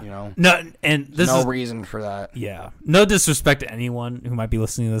 Yeah. No, and this no reason for that. Yeah. No disrespect to anyone who might be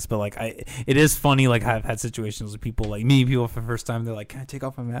listening to this, but like it is funny. Like, I've had situations with people like me, people for the first time. They're like, "Can I take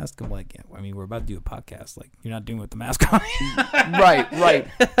off my mask?" I'm like, "Yeah. I mean, we're about to do a podcast. Like, you're not doing it with the mask on." Right.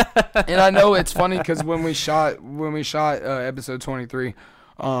 And I know it's funny because when we shot episode 23,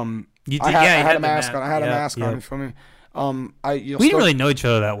 I had a mask on. I had a mask on. You feel me? We didn't really know each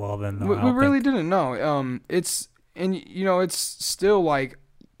other that well then. Though, we really didn't know. It's still like,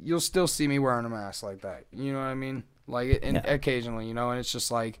 you'll still see me wearing a mask like that. You know what I mean? Like, occasionally, and it's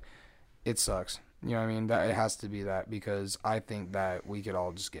just like, it sucks. You know what I mean? That it has to be that, because I think that we could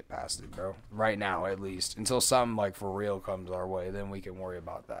all just get past it, bro. Right now, at least, until something like for real comes our way, then we can worry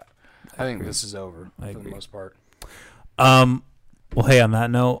about that. I think this is over for the most part. Well, hey, on that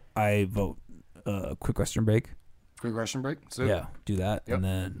note, I vote quick question break. Quick question break? Yeah, do that, and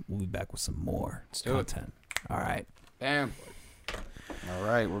then we'll be back with some more content. All right. Bam. All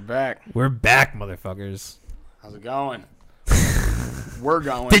right, we're back. We're back, motherfuckers. How's it going? We're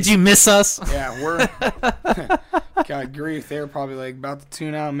going. Did you miss us? Yeah, we're. God grief, they're probably like about to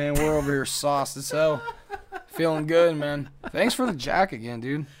tune out, man. We're over here sauced as hell. Feeling good, man. Thanks for the jack again,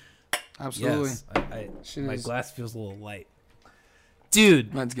 dude. Absolutely. Yes, my glass feels a little light.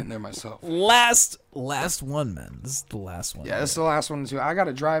 Dude. Mine's getting there myself. Last one, man. This is the last one. Yeah, this is the last one, too. I got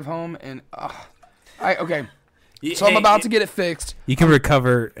to drive home and... okay. So I'm about to get it fixed. You can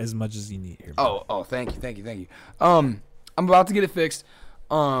recover as much as you need here. Oh, thank you. I'm about to get it fixed.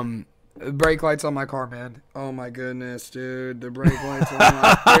 Brake lights on my car, man. Oh my goodness, dude. The brake lights on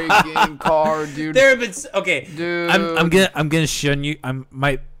my freaking car, dude. There have been dude. I'm gonna shun you. I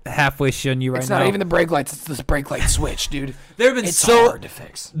might halfway shun you right now. It's not even the brake lights. It's this brake light switch, dude. There have been it's so hard to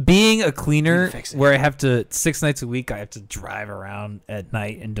fix. Being a cleaner, where I have to 6 nights a week, I have to drive around at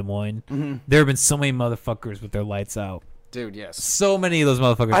night in Des Moines. Mm-hmm. There have been so many motherfuckers with their lights out. Dude, yes. So many of those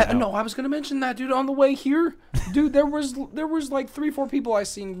motherfuckers. No, I was gonna mention that, dude. On the way here, dude, there was like 3-4 people I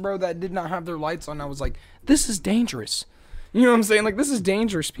seen, bro, that did not have their lights on. I was like, this is dangerous. You know what I'm saying? Like, this is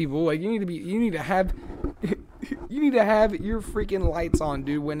dangerous, people. Like, you need to have your freaking lights on,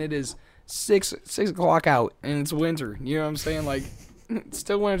 dude, when it is 6 o'clock out and it's winter. You know what I'm saying? Like, it's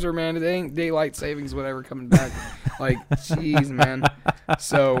still winter, man. It ain't daylight savings, whatever, coming back. Like, jeez, man.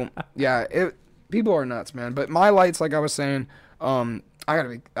 So yeah, people are nuts, man. But my lights, like I was saying, I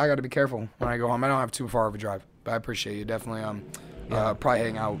gotta be careful when I go home. I don't have too far of a drive, but I appreciate you. Definitely, probably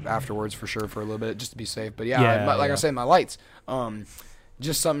hang out afterwards for sure for a little bit just to be safe. But I was saying, my lights,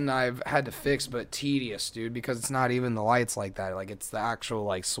 just something I've had to fix, but tedious, dude, because it's not even the lights like that. Like, it's the actual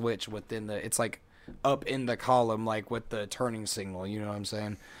like switch within it's like up in the column, like with the turning signal. You know what I'm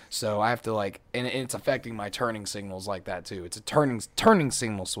saying? So I have to and it's affecting my turning signals like that too. It's a turning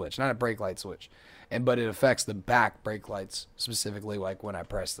signal switch, not a brake light switch, but it affects the back brake lights specifically, like when I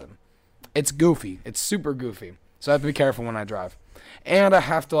press them. It's goofy. It's super goofy. So I have to be careful when I drive, and I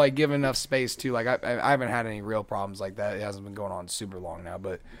have to give enough space too. Like, I haven't had any real problems like that. It hasn't been going on super long now,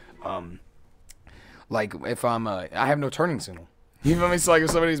 but like if I have no turning signal. You feel me? So like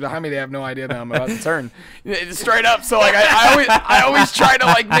if somebody's behind me, they have no idea that I'm about to turn. It's straight up. So like I always try to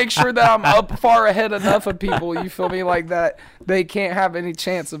like make sure that I'm up far ahead enough of people. You feel me? Like that they can't have any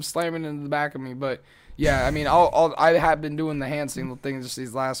chance of slamming into the back of me. But yeah, I mean, I have been doing the hand signal thing just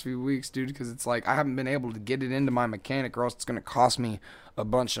these last few weeks, dude, because it's like I haven't been able to get it into my mechanic, or else it's gonna cost me a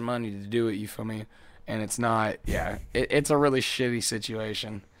bunch of money to do it. You feel me? And it's not. Yeah, it's a really shitty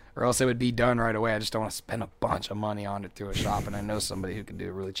situation. Or else it would be done right away. I just don't want to spend a bunch of money on it through a shop, and I know somebody who can do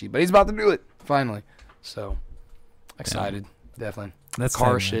it really cheap. But he's about to do it finally, so excited, definitely. That's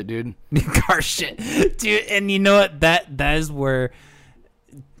car shit, dude. Car shit, dude. And you know what? That is where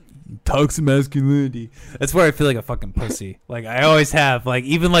toxic masculinity. That's where I feel like a fucking pussy. Like I always have. Like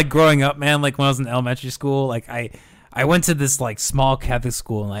even like growing up, man. Like when I was in elementary school, like I went to this like small Catholic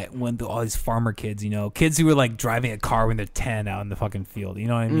school, and I went to all these farmer kids, you know, kids who were like driving a car when they're 10 out in the fucking field, you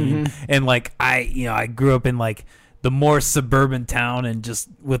know what I mean? Mm-hmm. And like I grew up in like the more suburban town, and just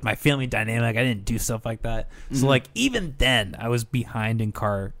with my family dynamic, I didn't do stuff like that. Mm-hmm. So like even then I was behind in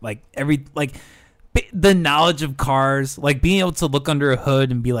car, like the knowledge of cars, like being able to look under a hood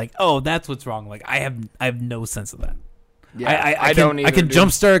and be like, oh, that's what's wrong. Like I have no sense of that. Yeah, I can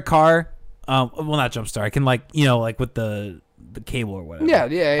jumpstart a car. Well, not jumpstart. I can like, you know, like with the cable or whatever.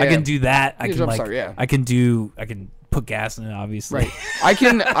 Yeah. I can do that. I can like, start, yeah. I can put gas in it, obviously. Right.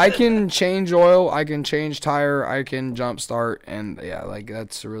 I can change oil. I can change tire. I can jumpstart, and yeah, like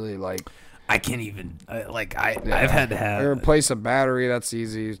that's really like. I can't even I've had to have. Replace a battery. That's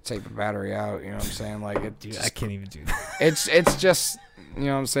easy. Take the battery out. You know what I'm saying? Like it. Dude, I can't even do that. It's just, you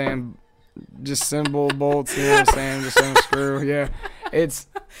know what I'm saying. Just symbol bolts, you know what I'm saying? Just unscrew, yeah.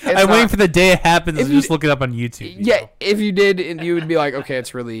 I'm waiting for the day it happens and just look it up on YouTube. Yeah, if you did, you would be like, okay,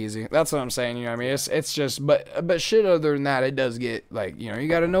 it's really easy. That's what I'm saying, you know what I mean? It's just, but shit other than that, it does get, like, you know, you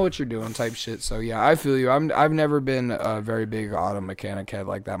got to know what you're doing type shit. So, yeah, I feel you. I've never been a very big auto mechanic head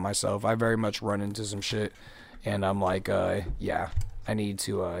like that myself. I very much run into some shit, and I'm like, yeah, I need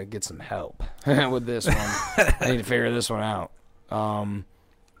to get some help with this one. I need to figure this one out.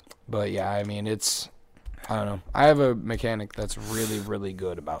 But yeah, I mean, I don't know. I have a mechanic that's really, really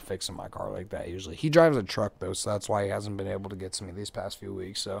good about fixing my car like that usually. He drives a truck, though, so that's why he hasn't been able to get to me these past few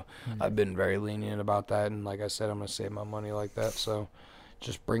weeks. So I've been very lenient about that. And like I said, I'm going to save my money like that. So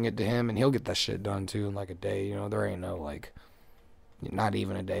just bring it to him, and he'll get that shit done, too, in like a day. You know, there ain't no, like, not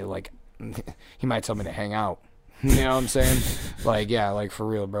even a day. Like, he might tell me to hang out. You know what I'm saying? Like, yeah, like, for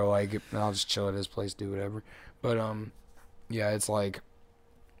real, bro. Like, I'll just chill at his place, do whatever. But, yeah, it's like,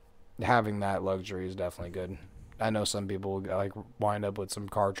 having that luxury is definitely good. I know some people like wind up with some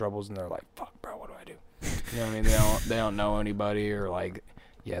car troubles, and they're like, "Fuck, bro, what do I do?" You know what I mean? They don't know anybody, or like,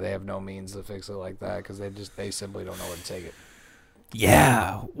 yeah, they have no means to fix it like that because they simply don't know where to take it.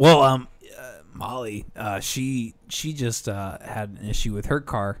 Yeah. Well, Molly, she just had an issue with her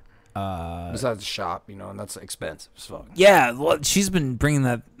car. Besides the shop, you know, and that's expensive as fuck. Yeah, well, she's been bringing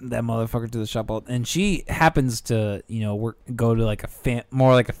that motherfucker to the shop, and she happens to, you know, go to like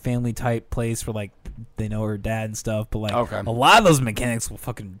more like a family type place where like they know her dad and stuff. But like a lot of those mechanics will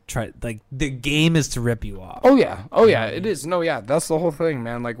fucking try. Like the game is to rip you off. Oh yeah, it is. No, yeah, that's the whole thing,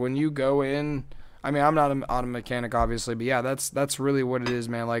 man. Like when you go in. I mean, I'm not an auto mechanic, obviously, but yeah, that's really what it is,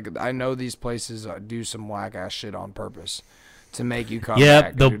 man. Like I know these places do some whack ass shit on purpose. To make you come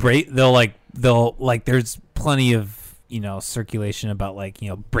back. Yeah, they'll there's plenty of, you know, circulation about like, you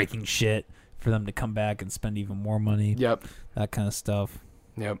know, breaking shit for them to come back and spend even more money. Yep. That kind of stuff.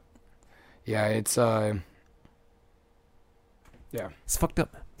 Yep. Yeah, it's yeah. It's fucked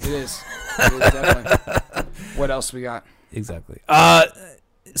up. It is. It is definitely. What else we got? Exactly.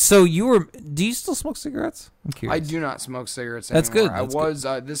 So do you still smoke cigarettes? I'm curious. I do not smoke cigarettes anymore. That's good. I was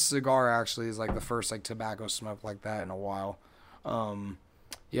this cigar actually is like the first like tobacco smoke like that in a while.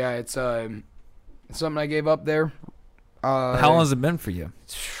 Yeah, it's something I gave up there. How long has it been for you?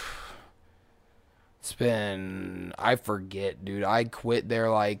 It's been, I forget, dude. I quit there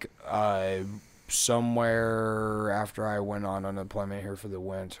like somewhere after I went on unemployment here for the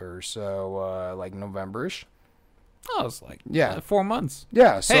winter, so like November-ish. Oh, it's like 4 months.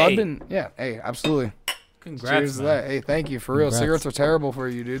 Yeah, so I've been hey, absolutely. Congrats. Cheers to that. Hey, thank you for real. Cigarettes are terrible for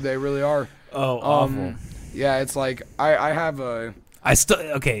you, dude. They really are. Oh, awful. Yeah, it's like I have a. I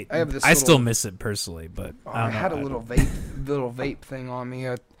still miss it personally, but I had a little vape thing on me.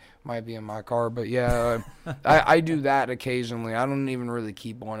 It might be in my car, but yeah, I do that occasionally. I don't even really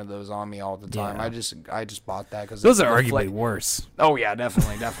keep one of those on me all the time. Yeah. I just bought that because those are arguably worse. Oh yeah,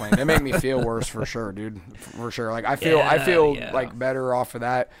 definitely. They make me feel worse for sure, dude. For sure. Like I feel like better off of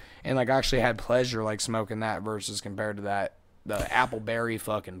that, and like I actually had pleasure like smoking that versus compared to that appleberry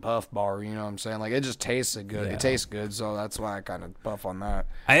fucking Puff Bar. You know what I'm saying? Like, it just tastes good. Yeah. It tastes good, so that's why I kind of puff on that.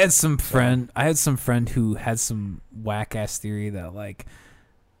 I had some friend who had some whack ass theory that like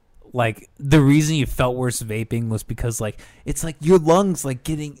the reason you felt worse vaping was because like it's like your lungs like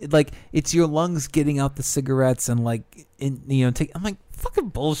getting like it's your lungs getting out the cigarettes and like I'm like, fucking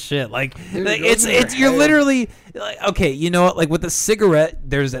bullshit. Like, dude, like it's you're literally like, okay, you know what? Like with a cigarette,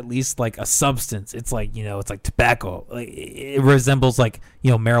 there's at least like a substance. It's like, it's like tobacco. Like it resembles like,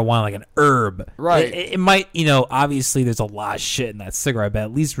 marijuana, like an herb. Right. It might, obviously there's a lot of shit in that cigarette, but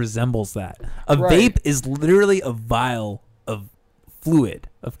at least resembles that. A Right. vape is literally a vial of fluid,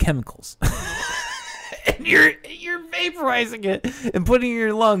 of chemicals. And you're vaporizing it and putting it in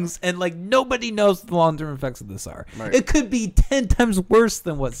your lungs, and like nobody knows what the long-term effects of this are. Right. It could be 10 times worse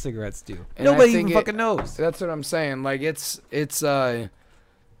than what cigarettes do. And Nobody even fucking knows. That's what I'm saying. Like it's not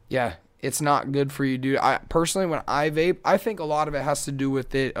good for you, dude. I personally, when I vape, I think a lot of it has to do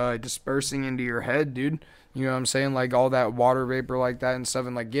with it dispersing into your head, dude. You know what I'm saying? Like all that water vapor like that and stuff,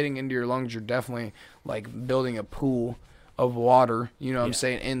 and like getting into your lungs, you're definitely like building a pool of water, you know what I'm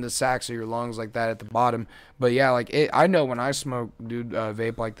saying, in the sacs of your lungs like that at the bottom. But yeah, like I know when I smoke, dude,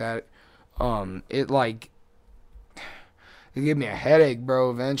 vape like that, it gave me a headache, bro,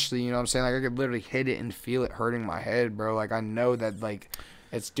 eventually, you know what I'm saying? Like I could literally hit it and feel it hurting my head, bro. Like I know that like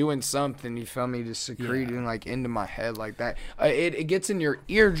it's doing something, you feel me, just secreting like into my head like that. It gets in your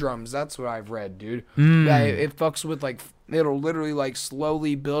eardrums. That's what I've read, dude. That it fucks with like, it'll literally like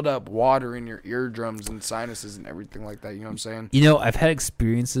slowly build up water in your eardrums and sinuses and everything like that. You know what I'm saying? I've had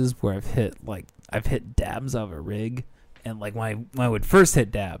experiences where I've hit dabs out of a rig, and like when I would first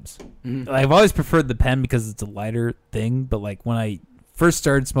hit dabs, I've always preferred the pen because it's a lighter thing. But like when I first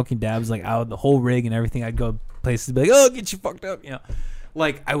started smoking dabs, like out of the whole rig and everything, I'd go places to be like, oh, get you fucked up,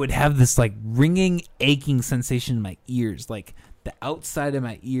 Like I would have this like ringing, aching sensation in my ears, like the outside of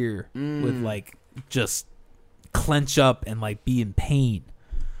my ear would like just clench up and like be in pain.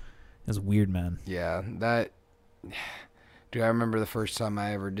 It was weird, man. Yeah, that. Dude, I remember the first time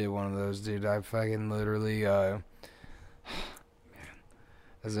I ever did one of those, dude. I fucking literally, man,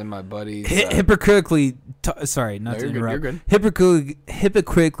 as in my buddies. Hypocritically, sorry, not to interrupt. You're good.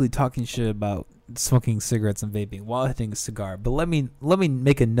 Hypocritically talking shit about smoking cigarettes and vaping while hitting a cigar. But let me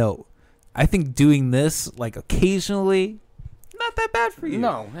make a note. I think doing this like occasionally, not that bad for you.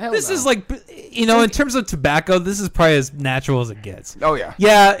 No, hell this no. is like, in terms of tobacco, this is probably as natural as it gets. Oh yeah.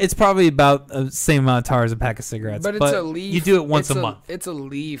 Yeah, it's probably about the same amount of tar as a pack of cigarettes. But it's a leaf. You do it once a month. It's a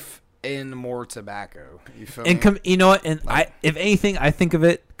leaf in more tobacco. You feel and me? You know what? And if anything, I think of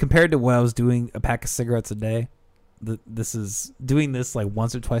it compared to when I was doing a pack of cigarettes a day. This is doing this like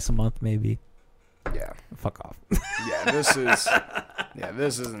once or twice a month, maybe. Yeah. Fuck off. Yeah, this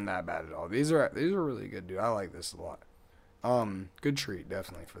isn't that bad at all. These are really good, dude. I like this a lot. Good treat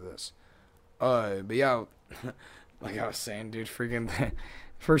definitely for this. But yeah, like I was saying, dude, freaking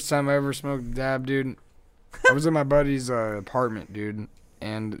first time I ever smoked a dab, dude. I was in my buddy's apartment, dude,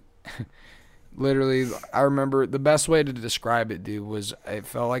 and literally, I remember the best way to describe it, dude, was it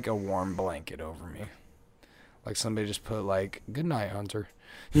felt like a warm blanket over me. Like somebody just put like, "Good night, Hunter."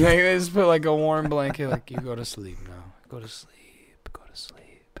 Yeah, you just put like a warm blanket, like, "You go to sleep now. Go to sleep. Go to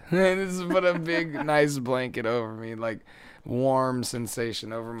sleep." And just put a big, nice blanket over me, like warm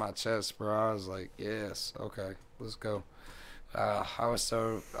sensation over my chest, bro. I was like, "Yes, okay, let's go." I was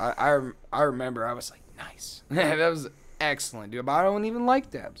so I remember I was like, "Nice." That was excellent, dude. But I don't even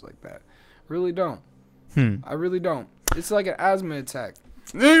like dabs like that. Really don't. I really don't. It's like an asthma attack.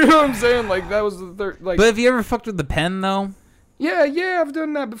 You know what I'm saying? Like that was the third. Like, but have you ever fucked with the pen though? Yeah, I've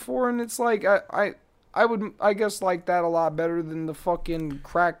done that before, and it's like I would, I guess, like that a lot better than the fucking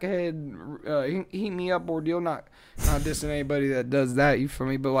crackhead heat me up ordeal. Not dissing anybody that does that, you feel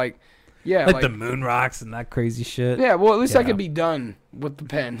me? But like, yeah, like the moon rocks and that crazy shit. Yeah, well, at least I could be done with the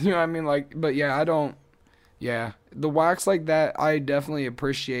pen. You know what I mean? Like, but yeah, I don't. Yeah, the wax like that, I definitely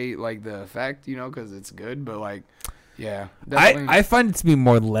appreciate like the effect, because it's good. But like, yeah, I find it to be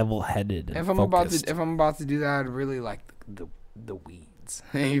more level-headed. If I'm about to do that, I'd really like the weeds.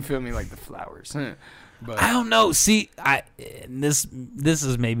 You feel me? Like the flowers. But I don't know. See, this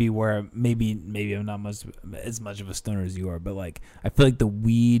is maybe where maybe I'm not as much of a stoner as you are, but like I feel like the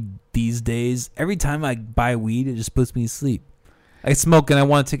weed these days, every time I buy weed, it just puts me to sleep. I smoke and I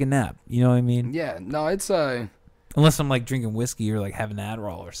want to take a nap. You know what I mean? Yeah. No, it's unless I'm like drinking whiskey or like having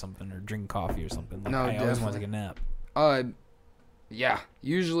Adderall or something or drinking coffee or something. Like, no, I always want to take a nap. Yeah,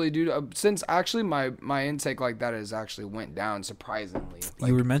 usually, dude. Since actually my intake like that has actually went down surprisingly. Like,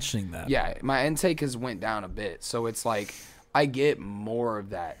 you were mentioning that. Yeah, my intake has went down a bit, so it's like I get more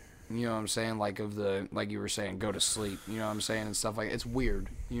of that You know what I'm saying? Like you were saying, go to sleep. You know what I'm saying? And stuff like it's weird.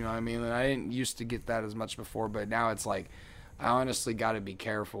 You know what I mean? And I didn't used to get that as much before, but now it's like I honestly got to be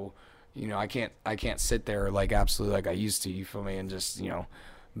careful. You know, I can't sit there like absolutely like I used to. You feel me? And just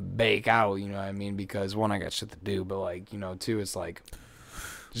bake out. You know what I mean? Because one, I got shit to do, but like two, it's like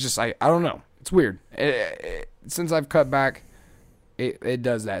it's just I don't know. It's weird. Since I've cut back, it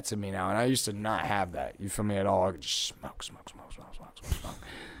does that to me now, and I used to not have that. You feel me at all? I could just smoke.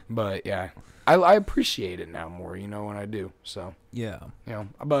 But yeah, I appreciate it now more, when I do. So yeah,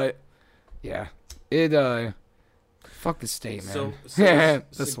 but yeah, it fuck the state, man. So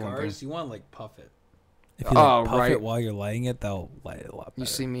that's cigars, you want to like puff it. If you puff it while you're lighting it, that'll light it a lot better. You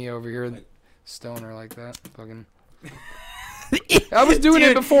see me over here, stoner like that, fucking. I was doing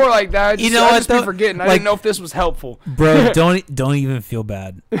it before like that. I just be forgetting. I didn't know if this was helpful, bro. Don't even feel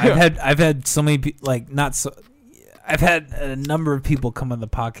bad. I've had so many I've had a number of people come on the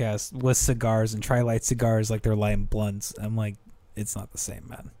podcast with cigars and try light cigars like they're lighting blunts. I'm like, it's not the same,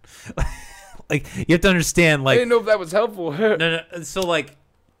 man. Like you have to understand. Like I didn't know if that was helpful. No. So like,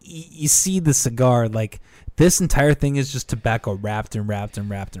 you see the cigar. Like this entire thing is just tobacco wrapped and wrapped and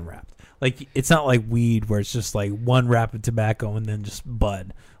wrapped and wrapped. Like it's not like weed where it's just like one wrap of tobacco and then just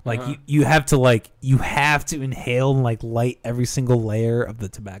bud. Like you have to inhale and like light every single layer of the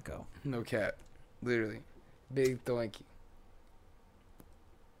tobacco. No cap, literally, big thank you.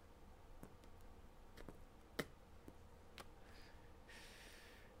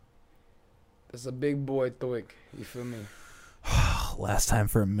 That's a big boy thoink. You feel me? Last time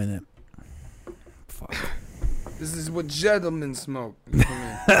for a minute. Fuck. This is what gentlemen smoke. You feel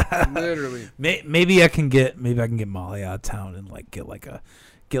me? Literally. Maybe I can get Molly out of town and like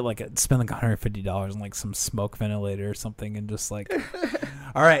spend like $150 on like some smoke ventilator or something and just like,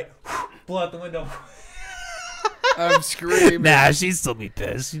 all right, blow out the window. I'm screaming. Nah, she'd still be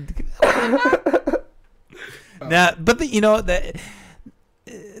pissed. Nah, but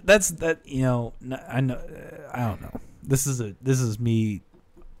that's I know. I don't know. This is me.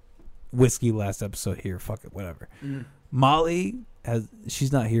 Whiskey last episode here. Fuck it, whatever. Molly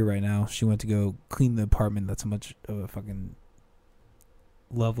she's not here right now. She went to go clean the apartment. That's how much of a fucking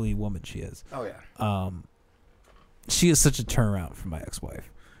lovely woman she is. Oh yeah. She is such a turnaround from my ex-wife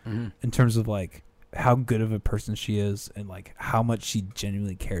in terms of like how good of a person she is and like how much she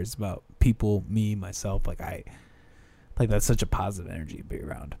genuinely cares about people, me, myself. Like that's such a positive energy to be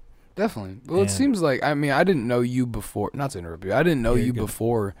around. Definitely. Well, it seems like I didn't know you before. Not to interrupt you. I didn't know you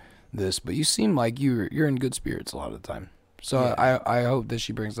before this, but you seem like you're in good spirits a lot of the time. So I hope that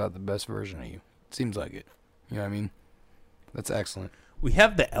she brings out the best version of you. It seems like it. You know what I mean? That's excellent. We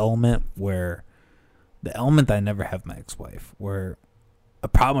have the element that I never have my ex-wife, where a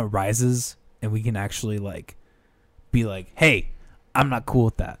problem arises and we can actually like be like, hey, I'm not cool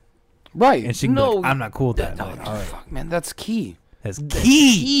with that. Right. And she can be like, I'm not cool with that. No, like, all right. Fuck, man, that's key. That's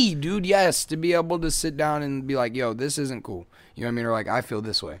key, dude. Yes, to be able to sit down and be like, yo, this isn't cool. You know what I mean? Or like, I feel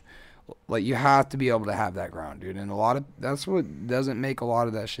this way. Like, you have to be able to have that ground, dude. And that's what doesn't make a lot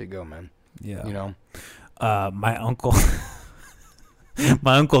of that shit go, man. Yeah. You know? My uncle,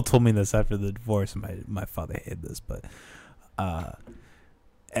 my uncle told me this after the divorce. My father hated this, but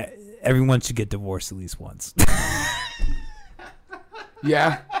everyone should get divorced at least once.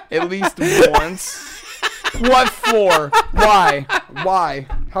 Yeah, at least once. What for? Why?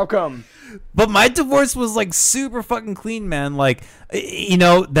 How come? But my divorce was like super fucking clean, man. Like,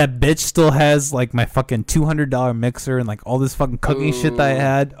 that bitch still has like my fucking $200 mixer and like all this fucking cooking shit that I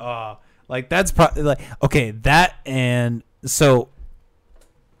had. Like that's probably like okay. That and so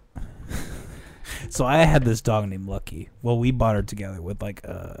I had this dog named Lucky. Well, we bought her together with like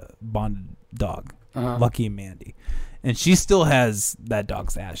a bonded dog, Lucky and Mandy, and she still has that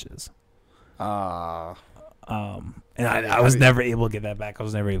dog's ashes. And I was never able to get that back. I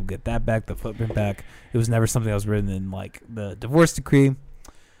was never able to get that back, the footprint back. It was never something that was written in like the divorce decree.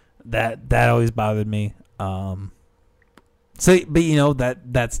 That always bothered me. But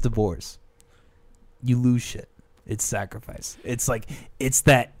that's divorce. You lose shit. It's sacrifice. It's like it's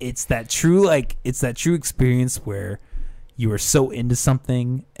that true experience where you are so into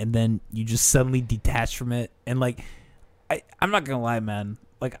something and then you just suddenly detach from it. And like I'm not gonna lie, man.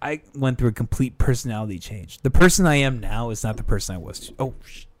 Like, I went through a complete personality change. The person I am now is not the person I was. Oh,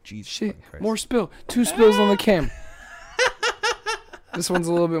 jeez. Shit. More spill. 2 spills on the cam. This one's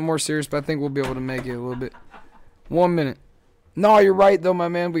a little bit more serious, but I think we'll be able to make it a little bit. 1 minute. No, you're right, though, my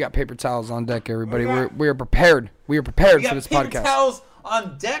man. We got paper towels on deck, everybody. We are prepared. We are prepared for this podcast. Paper towels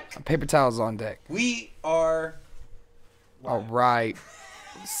on deck? Paper towels on deck. We are... All right.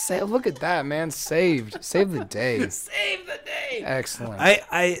 Look at that, man. Save the day. Save the day. Excellent.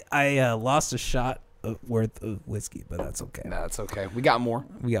 I lost a shot worth of whiskey, but that's okay. No, that's okay. We got more.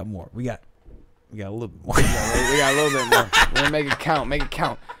 We got more. We got a little bit more. We got a little bit more. We're gonna make it count. Make it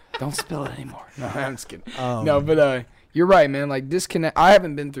count. Don't spill it anymore. No, I'm just kidding. No, but you're right, man. Like disconnect. I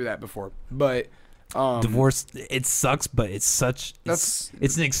haven't been through that before, but divorce. It sucks, but it's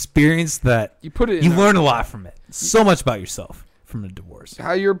an experience that you put it. You learn a lot from it. So much about yourself from a divorce.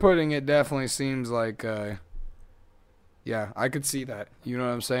 How you're putting it definitely seems like. Yeah, I could see that. You know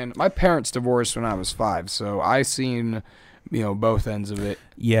what I'm saying? My parents divorced when I was 5, so I seen, both ends of it.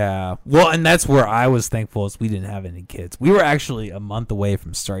 Yeah. Well, and that's where I was thankful is we didn't have any kids. We were actually a month away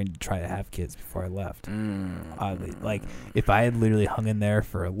from starting to try to have kids before I left. Oddly. Like, if I had literally hung in there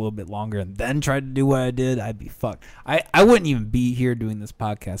for a little bit longer and then tried to do what I did, I'd be fucked. I wouldn't even be here doing this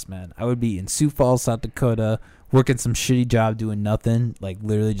podcast, man. I would be in Sioux Falls, South Dakota, working some shitty job doing nothing, like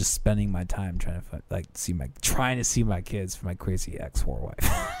literally just spending my time trying to see my kids for my crazy ex-whore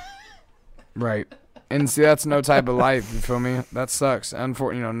wife. Right. And see, that's no type of life, you feel me? That sucks.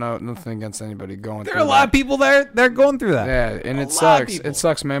 Unfortunately, nothing against anybody going through that. There are a lot of people there, they're going through that. Yeah, and it sucks. It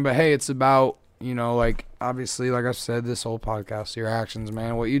sucks, man. But hey, it's about, like obviously, like I've said, this whole podcast, your actions,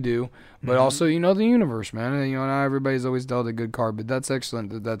 man, what you do, but also, the universe, man. And, not everybody's always dealt a good card, but that's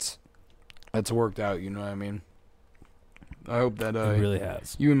excellent. That's worked out, you know what I mean? I hope that it really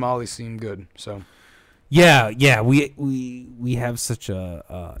has. You and Molly seem good. So, yeah, we have such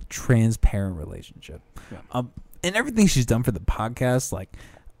a transparent relationship. Yeah. And everything she's done for the podcast, like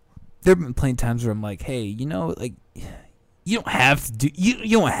there've been plenty of times where I'm like, hey, like you don't have to do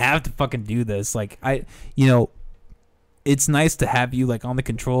you don't have to fucking do this. Like it's nice to have you like on the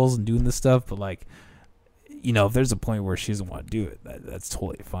controls and doing this stuff, but like. If there's a point where she doesn't want to do it, that's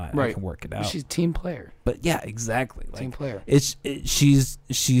totally fine. Right. I can work it out. She's a team player. But yeah, exactly. Like, team player. She's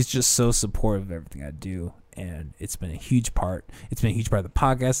just so supportive of everything I do, and it's been a huge part. It's been a huge part of the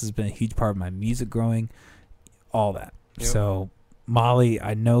podcast. It's been a huge part of my music growing, all that. Yep. So, Molly,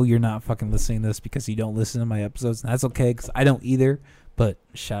 I know you're not fucking listening to this because you don't listen to my episodes, and that's okay because I don't either. But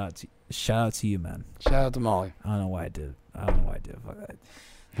shout out to you, man. Shout out to Molly. I don't know why I did. Fuck that.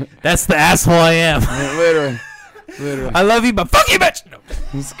 That's the asshole I am. Literally. I love you, but fuck you, bitch. No.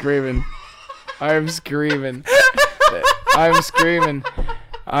 I'm screaming. I'm screaming.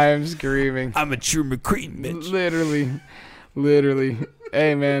 I'm a true McCrean, bitch. Literally.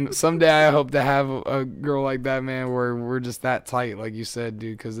 Hey, man, someday I hope to have a girl like that, man, where we're just that tight, like you said,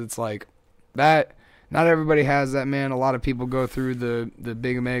 dude, because it's like that. Not everybody has that, man. A lot of people go through the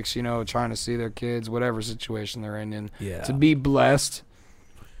big mix, trying to see their kids, whatever situation they're in. And to be blessed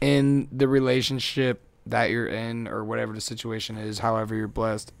in the relationship that you're in or whatever the situation is, however you're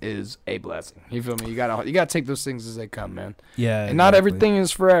blessed, is a blessing. You feel me? You gotta take those things as they come, man. Yeah. And not everything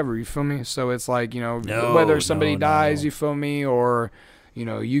is forever, you feel me? So it's like, whether somebody dies, you feel me, or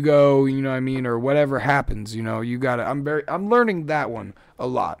you go, you know what I mean, or whatever happens, you gotta I'm learning that one a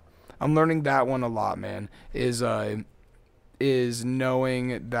lot. Man, is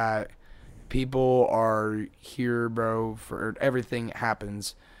knowing that people are here, bro, for everything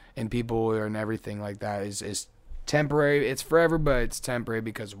happens. And people and everything like that is temporary. It's forever, but it's temporary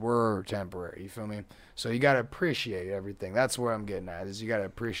because we're temporary. You feel me? So you got to appreciate everything. That's what I'm getting at, is you got to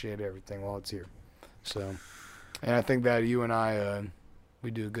appreciate everything while it's here. So, and I think that you and I, we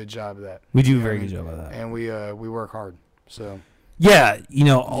do a good job of that. We do a very good job of that. And we work hard. So. Yeah,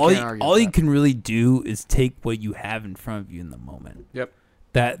 all you can really do is take what you have in front of you in the moment. Yep.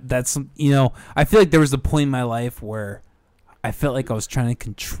 That's I feel like there was a point in my life where I felt like I was trying to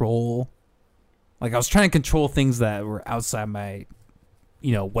control things that were outside my,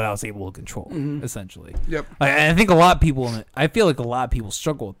 what I was able to control, essentially. Yep. I think a lot of people, I feel like a lot of people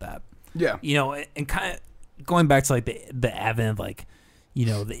struggle with that. Yeah. And kind of going back to like the advent of like,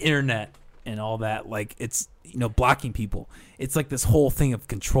 the internet and all that, like it's, blocking people. It's like this whole thing of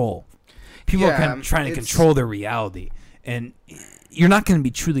control. People are kind of trying to control their reality, and you're not going to be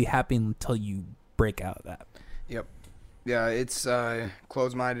truly happy until you break out of that. Yep. Yeah, it's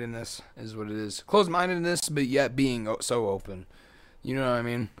closed-mindedness is what it is. Closed-mindedness, but yet being so open. You know what I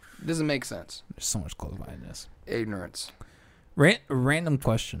mean? It doesn't make sense. There's so much closed-mindedness. Ignorance. Random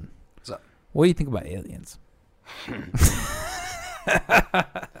question. What's up? What do you think about aliens?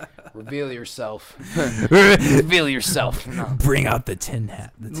 Reveal yourself. Reveal yourself. No. Bring out the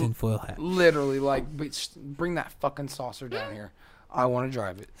tinfoil hat. Literally, bring that fucking saucer down here. I want to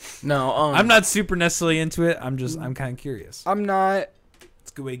drive it. No, I'm not super necessarily into it. I'm kind of curious. I'm not.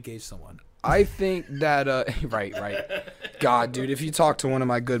 It's a good way to gauge someone. I think that right. God, dude, if you talk to one of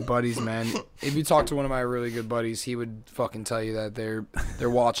my good buddies, man, if you talk to one of my really good buddies, he would fucking tell you that they're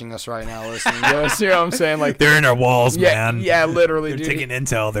watching us right now, listening to us. You know what I'm saying? Like they're in our walls, man. Yeah, literally, they're dude. taking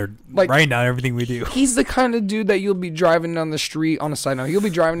intel. They're like, writing down everything we do. He's the kind of dude that you'll be driving down the street. On a side note, you'll be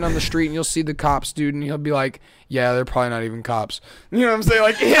driving down the street and you'll see the cops, dude, and he'll be like, "Yeah, they're probably not even cops." You know what I'm saying?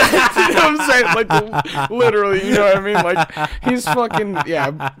 Like, yeah, you know what I'm saying? Like, literally, you know what I mean? Like, he's fucking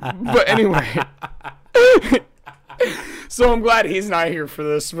But anyway. So I'm glad he's not here for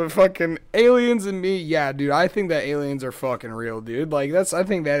this, but fucking aliens and me, yeah, dude, I think that aliens are fucking real, dude. Like, I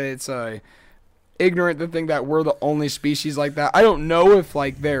think that it's ignorant to think that we're the only species like that. I don't know if,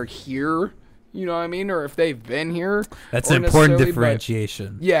 like, they're here, you know what I mean, or if they've been here. That's an important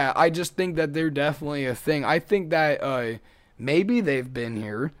differentiation. Yeah, I just think that they're definitely a thing. I think that maybe they've been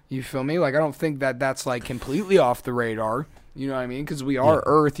here, you feel me? Like, I don't think that that's, like, completely off the radar. You know what I mean? Because we are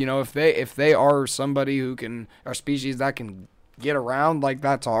Earth. You know, if they are somebody who can, our species that can get around like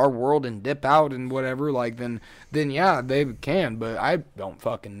that's our world and dip out and whatever, like then yeah, they can. But I don't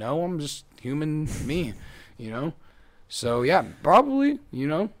fucking know. I'm just human, me. You know. So yeah, probably. You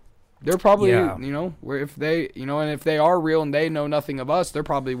know, they're probably you know where if they and if they are real and they know nothing of us, they're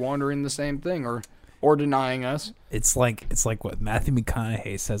probably wondering the same thing or denying us. It's like what Matthew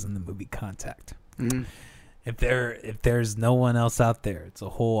McConaughey says in the movie Contact. Mm-hmm. If there's no one else out there, it's a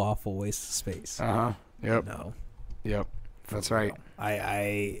whole awful waste of space. Yep. No. Yep. That's right.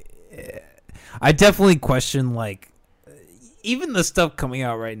 I definitely question, like, even the stuff coming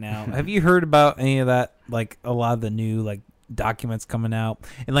out right now. Have you heard about any of that? Like a lot of the new like documents coming out,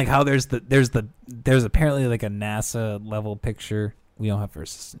 and like how there's apparently like a NASA level picture. We don't have our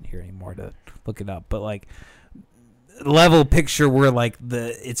assistant here anymore to look it up, but like level picture where like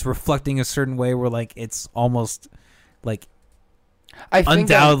it's reflecting a certain way where like it's almost like I think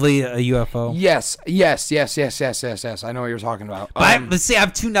undoubtedly a UFO. Yes. I know what you're talking about. But let's see,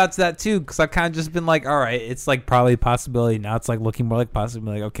 I've tuned out to that too because I've kind of just been like, all right, it's like probably a possibility. Now it's like looking more like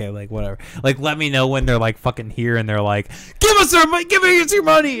possibility. Like, okay, like whatever. Like, let me know when they're like fucking here and they're like, give us your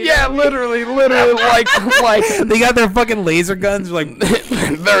money. Yeah, literally, like they got their fucking laser guns. Like,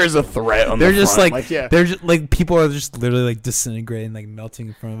 there is a threat on they're the just front. like they're just like people are just literally like disintegrating, like melting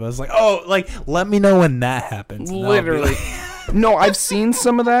in front of us. Like, oh, like let me know when that happens. Literally. No, I've seen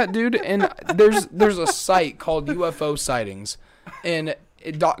some of that, dude, and there's a site called UFO sightings, and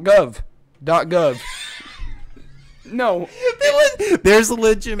 .gov. No, there's a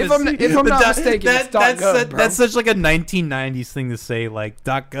legitimacy. If I'm not mistaken, it's .gov, bro. That's such like a 1990s thing to say, like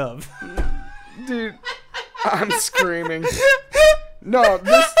 .gov. Dude, I'm screaming. No,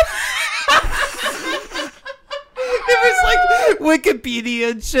 this. It was like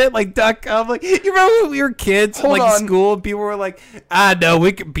Wikipedia and shit, like .com. Like, you remember when we were kids in like school and people were like, no,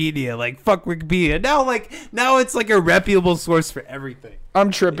 Wikipedia, like fuck Wikipedia. Now it's like a reputable source for everything.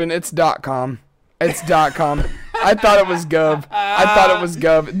 I'm tripping. It's .com. It's .com. I thought it was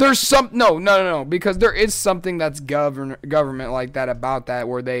gov. There's some no, because there is something that's government like that about that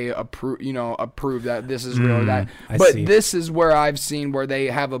where they approve that this is real or that. But this is where I've seen where they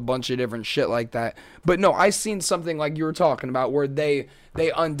have a bunch of different shit like that. But no, I seen something like you were talking about where they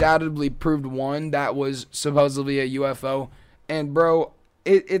undoubtedly proved one that was supposedly a UFO. And bro,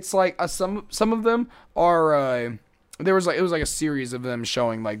 it's like some of them are it was like a series of them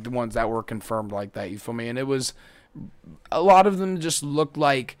showing like the ones that were confirmed like that, you feel me? And it was a lot of them just looked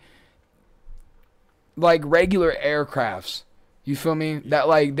like regular aircrafts. You feel me? That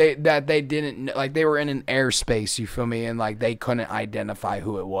like they didn't like they were in an airspace, you feel me? And like they couldn't identify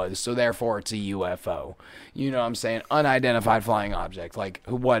who it was. So therefore it's a UFO. You know what I'm saying? Unidentified flying object. Like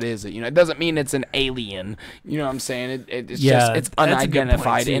what is it? You know, it doesn't mean it's an alien. You know what I'm saying? It's just it's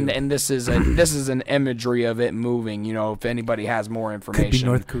unidentified and this is an imagery of it moving, you know, if anybody has more information. Could be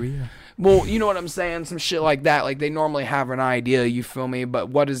North Korea. Well, you know what I'm saying? Some shit like that. Like, they normally have an idea, you feel me? But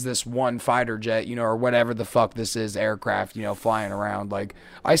what is this one fighter jet, you know, or whatever the fuck this is, aircraft, you know, flying around? Like,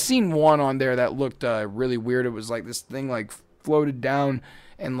 I seen one on there that looked really weird. It was like this thing, like, floated down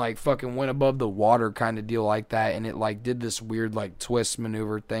and, like, fucking went above the water kind of deal like that. And it, like, did this weird, like, twist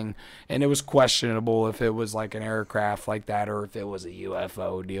maneuver thing. And it was questionable if it was, like, an aircraft like that or if it was a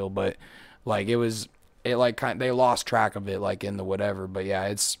UFO deal. But, like, they lost track of it, like, in the whatever. But, yeah,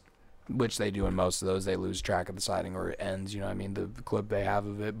 it's... which they do in most of those. They lose track of the sighting or it ends, you know what I mean, the clip they have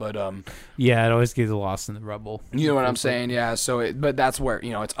of it. But yeah, it always gets lost in the rubble. You know what I'm saying? Yeah, so but that's where,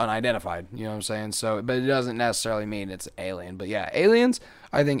 you know, it's unidentified, you know what I'm saying? So but it doesn't necessarily mean it's alien. But yeah, aliens,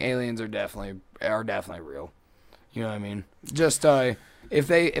 I think aliens are definitely real. You know what I mean? Just if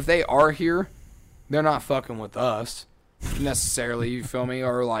they are here, they're not fucking with us. necessarily. You feel me?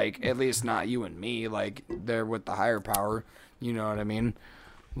 Or like at least not you and me. Like they're with the higher power. You know what I mean?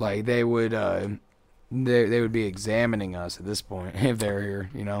 Like they would be examining us at this point if they're here.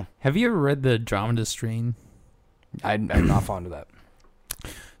 You know. Have you ever read the Andromeda Strain? I'm not fond of that.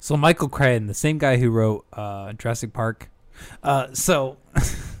 So Michael Crichton, the same guy who wrote Jurassic Park. So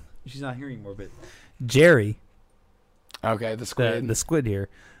she's not here anymore, but Jerry. Okay, the squid. The squid here.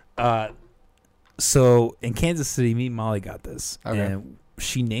 So in Kansas City, me and Molly got this, and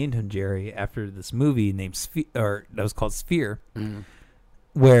she named him Jerry after this movie named that was called Sphere,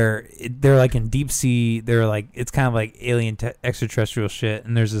 where they're like in deep sea. They're like it's kind of like alien extraterrestrial shit,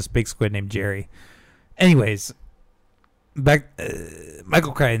 and there's this big squid named Jerry. Anyways, back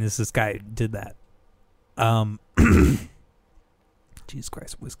Michael Crichton is this guy who did that. Jesus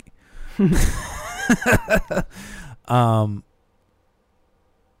Christ, whiskey. Holy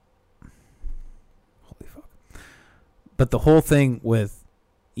fuck. But the whole thing with,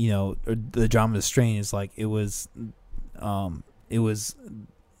 the Andromeda Strain is like it was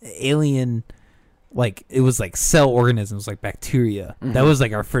alien, like it was like cell organisms like bacteria. Mm-hmm. That was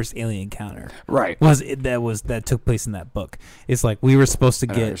like our first alien encounter. Right. That took place in that book. It's like we were supposed to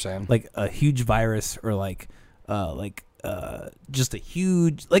get like a huge virus or just a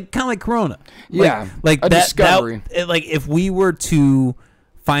huge, like kind of like Corona. Yeah, like a that, discovery. Like if we were to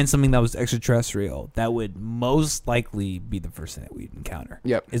find something that was extraterrestrial, that would most likely be the first thing that we'd encounter.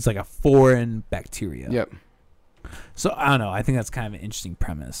 Yep. It's like a foreign bacteria. Yep. So I don't know. I think that's kind of an interesting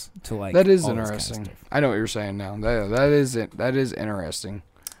premise to like. That is interesting. Kind of I know what you're saying now. That is interesting.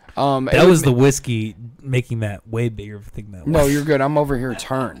 That was the whiskey making that way bigger of a thing. That no, you're good. I'm over here.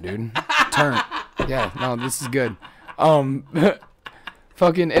 Turn, dude. Turn. Yeah. No, this is good.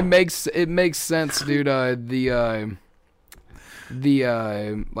 Fucking it makes sense, dude. Like,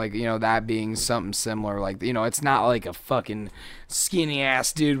 that being something similar, like, it's not like a fucking skinny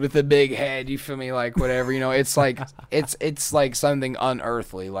ass dude with a big head, you feel me, like whatever, it's like it's like something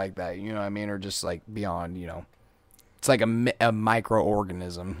unearthly like that, you know what I mean, or just like beyond, it's like a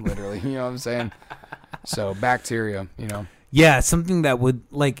microorganism, literally, you know what I'm saying? So bacteria, yeah, something that would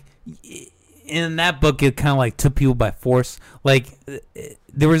like. In that book, it kind of like took people by force. Like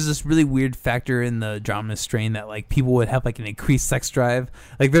there was this really weird factor in the Andromeda Strain that like people would have like an increased sex drive.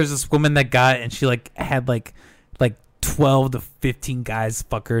 Like there's this woman that got it and she like had like 12 to 15 guys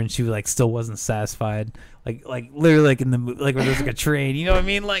fuck her and she like still wasn't satisfied. Like literally like in the like where there's like a train. You know what I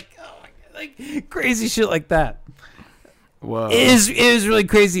mean? Like oh my God, like crazy shit like that. Whoa. It is really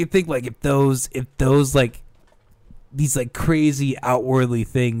crazy to think like if those like these like crazy outwardly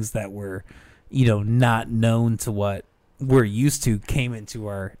things that were not known to what we're used to came into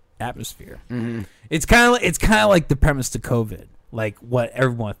our atmosphere. Mm-hmm. It's kind of like the premise to COVID, like what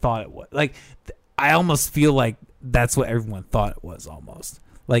everyone thought it was. Like I almost feel like that's what everyone thought it was almost.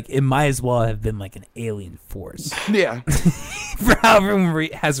 Like it might as well have been like an alien force. Yeah. For how everyone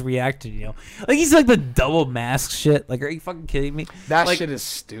has reacted, Like he's like the double mask shit. Like, are you fucking kidding me? That like, shit is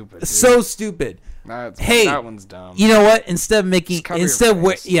stupid. Dude. So stupid. That one's dumb. You know what? Instead of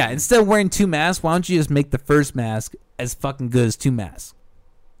wearing two masks, why don't you just make the first mask as fucking good as two masks?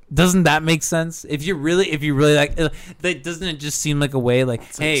 Doesn't that make sense? If you really like, doesn't it just seem like a way like,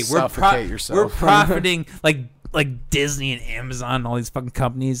 hey, we're profiting like Disney and Amazon and all these fucking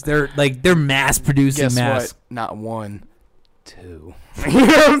companies. They're mass producing Guess masks. What? Not 1, 2. You know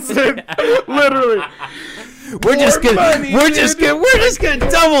what I'm saying? Literally. We're just gonna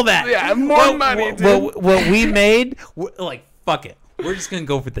double that. Yeah, more money, dude. What we made, like, fuck it. We're just gonna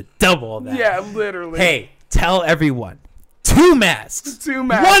go for the double of that. Yeah, literally. Hey, tell everyone. 2 masks. 2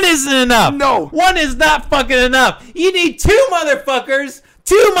 masks. 1 isn't enough. No. 1 is not fucking enough. You need 2 motherfuckers.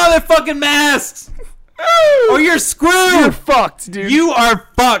 2 motherfucking masks. Or you're screwed. You're fucked, dude. You are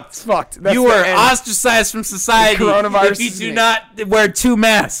fucked. It's fucked. You are ostracized from society if you do not wear 2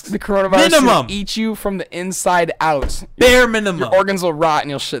 masks. The coronavirus will eat you from the inside out. Bare minimum. Your organs will rot and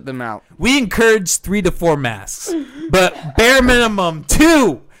you'll shit them out. We encourage 3 to 4 masks, but bare minimum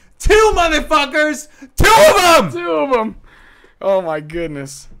 2. 2 motherfuckers. 2 of them. 2 of them. Oh my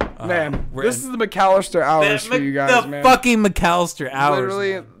goodness, man! This is the McAllister hours for you guys, man. The fucking McAllister hours.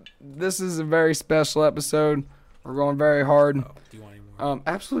 Literally. Man. This is a very special episode. We're going very hard. Oh, do you want any more?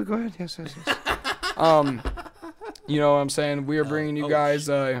 Absolutely. Go ahead. Yes. You know what I'm saying? We are bringing you guys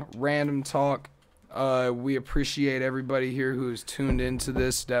random talk. We appreciate everybody here who's tuned into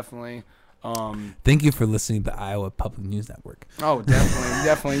this. Definitely. Thank you for listening to the Iowa Public News Network. Oh,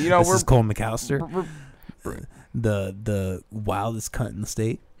 definitely. This is Cole McAllister, the wildest cunt in the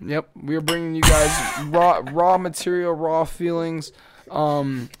state. Yep. We are bringing you guys raw material, raw feelings.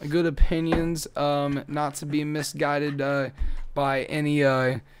 Good opinions. Not to be misguided by any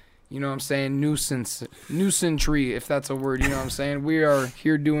you know what I'm saying, nuisance-tree, if that's a word, you know what I'm saying. We are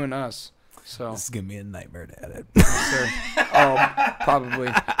here doing us. So this is gonna be a nightmare to edit. Sir. Probably.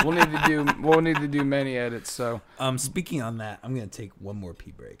 We'll need to do many edits. So speaking on that, I'm gonna take one more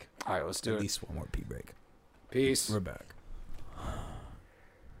pee break. All right, let's do it. At least one more pee break. Peace. We're back.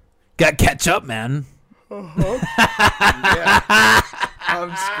 Got to catch up, man. Yeah.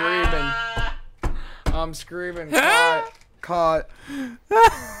 I'm screaming. Caught.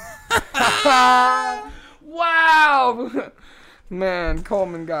 Wow. Man,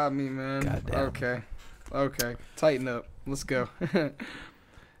 Coleman got me, man. Goddamn. Okay. Tighten up. Let's go.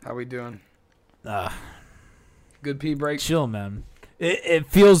 How we doing? Good pee break? Chill, man.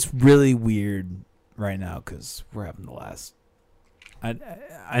 It feels really weird right now because we're having the last.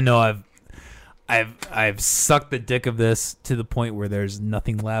 I know I've sucked the dick of this to the point where there's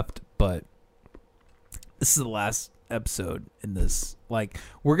nothing left, but this is the last episode in this. Like,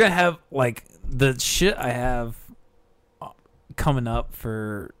 we're gonna have like the shit I have coming up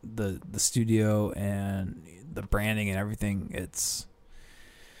for the studio and the branding and everything. It's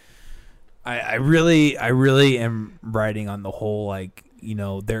I really am riding on the whole, like, you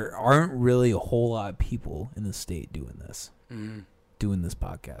know, there aren't really a whole lot of people in the state doing this. Doing this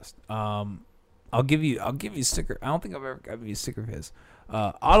podcast. I'll give you a sticker. I don't think I've ever given you a sticker of his.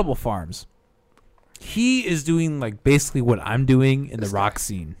 Audible Farms. He is doing like basically what I'm doing in the rock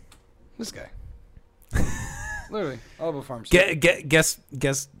scene. This guy. Literally, Audible Farms. Guess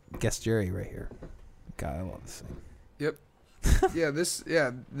Jerry right here. God, I love this thing. Yep.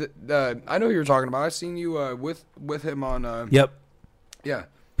 I know who you're talking about. I seen you with him on. Yep. Yeah.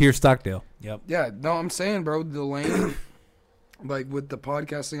 Pierce Stockdale. Yep. Yeah. No, I'm saying, bro, the lane, like with the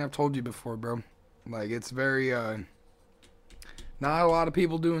podcasting, I've told you before, bro. Like, it's very not a lot of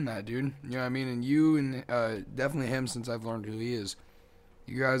people doing that, dude. You know what I mean? And you and definitely him, since I've learned who he is.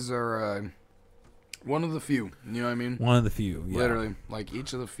 You guys are one of the few. You know what I mean? One of the few. Yeah. Literally, like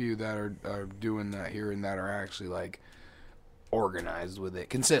each of the few that are doing that here and that are actually like organized with it,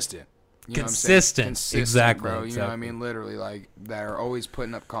 consistent. You know consistent, exactly. Bro. You know what I mean? Literally, like, that are always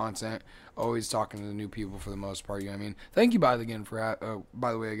putting up content, always talking to the new people for the most part. You know what I mean? Thank you, by the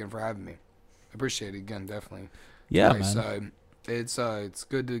way, again for having me. I appreciate it again, definitely. Yeah, nice. Man. It's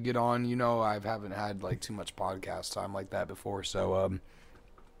good to get on. You know, I haven't had like too much podcast time like that before, so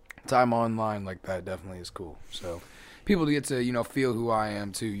time online like that definitely is cool. So people to get to, you know, feel who I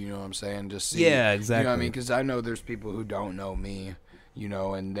am too. You know what I'm saying? Just see. Yeah, exactly. You know what I mean? Because I know there's people who don't know me, you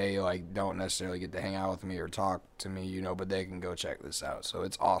know, and they like don't necessarily get to hang out with me or talk to me, you know, but they can go check this out. So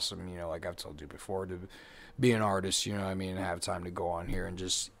it's awesome, you know, like I've told you before, to be an artist, you know what I mean, and have time to go on here and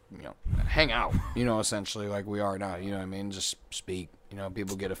just, you know, hang out, you know, essentially like we are now, you know what I mean, just speak, you know,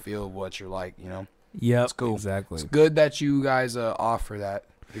 people get a feel of what you're like, you know. Yeah, it's cool. Exactly. It's good that you guys offer that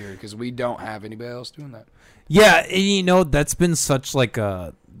here, because we don't have anybody else doing that. Yeah, and you know, that's been such like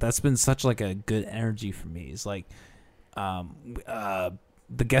a good energy for me. It's like the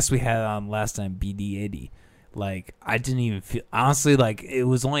guest we had on last time, BD80. Like, I didn't even feel, honestly, like, it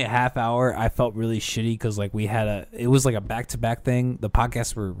was only a half hour. I felt really shitty because, like, it was like a back-to-back thing. The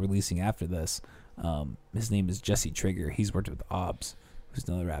podcast we're releasing after this, his name is Jesse Trigger. He's worked with Obs, who's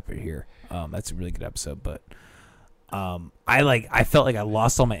another rapper here. That's a really good episode, but I felt like I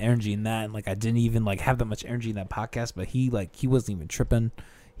lost all my energy in that, and like I didn't even like have that much energy in that podcast. But he wasn't even tripping.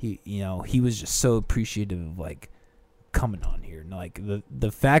 He was just so appreciative of like coming on here, and like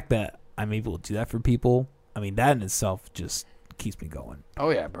the fact that I'm able to do that for people. I mean, that in itself just keeps me going. Oh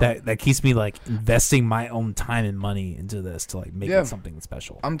yeah, bro. That keeps me like investing my own time and money into this to like make it something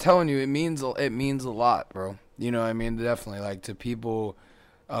special. I'm telling you, it means a lot, bro. You know what I mean? Definitely, like, to people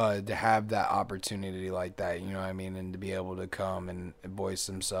to have that opportunity like that, you know what I mean, and to be able to come and voice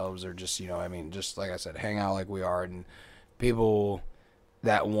themselves, or just, you know what I mean, just like I said, hang out like we are, and people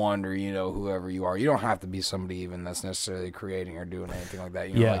that wonder, you know, whoever you are, you don't have to be somebody even that's necessarily creating or doing anything like that,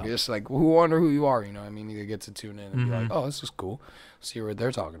 you know, like, just like, who wonder who you are, you know what I mean, you get to tune in and be like, oh, this is cool, see what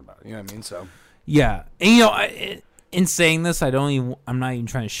they're talking about, you know what I mean? So yeah, and you know, in saying this, I'm not even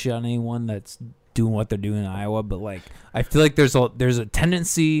trying to shit on anyone that's doing what they're doing in Iowa, but like, I feel like there's a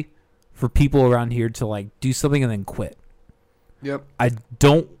tendency for people around here to like do something and then quit. Yep. I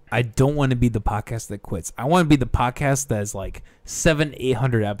don't want to be the podcast that quits. I want to be the podcast that's like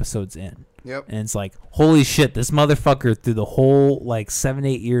 700-800 episodes in. Yep. And it's like, holy shit, this motherfucker through the whole like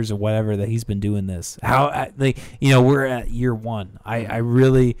 7-8 years or whatever that he's been doing this. How like, you know, we're at year 1. I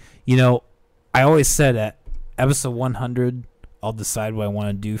really, you know, I always said at episode 100 I'll decide what I want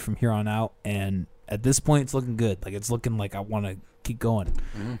to do from here on out, and at this point it's looking good. Like, it's looking like I want to keep going.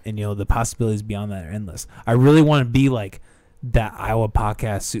 And, the possibilities beyond that are endless. I really want to be like that Iowa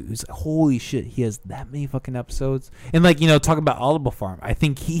podcast who's holy shit, he has that many fucking episodes. And talk about Audible Farm. I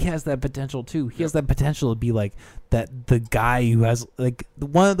think he has that potential too. He has that potential to be like the guy who has like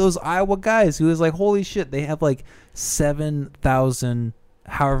one of those Iowa guys who is like, holy shit, they have like 7,000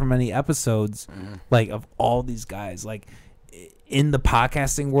 however many episodes like of all these guys. Like in the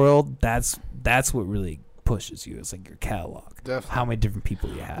podcasting world, that's what really pushes you. It's like your catalog. Definitely. How many different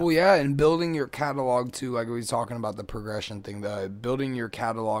people you have. Well, yeah, and building your catalog too, like we was talking about the progression thing, building your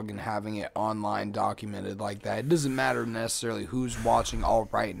catalog and having it online documented like that. It doesn't matter necessarily who's watching all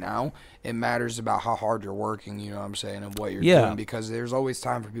right now. It matters about how hard you're working, you know what I'm saying, and what you're doing, because there's always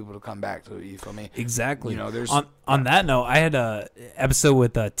time for people to come back to it, you feel me? Exactly. There's on that note, I had a episode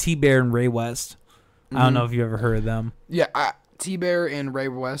with T-Bear and Ray West. I don't know if you ever heard of them. Yeah, T-Bear and Ray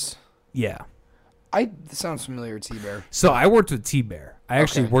West. Yeah. It sounds familiar, T-Bear. So I worked with T-Bear. I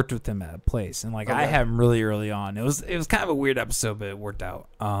actually worked with him at a place, and I had him really early on. It was kind of a weird episode, but it worked out.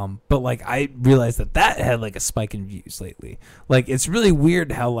 But I realized that had like a spike in views lately. Like it's really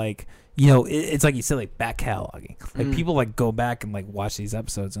weird how it's like you said, back cataloging. People go back and watch these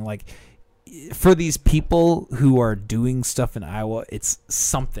episodes, and for these people who are doing stuff in Iowa, it's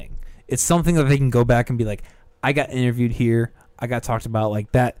something. It's something that they can go back and be like, I got interviewed here. I got talked about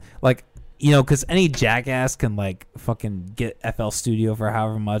like that. Because any jackass can fucking get FL Studio for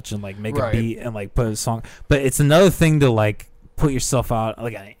however much and make a beat and put a song. But it's another thing to put yourself out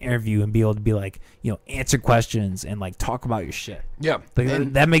on an interview and be able to be answer questions and talk about your shit. Yeah,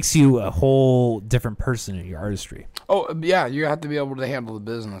 that makes you a whole different person in your artistry. Oh yeah, you have to be able to handle the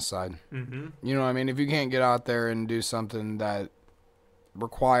business side. Mm-hmm. You know what I mean? If you can't get out there and do something that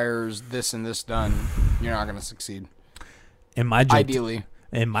requires this and this done, you're not going to succeed. And my joke ideally.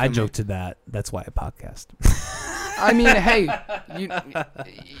 And my joke to that's why I podcast. I mean, hey,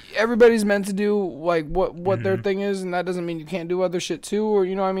 everybody's meant to do what their thing is, and that doesn't mean you can't do other shit too, or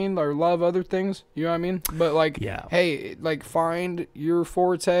you know what I mean, or love other things. You know what I mean? But hey, find your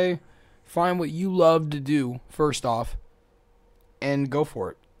forte, find what you love to do first off, and go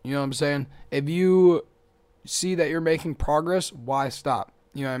for it. You know what I'm saying? If you see that you're making progress, why stop?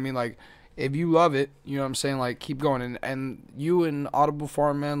 You know what I mean? If you love it, you know what I'm saying, keep going. And you and Audible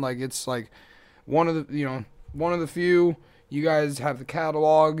Farm, man, it's one of the few. You guys have the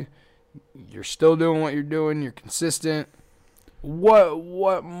catalog. You're still doing what you're doing. You're consistent.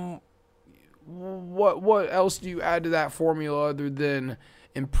 What else do you add to that formula other than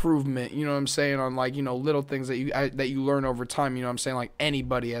improvement? You know what I'm saying, on little things that you learn over time. You know what I'm saying,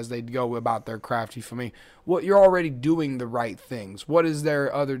 anybody as they go about their craft. You feel me? What you're already doing the right things. What is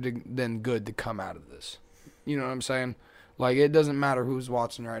there other than good to come out of this? You know what I'm saying? It doesn't matter who's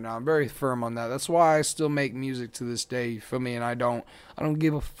watching right now. I'm very firm on that. That's why I still make music to this day. You feel me? And I don't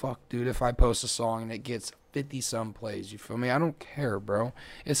give a fuck, dude, if I post a song and it gets 50-some plays. You feel me? I don't care, bro.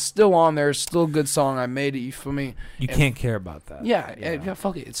 It's still on there. It's still a good song. I made it. You feel me? You can't care about that. Yeah,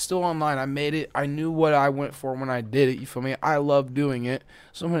 fuck it. It's still online. I made it. I knew what I went for when I did it. You feel me? I love doing it.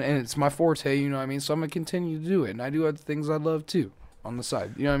 And it's my forte, you know what I mean? So I'm going to continue to do it. And I do other things I love, too, on the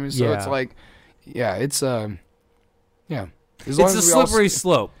side. You know what I mean? So it's yeah. It's a slippery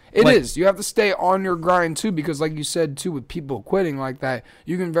slope. It is. You have to stay on your grind, too, because like you said, too, with people quitting like that,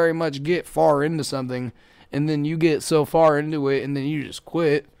 you can very much get far into something, and then you get so far into it, and then you just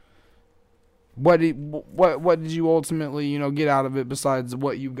quit. What did you ultimately, get out of it besides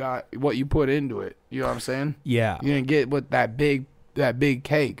what you put into it? You know what I'm saying? Yeah. You didn't get that big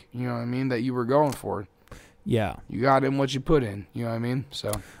cake, you know what I mean, that you were going for. Yeah. You got in what you put in, you know what I mean?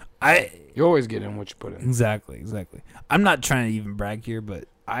 So you always get in what you put in. Exactly. I'm not trying to even brag here, but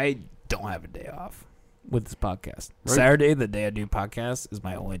I don't have a day off with this podcast. Right. Saturday, the day I do podcast, is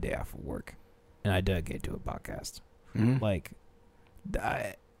my only day off of work, and I dedicate to a podcast. Mm-hmm.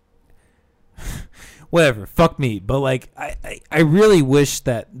 Whatever, fuck me. But I really wish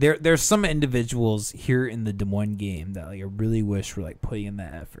that there's some individuals here in the Des Moines game that I really wish were putting in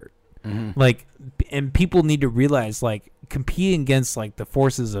that effort. Mm-hmm. And people need to realize competing against the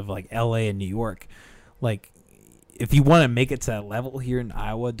forces of LA and New York, if you want to make it to that level here in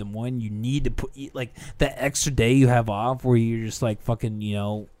Iowa, Des Moines, you need to put that extra day you have off where you're just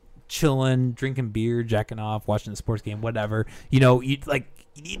fucking chilling, drinking beer, jacking off, watching the sports game, whatever. You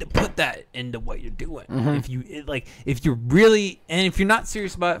need to put that into what you're doing. Mm-hmm. If you're really, and if you're not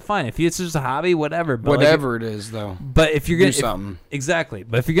serious about it, fine. If it's just a hobby, whatever. But whatever it is, though. But if you're gonna do something, exactly.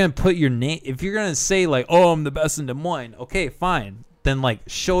 But if you're gonna put your name, if you're gonna say oh, I'm the best in Des Moines, okay, fine. then like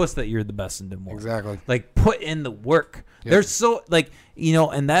show us that you're the best in Des Moines. Exactly. Like put in the work. Yep. There's so like, you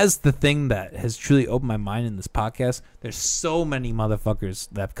know, and that is the thing that has truly opened my mind in this podcast. There's so many motherfuckers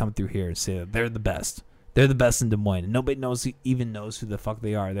that have come through here and say that they're the best. They're the best in Des Moines. And nobody even knows who the fuck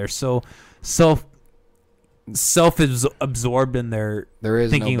they are. They're so self-absorbed in their there is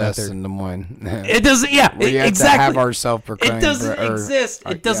thinking no best in Des Moines. It doesn't. Yeah, we have exactly. to have our self-proclaimed. It doesn't exist.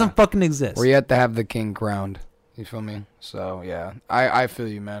 It doesn't fucking exist. We have to have the king crowned. You feel me? So yeah, I feel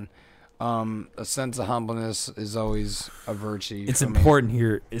you, man. A sense of humbleness is always a virtue. It's important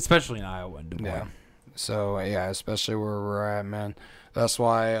here, especially in Iowa and Des Moines. Yeah. So yeah, especially where we're at, man. That's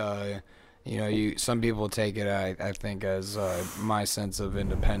why you know, some people take it, I think, as my sense of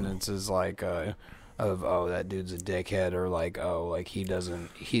independence is like that dude's a dickhead, or like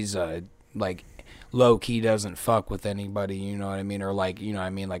he's like low key doesn't fuck with anybody, you know what I mean, or like, you know what I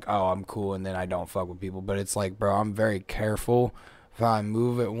mean, like, oh, I'm cool and then I don't fuck with people. But it's like, bro, I'm very careful if I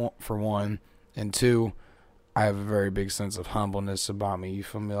move it, for one, and two, I have a very big sense of humbleness about me. You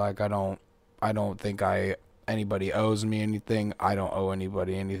feel me? Like I don't think anybody owes me anything. I don't owe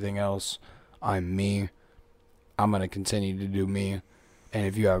anybody anything else. I'm me. I'm gonna continue to do me. And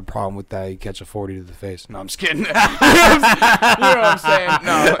if you have a problem with that, you catch a 40 to the face. No, I'm just kidding. You know what I'm saying?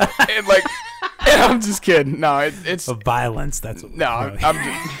 No, I'm just kidding. No, it's violence. That's what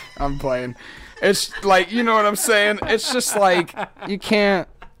I'm playing. It's like, you know what I'm saying? It's just like, you can't.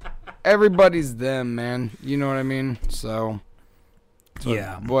 Everybody's them, man. You know what I mean? So,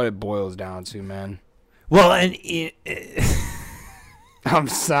 what it boils down to, man. Well, and I'm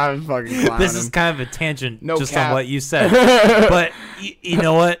fucking clowning. This is kind of a tangent, just cap. on what you said. But you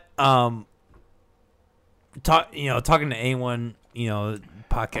know what? Talking to anyone, you know,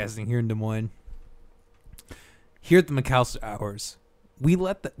 podcasting here in Des Moines, here at the McAllister Hours, we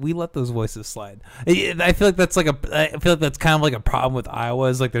let those voices slide. I feel like that's kind of like a problem with Iowa.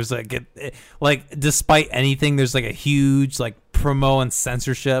 Is like there's like despite anything, there's like a huge like promo and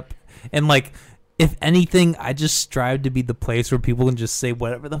censorship, and like, if anything, I just strive to be the place where people can just say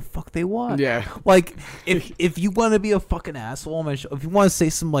whatever the fuck they want. Yeah. Like, if you want to be a fucking asshole on my show, if you want to say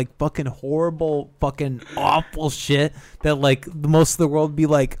some, like, fucking horrible, fucking awful shit that, like, the most of the world would be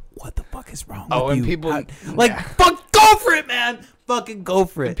like, what the fuck is wrong with you? And people... fuck, go for it, man! Fucking go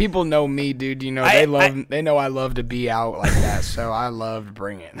for it. People know me, dude. You know, they know I love to be out like that, so I love to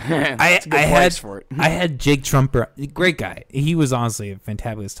bring it. It's a good place for it. I had Jake Trumper, great guy. He was honestly a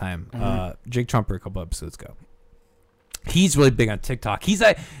fantabulous time. Jake Trumper a couple episodes ago. He's really big on TikTok.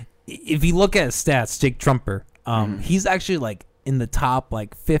 If you look at his stats, Jake Trumper, he's actually like in the top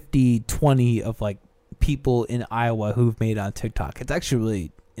like 50, 20 of like people in Iowa who've made it on TikTok. It's actually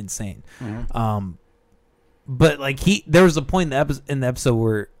really insane. But like there was a point in the episode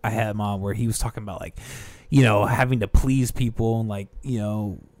where I had him on where he was talking about like, you know, having to please people and like, you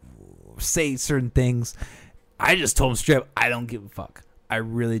know, say certain things. I just told him straight up, I don't give a fuck. I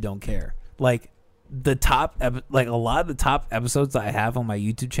really don't care. Like a lot of the top episodes that I have on my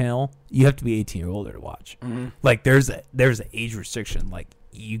YouTube channel, you have to be 18 or older to watch. Like there's an age restriction. Like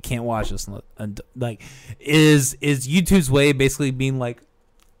you can't watch this. Like is YouTube's way basically being like.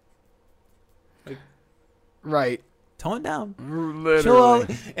 Right. Tone it down. Literally.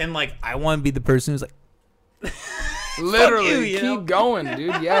 And like, I want to be the person who's like, literally, you keep know? going,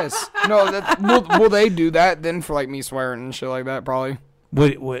 dude. Yes. No, will they do that then for like me swearing and shit like that? Probably.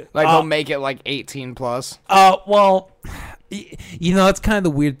 What? Like they'll make it like 18 plus. Well, you know, that's kind of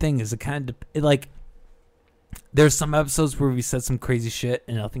the weird thing. Is like, there's some episodes where we said some crazy shit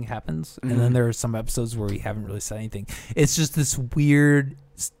and nothing happens, and then there are some episodes where we haven't really said anything. It's just this weird.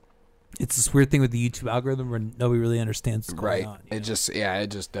 It's this weird thing with the YouTube algorithm where nobody really understands what's going on. It just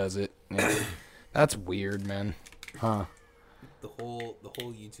does it. Yeah. That's weird, man. Huh? The whole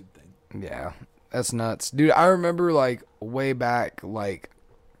YouTube thing. Yeah, that's nuts, dude. I remember like way back when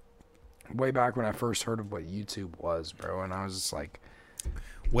I first heard of what YouTube was, bro, and I was just like,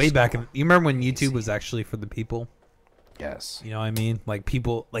 you remember when YouTube was actually for the people? Yes. You know what I mean? Like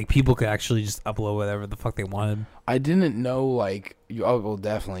people could actually just upload whatever the fuck they wanted. I didn't know well,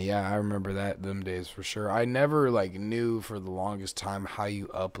 definitely, yeah, I remember them days for sure. I never like knew for the longest time how you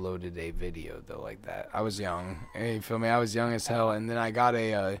uploaded a video though like that. I was young. Hey, you feel me? I was young as hell, and then I got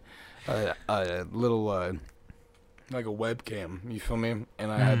a little like a webcam. You feel me?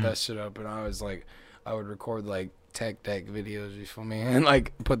 And I had that shit up, and I was like, I would record like tech deck videos, you feel me, and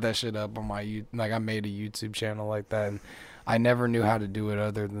like put that shit up on my I made a YouTube channel like that, and I never knew how to do it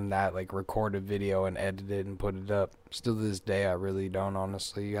other than that, like record a video and edit it and put it up. Still to this day, I really don't,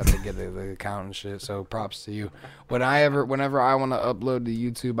 honestly. You have to get the account and shit, so props to you. Whenever I want to upload to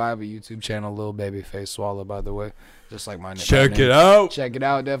YouTube, I have a YouTube channel, Lilbabyfaceswalla, by the way. Just like my name. Check it out. Check it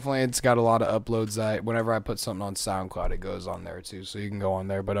out, definitely. It's got a lot of uploads. Whenever I put something on SoundCloud, it goes on there, too, so you can go on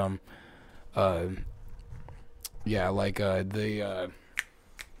there. But, yeah, like, what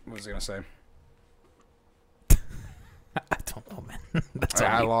was I going to say? I don't know, man.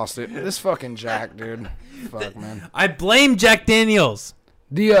 I lost it. This fucking Jack, dude. Fuck, man. I blame Jack Daniels.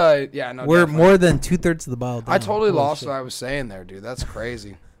 We're definitely. More than 2/3 of the bottle down. I totally lost what I was saying there, dude. That's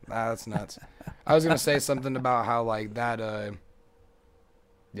crazy. That's nuts. I was gonna say something about how like that. I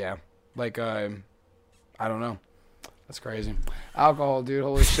don't know. That's crazy. Alcohol, dude.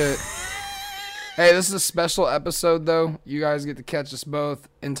 Holy shit. Hey, this is a special episode, though. You guys get to catch us both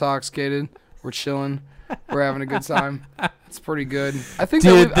intoxicated. We're chilling. We're having a good time. It's pretty good. I think,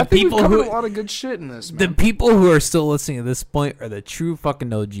 dude, we've covered a lot of good shit in this, man. The people who are still listening at this point are the true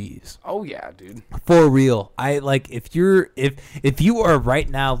fucking OGs. Oh yeah, dude. For real. I like if you are right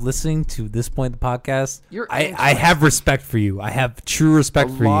now listening to this point in the podcast, I have respect for you. I have true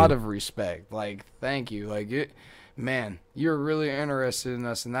respect for you. A lot of respect. Like, thank you. Like it. Man, you're really interested in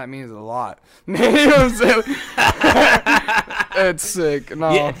us, and that means a lot. You know what I'm saying? It's sick.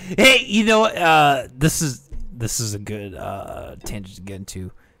 No. Yeah. Hey, you know what? This is a good tangent to get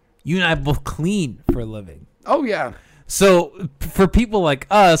into. You and I both clean for a living. Oh yeah. So for people like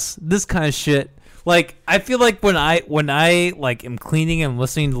us, this kind of shit, like I feel like when I like am cleaning and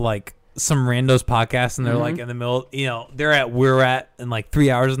listening to like some randos podcast, and they're like in the middle, you know, we're at in like 3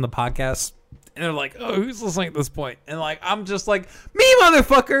 hours in the podcast. And they're like, oh, who's listening at this point? And like, I'm just like, me,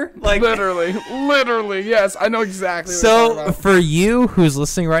 motherfucker. Like, literally, yes, I know exactly. So for you who's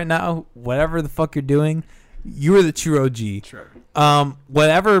listening right now, whatever the fuck you're doing, you are the true OG. True.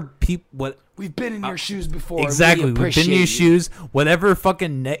 We've been in your shoes before. Exactly, really we've been in your shoes. Whatever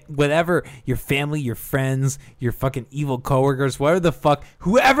your family, your friends, your fucking evil coworkers, whatever the fuck,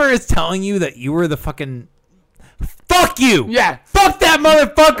 whoever is telling you that you were the fucking. Fuck you! Yeah. Fuck that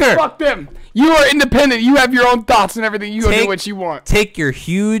motherfucker! Fuck them! You are independent. You have your own thoughts and everything. You go do what you want. Take your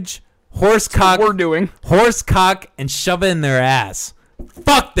huge horse cock. We're doing. Horse cock and shove it in their ass.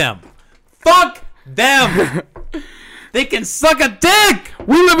 Fuck them! Fuck them! They can suck a dick!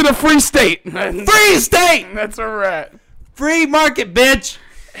 We live in a free state. Free state! That's where we're at. Free market, bitch!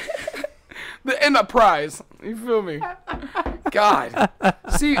 The enterprise. You feel me? God.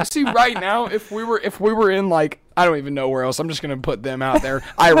 See right now, if we were in like, I don't even know where else. I'm just gonna put them out there.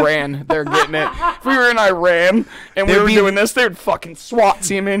 Iran, they're getting it. If we were in Iran and we were doing this, they'd fucking SWAT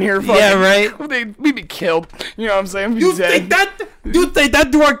team in here. Fucking, yeah, right. We'd be killed. You know what I'm saying? You think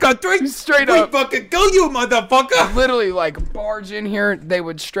that to our country? Straight up. We fucking kill you, motherfucker. Literally, like barge in here. They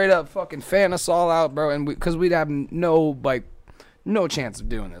would straight up fucking fan us all out, bro. And because we'd have no chance of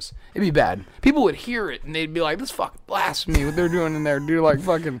doing this. It'd be bad. People would hear it and they'd be like, "This fucking blasphemy! What they're doing in there, dude!" Like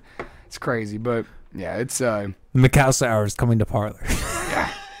fucking, it's crazy. But yeah, it's Mikasa hour is coming to Parlor.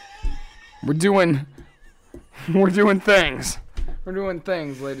 Yeah, we're doing things. We're doing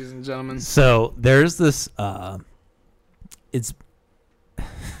things, ladies and gentlemen. So there's this. It's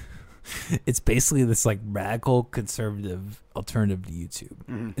basically this like radical conservative alternative to YouTube.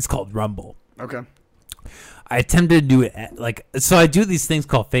 Mm-hmm. It's called Rumble. Okay. I attempted to do it so I do these things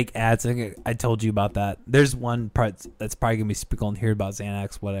called fake ads. I told you about that. There's one part that's probably gonna be sprinkled here about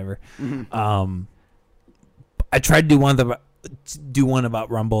Xanax, whatever. Mm-hmm. I tried to do one about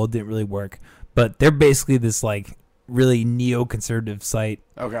Rumble. It didn't really work, but they're basically this like really neoconservative site.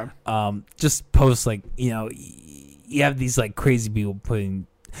 Okay. Just post like, you know, you have these like crazy people putting.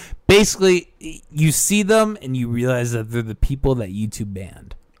 Basically, you see them and you realize that they're the people that YouTube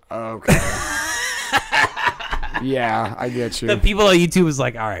banned. Okay. Yeah, I get you. The people at YouTube is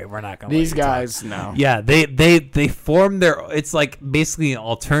like, all right, we're not gonna. These guys, no. Yeah, they form their. It's like basically an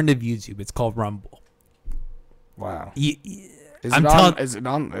alternative YouTube. It's called Rumble. Wow. Is it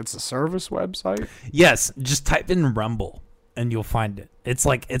on? It's a service website. Yes, just type in Rumble and you'll find it. It's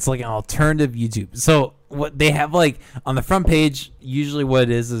like an alternative YouTube. So what they have like on the front page, usually what it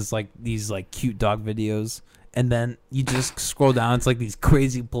is like these like cute dog videos. And then you just scroll down. It's like these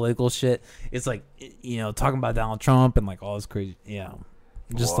crazy political shit. It's like, you know, talking about Donald Trump and like all this crazy, you know,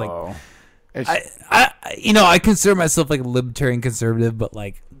 just Whoa. Like, I consider myself like a libertarian conservative, but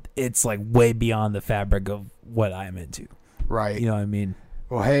like it's like way beyond the fabric of what I'm into. Right. You know what I mean?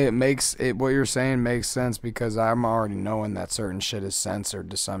 Well, hey, what you're saying makes sense because I'm already knowing that certain shit is censored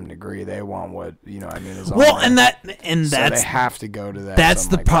to some degree. They want what, you know what I mean, is well, on there. and so that's they have to go to that. That's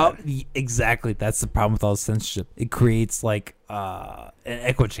the like problem. that. Exactly. That's the problem with all the censorship. It creates like an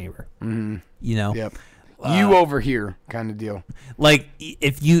echo chamber. Mm-hmm. You know. Yep. You over here kind of deal. Like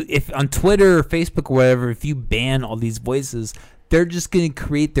if on Twitter or Facebook or whatever, if you ban all these voices, they're just going to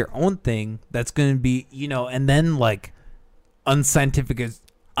create their own thing that's going to be, you know, and then like unscientific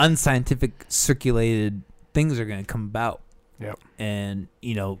circulated things are going to come about. Yep. And,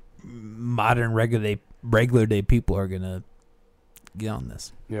 you know, modern regular day people are going to get on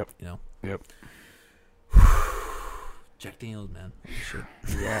this. Yep. You know. Yep. Jack Daniels, man. Shit.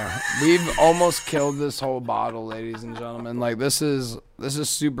 Yeah. We've almost killed this whole bottle, ladies and gentlemen. Like this is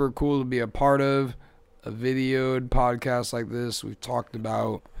super cool to be a part of. A videoed podcast like this. We've talked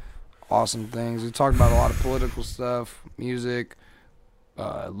about awesome things. We've talked about a lot of political stuff, music,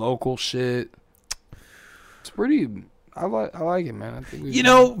 local shit. It's pretty. I like it, man. I think you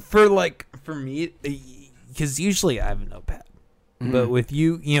know, for me, because usually I have a notepad, but with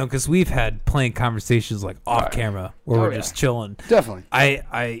you, you know, because we've had plenty conversations like off camera where we're just chilling. Definitely.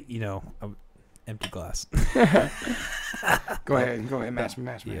 You know, empty glass. Go ahead, match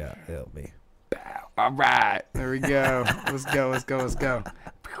me. Yeah, it'll be. All right, there we go. Let's go.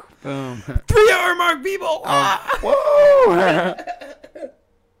 Boom. 3 hour mark, people. Whoa.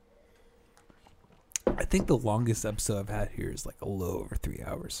 I think the longest episode I've had here is like a little over 3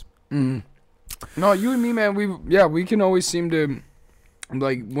 hours. No, you and me, man. We can always seem to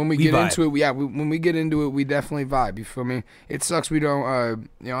like when we get into it. When we get into it, we definitely vibe. You feel me? It sucks we don't.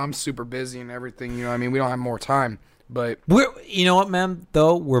 You know, I'm super busy and everything. You know what I mean? We don't have more time. But you know what, man?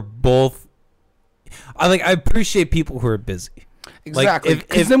 Though we're both. I appreciate people who are busy. Exactly.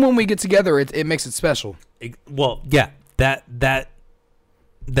 Because then when we get together, it makes it special. Well, yeah, that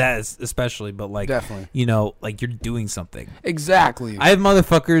is especially, but like, definitely, you know, like you're doing something. Exactly. I have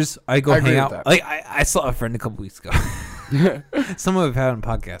motherfuckers. I go hang out. That. Like I saw a friend a couple weeks ago. Someone we've had on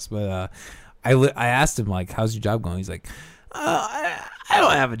podcast, but I asked him like, "How's your job going?" He's like, I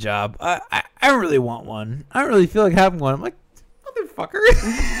don't have a job. I don't really want one. I don't really feel like having one. I'm like, motherfucker.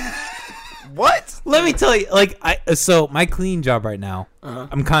 What? Let me tell you, like, so my cleaning job right now,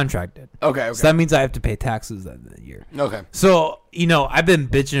 I'm contracted. Okay. So that means I have to pay taxes that year. Okay. So, you know, I've been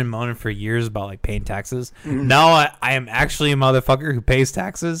bitching and moaning for years about, like, paying taxes. Mm-hmm. Now I am actually a motherfucker who pays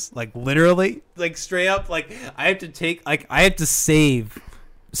taxes, like, literally, like, straight up. Like, I have to save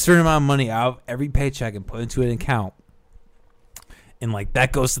a certain amount of money out of every paycheck and put into an account. And, like,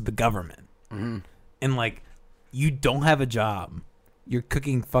 that goes to the government. Mm-hmm. And, like, you don't have a job. You're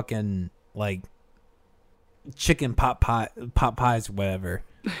cooking fucking... like chicken pot pies or whatever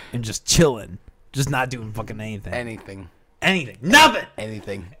and just chilling, just not doing fucking anything,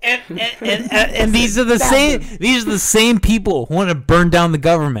 nothing. And these are the same people who want to burn down the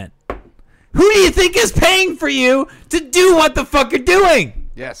government. Who do you think is paying for you to do what the fuck you're doing?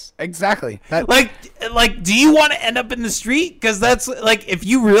 Yes, exactly. Like, do you want to end up in the street? Because that's like, if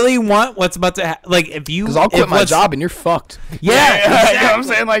you really want what's about to happen, like, because I'll quit my job and you're fucked. Yeah, exactly. You know what I'm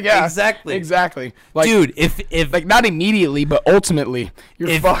saying? Like, yeah, exactly. Like, dude, if like not immediately, but ultimately,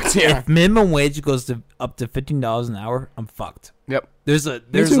 you're fucked. Yeah. If minimum wage goes up to $15 an hour, I'm fucked. Yep.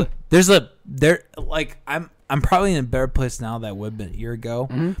 I'm probably in a better place now than I would have been a year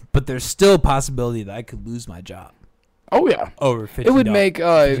ago, but there's still a possibility that I could lose my job. Oh yeah, over $50. It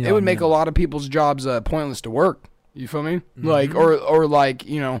would make a lot of people's jobs pointless to work. You feel me? Mm-hmm. Like or like,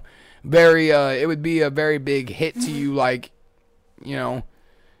 you know, very it would be a very big hit to you, like, you know,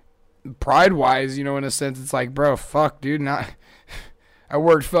 pride wise. You know, in a sense, it's like, bro, fuck, dude, I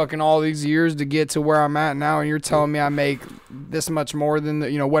worked fucking all these years to get to where I'm at now, and you're telling me I make this much more than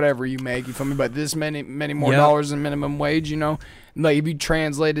the, you know, whatever you make. You feel me? But this many more dollars than minimum wage. You know. Like, if you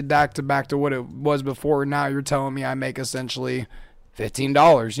translated back to what it was before, now you're telling me I make essentially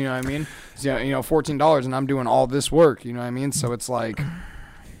 $15, you know what I mean? So, you know, $14, and I'm doing all this work, you know what I mean? So it's like...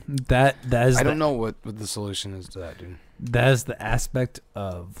 That is... I don't know what the solution is to that, dude. That is the aspect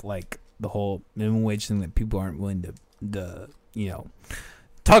of, like, the whole minimum wage thing that people aren't willing to you know,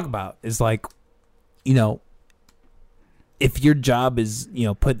 talk about. Is like, you know, if your job is, you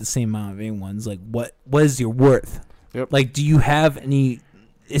know, put the same amount of anyone's, like, what is your worth? Yep. Like, do you have any?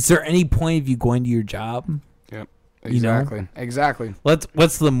 Is there any point of you going to your job? Yep. Exactly. You know? Exactly.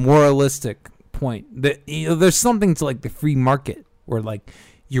 What's the moralistic point? That, you know, there's something to, like, the free market where, like,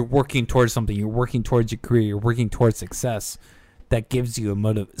 you're working towards something, you're working towards your career, you're working towards success, that gives you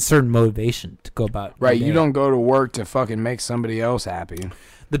a certain motivation to go about. Right, you don't go to work to fucking make somebody else happy.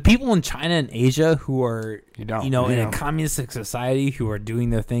 The people in China and Asia who are, in a communistic society who are doing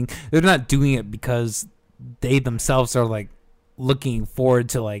their thing, they're not doing it because they themselves are like looking forward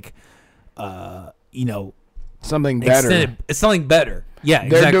to like, something better. It's something better. Yeah,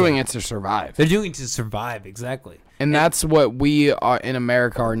 they're doing it to survive. They're doing it to survive, exactly. And that's what we are in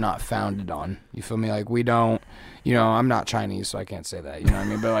America are not founded on. You feel me? Like we don't, I'm not Chinese, so I can't say that. You know what I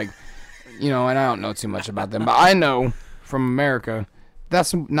mean? But like, and I don't know too much about them. But I know from America,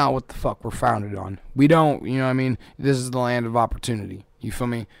 that's not what the fuck we're founded on. We don't, you know what I mean? This is the land of opportunity. You feel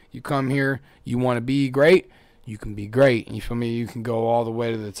me? You come here, you want to be great, you can be great. You feel me? You can go all the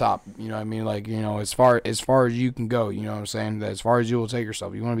way to the top. You know what I mean? Like, as far as you can go, you know what I'm saying? That as far as you will take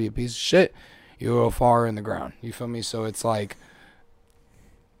yourself. You want to be a piece of shit, you'll go far in the ground. You feel me? So it's like,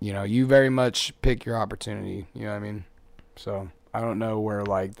 you very much pick your opportunity. You know what I mean? So I don't know where,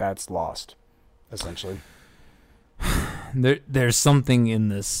 like, that's lost, essentially. There's something in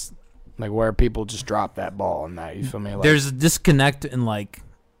this, like, where people just drop that ball and that. You feel me? Like, there's a disconnect in like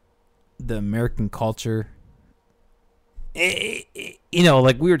the American culture. Like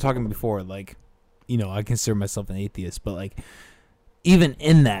we were talking before, like, I consider myself an atheist, but like even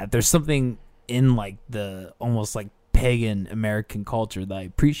in that, there's something in like the almost like pagan American culture that I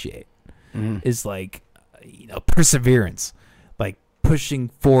appreciate. Is like perseverance, like pushing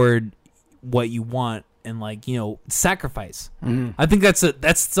forward what you want. And like sacrifice. I think that's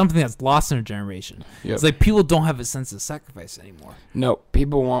something that's lost in our generation. Yep. It's like people don't have a sense of sacrifice anymore. No,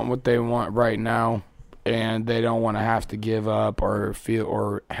 people want what they want right now, and they don't want to have to give up or feel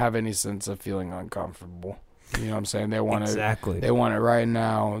or have any sense of feeling uncomfortable. You know what I'm saying? They want exactly. They want it right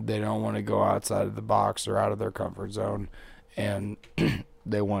now. They don't want to go outside of the box or out of their comfort zone, and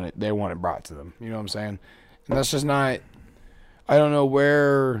they want it. They want it brought to them. You know what I'm saying? And that's just not. I don't know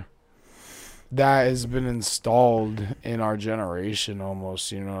where that has been installed in our generation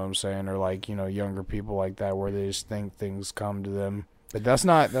almost, you know what I'm saying? Or like, younger people like that where they just think things come to them. But that's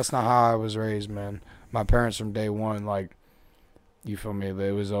not how I was raised, man. My parents from day one, like, you feel me?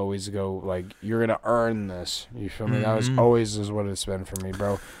 They was always go like, you're gonna earn this. You feel me? That was always is what it's been for me,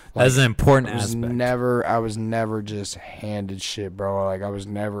 bro. Like, that's an important aspect. I was never just handed shit, bro. Like I was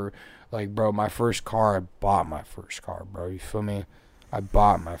never like, bro, my first car, I bought my first car, bro. You feel me? I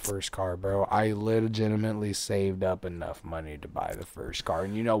bought my first car, bro. I legitimately saved up enough money to buy the first car.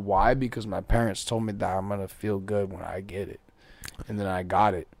 And you know why? Because my parents told me that I'm going to feel good when I get it. And then I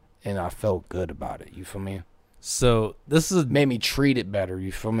got it, and I felt good about it. You feel me? So this is made me treat it better.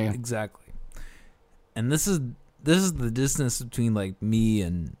 You feel me? Exactly. And this is the distance between, like, me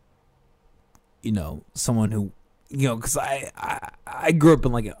and, someone who, because I grew up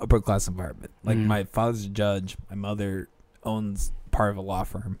in, like, an upper-class environment. Like, my father's a judge. My mother owns part of a law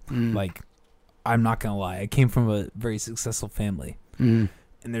firm. Like, I'm not gonna lie, I came from a very successful family, and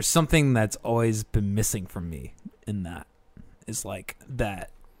there's something that's always been missing from me in that. It's like that,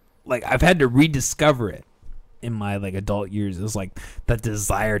 like, I've had to rediscover it in my, like, adult years. It was like that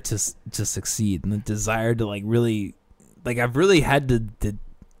desire to succeed and the desire to, like, really, like, I've really had to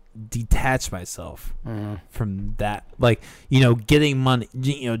detach myself from that, like, getting money,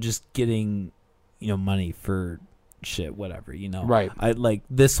 just getting money for shit, whatever, right? I like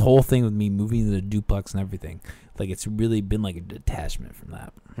this whole thing with me moving to the duplex and everything, like, it's really been like a detachment from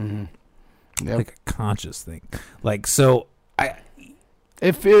that. Yep. Like a conscious thing, like, so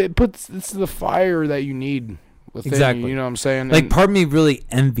if it puts, it's the fire that you need within exactly. You know what I'm saying? Like, part of me really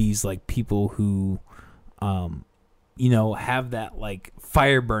envies, like, people who have that, like,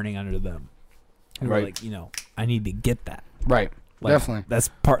 fire burning under them, and right? Like, I need to get that, right? Like, definitely.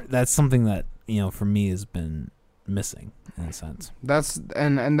 That's something that for me has been missing in a sense. That's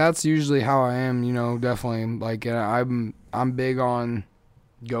and that's usually how I am, definitely. Like, I'm big on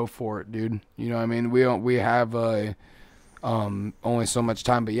go for it, dude. You know what I mean? We have only so much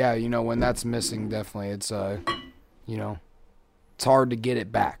time, but yeah, when that's missing, definitely it's it's hard to get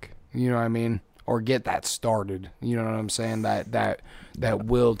it back. You know what I mean? Or get that started. You know what I'm saying? That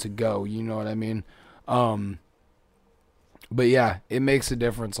will to go. You know what I mean? But yeah, it makes a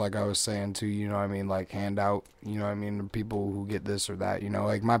difference, like I was saying too, you know what I mean, like handout, you know what I mean, people who get this or that,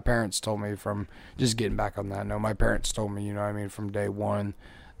 like my parents told me from, just getting back on that, my parents told me, you know what I mean, from day one,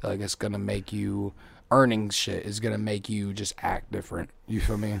 like, it's going to make you, earning shit is going to make you just act different, you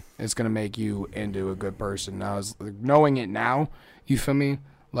feel me? It's going to make you into a good person. Now, like, knowing it now, you feel me?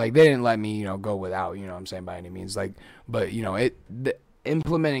 Like, they didn't let me, go without, you know what I'm saying, by any means, like, but,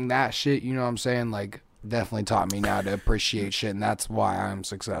 implementing that shit, you know what I'm saying, like, definitely taught me now to appreciate shit, and that's why I'm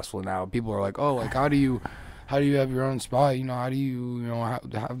successful now. People are like, oh, like, how do you how do you have your own spot? You know, how do you,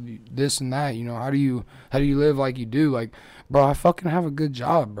 have this and that? You know, how do you live like you do? Like, bro, I fucking have a good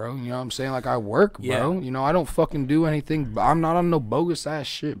job, bro. You know what I'm saying? Like, I work, bro. Yeah. You know, I don't fucking do anything. I'm not on no bogus ass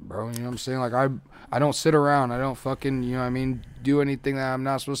shit, bro. You know what I'm saying? Like, I don't sit around. I don't fucking, you know what I mean, do anything that I'm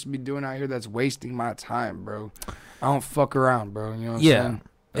not supposed to be doing out here that's wasting my time, bro. I don't fuck around, bro. You know what I'm saying?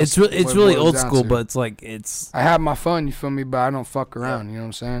 It's really old school, but it's like I have my fun, you feel me, but I don't fuck around, you know what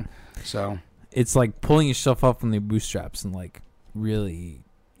I'm saying? So it's like pulling yourself up from the bootstraps and like really,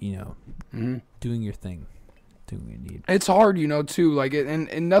 you know, doing your thing, doing what you need. It's hard, you know, too, like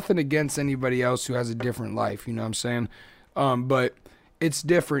and nothing against anybody else who has a different life, you know what I'm saying? But it's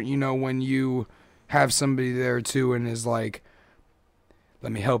different, you know, when you have somebody there too and is like,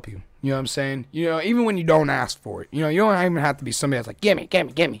 let me help you. You know what I'm saying? You know, even when you don't ask for it. You know, you don't even have to be somebody that's like,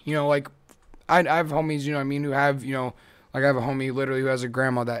 gimme. You know, like, I have homies, you know what I mean, who have, you know, like I have a homie literally who has a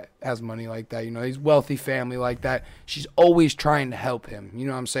grandma that has money like that. You know, he's wealthy family like that. She's always trying to help him. You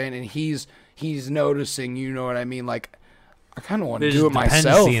know what I'm saying? And he's noticing, you know what I mean? Like, I kind of want to do it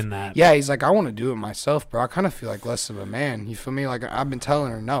myself. In that. Yeah, he's like, I want to do it myself, bro. I kind of feel like less of a man. You feel me? Like, I've been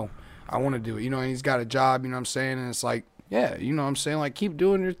telling her, no, I want to do it. You know, and he's got a job, you know what I'm saying? And it's like, yeah, you know what I'm saying? Like, keep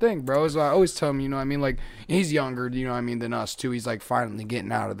doing your thing, bro. As I always tell him, you know what I mean? Like, he's younger, you know what I mean, than us, too. He's, like, finally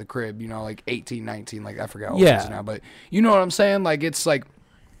getting out of the crib, you know, like 18, 19. Like, I forgot how old he is now. But you know what I'm saying? Like, it's like,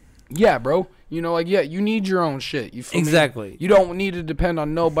 yeah, bro. You know, like, yeah, you need your own shit. You feel exactly. me? You don't need to depend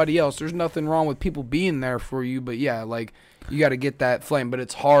on nobody else. There's nothing wrong with people being there for you. But, yeah, like, you got to get that flame. But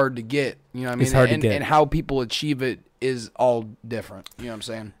it's hard to get, you know what I mean? It's hard to get. And how people achieve it is all different. You know what I'm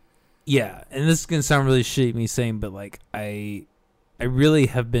saying? Yeah, and this is going to sound really shitty me saying, but, like, I really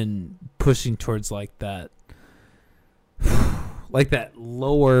have been pushing towards like that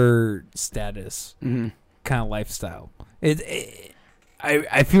lower status kind of lifestyle.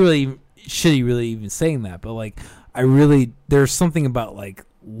 I feel really shitty really even saying that, but like there's something about like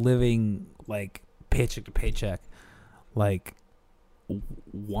living like paycheck to paycheck, like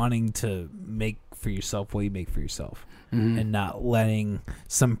wanting to make for yourself what you make for yourself, and not letting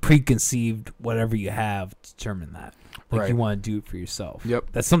some preconceived whatever you have determine that. Like, you want to do it for yourself. Yep.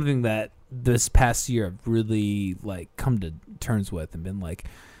 That's something that this past year I've really like come to terms with and been like,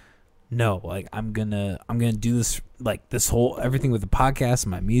 no, like I'm gonna do this, like this whole everything with the podcast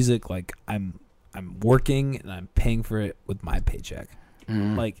and my music. Like I'm working and I'm paying for it with my paycheck.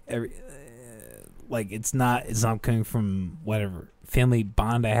 Like it's not coming from whatever family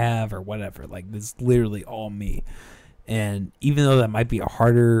bond I have or whatever. Like, it's literally all me. And even though that might be a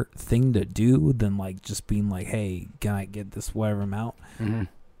harder thing to do than like just being like, hey, can I get this whatever amount?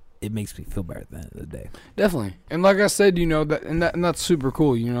 It makes me feel better at the end of the day. Definitely. And like I said, you know, and that's super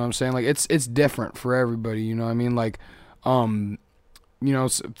cool, you know what I'm saying? Like, it's different for everybody, you know what I mean? Like, you know,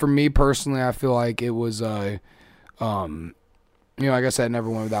 for me personally, I feel like it was, you know, like I said, I never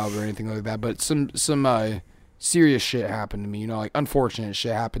went without or anything like that, but some serious shit happened to me, you know, like unfortunate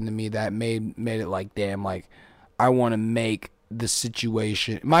shit happened to me that made it like, damn, like, I want to make the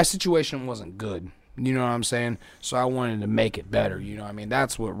situation, my situation wasn't good, you know what I'm saying? So I wanted to make it better, you know what I mean?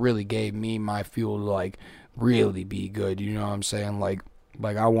 That's what really gave me my fuel to like really be good, you know what I'm saying? Like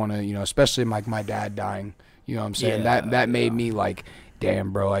I want to, you know, especially like my dad dying, you know what I'm saying? Yeah, that made me like,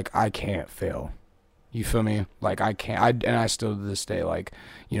 damn, bro, like I can't fail. You feel me? Like I can't, and I still to this day, like,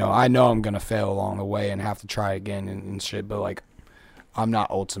 you know, I know I'm going to fail along the way and have to try again and shit, but like, I'm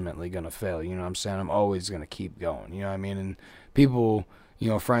not ultimately going to fail, you know what I'm saying? I'm always going to keep going, you know what I mean? And people, you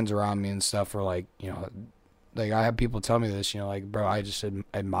know, friends around me and stuff are like, you know, like I have people tell me this, you know, like, bro, I just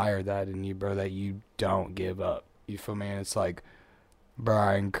admire that in you, bro, that you don't give up. You feel me? And it's like,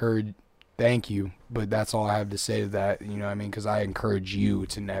 bro, thank you, but that's all I have to say to that, you know what I mean? Because I encourage you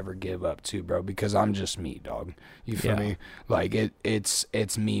to never give up too, bro, because I'm just me, dog. You feel me? Like,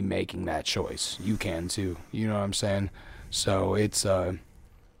 it's me making that choice. You can too, you know what I'm saying? So it's on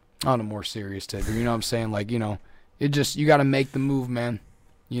a more serious tip, you know what I'm saying? Like, you know, it just, you got to make the move, man.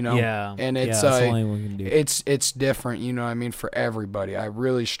 You know? Yeah. And it's that's the only one we can do. It's different, you know what I mean, for everybody. I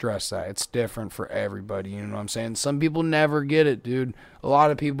really stress that. It's different for everybody, you know what I'm saying? Some people never get it, dude. A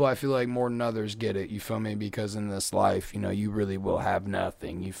lot of people, I feel like more than others get it, you feel me? Because in this life, you know, you really will have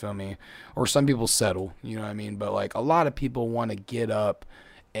nothing, you feel me? Or some people settle, you know what I mean? But like a lot of people want to get up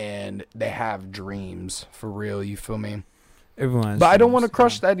and they have dreams for real, you feel me? But I don't want to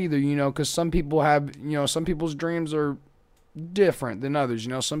crush that either, you know, because some people have, you know, some people's dreams are different than others, you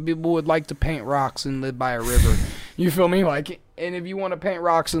know. Some people would like to paint rocks and live by a river, you feel me? Like, and if you want to paint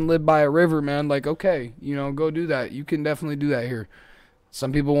rocks and live by a river, man, like, okay, you know, go do that. You can definitely do that here.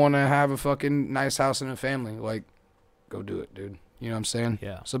 Some people want to have a fucking nice house and a family, like, go do it, dude. You know what I'm saying?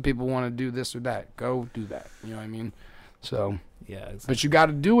 Yeah. Some people want to do this or that. Go do that. You know what I mean? So, yeah, exactly. But you got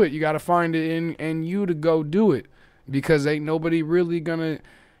to do it. You got to find it in you to go do it, because ain't nobody really gonna,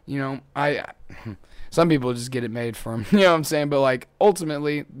 you know, some people just get it made for them. You know what I'm saying? But like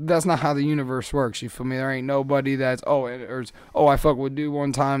ultimately, that's not how the universe works. You feel me? There ain't nobody that's I fuck with dude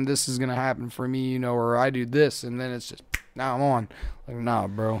one time. This is gonna happen for me, you know, or I do this and then it's just now I'm on. Like nah,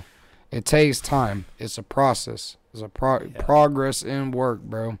 bro. It takes time. It's a process. It's a progress in work,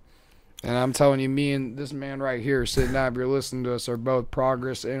 bro. And I'm telling you, me and this man right here sitting down, if you're listening to us, are both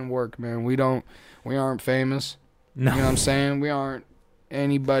progress in work, man. We aren't famous. No. You know what I'm saying? We aren't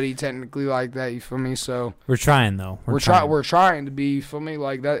anybody technically like that, you feel me? So we're trying though. We're trying to be, you feel me,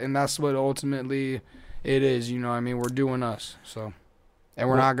 like that, and that's what ultimately it is, you know what I mean? We're doing us. So and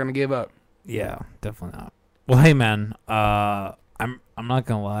we're not gonna give up. Yeah, definitely not. Well, hey man, I'm not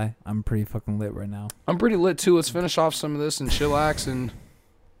gonna lie, I'm pretty fucking lit right now. I'm pretty lit too. Let's finish off some of this and chillax and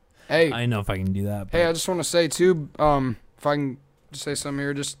hey. I don't know if I can do that. But hey, I just wanna say too, if I can just say something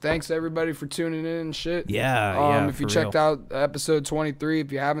here, just thanks to everybody for tuning in and shit. Yeah, if you checked out episode 23,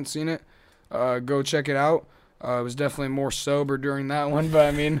 if you haven't seen it, go check it out. It was definitely more sober during that one, but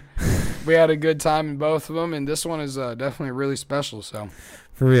I mean, we had a good time in both of them, and this one is definitely really special. So,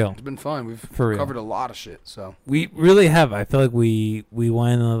 for real, it's been fun. We've covered a lot of shit. So we really have. I feel like we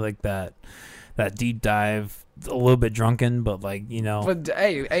went into like that deep dive, a little bit drunken, but like, you know, but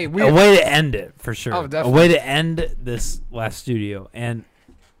hey, a way to end it for sure. Oh, definitely. A way to end this last studio, and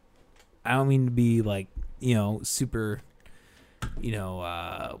I don't mean to be like, you know, super, you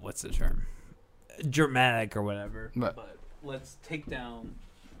know, what's the term? Dramatic or whatever, but let's take down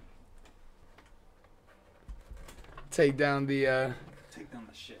the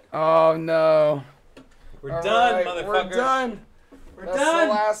shit. Oh no, we're all done, right, motherfuckers. We're done. That's done.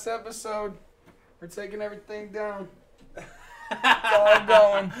 The last episode. We're taking everything down. It's all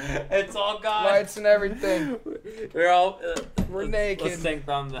going. It's all gone. Lights and everything. We're naked. Let's take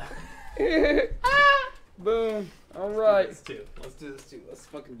down the. Boom. All right. Let's do this too. Let's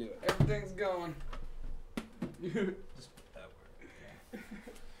fucking do it. Everything's going. Just put that word. Okay.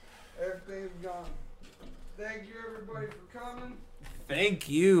 Everything's gone. Thank you, everybody, for coming. Thank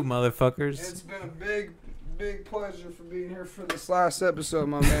you, motherfuckers. It's been a big pleasure for being here for this last episode,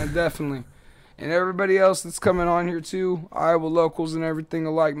 my man. Definitely. And everybody else that's coming on here, too. Iowa locals and everything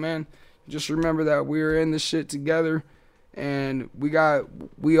alike, man. Just remember that we're in this shit together. And we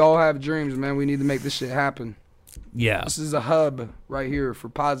all have dreams, man. We need to make this shit happen. Yeah. This is a hub right here for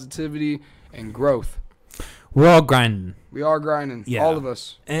positivity and growth. We're all grinding. We are grinding. Yeah. All of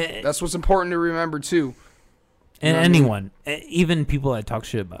us. That's what's important to remember, too. And anyone, even people that talk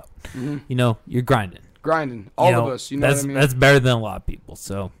shit about, you know, you're grinding. All of us, you know what I mean? That's better than a lot of people,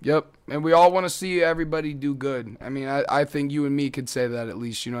 so. Yep, and we all want to see everybody do good. I mean, I think you and me could say that at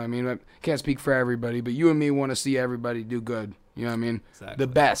least, you know what I mean? I can't speak for everybody, but you and me want to see everybody do good, you know what I mean? Exactly.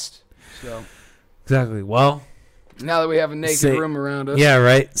 The best, so. Exactly, well. Now that we have a naked room around us. Yeah,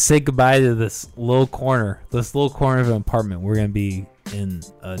 right. Say goodbye to this little corner of an apartment. We're going to be in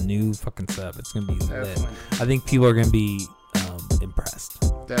a new fucking setup. It's going to be lit. I think people are going to be impressed.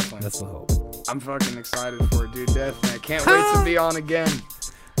 Definitely. That's the hope. I'm fucking excited for it, dude. Definitely. I can't wait to be on again.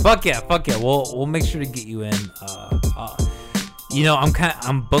 Fuck yeah. We'll make sure to get you in. You know,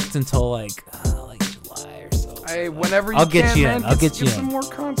 I'm booked until like July or so. Hey, whenever I'll get you in. Get some more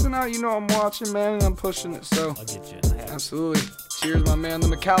content out. You know I'm watching, man, and I'm pushing it. So I'll get you in. Absolutely. Cheers, my man. The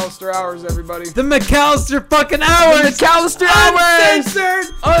McAllister Hours, everybody. The McAllister fucking Hours. The McAllister Hours.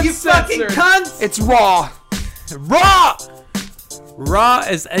 Uncensored. You fucking cunts. It's raw. Raw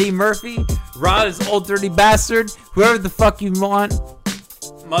is Eddie Murphy. Raw is Old Dirty Bastard. Whoever the fuck you want,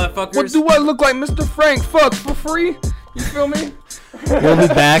 motherfuckers. What do I look like, Mr. Frank? Fuck for free? You feel me? We'll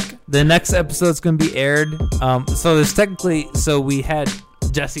be back. The next episode's gonna be aired. So we had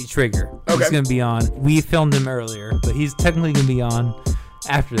Jesse Trigger. Okay. He's gonna be on. We filmed him earlier, but he's technically gonna be on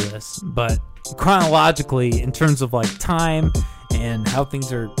after this. But chronologically, in terms of like time and how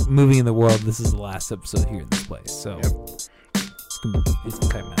things are moving in the world, this is the last episode here in this place. So it's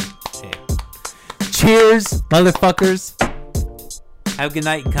okay, man. Hey. Cheers, motherfuckers. Have a good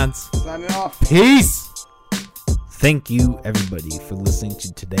night, cunts. Signing off. Peace. Thank you, everybody, for listening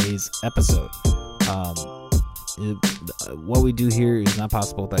to today's episode. What we do here is not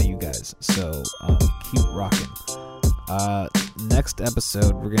possible without you guys, so keep rocking. Next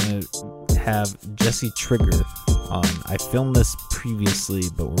episode, we're going to have Jesse Trigger on. I filmed this previously,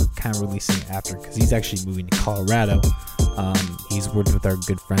 but we're kind of releasing it after because he's actually moving to Colorado. He's worked with our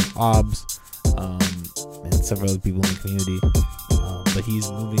good friend Obs and several other people in the community, but he's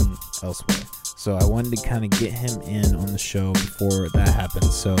moving elsewhere. So I wanted to kind of get him in on the show before that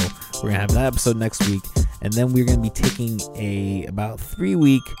happens. So we're going to have that episode next week. And then we're going to be taking about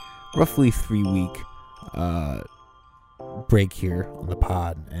roughly 3 week break here on the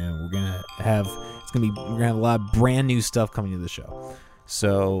pod. And we're going to have a lot of brand new stuff coming to the show.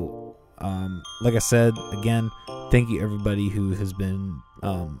 So, like I said, again, thank you everybody who has been,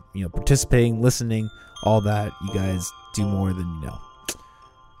 participating, listening, all that. You guys do more than you know.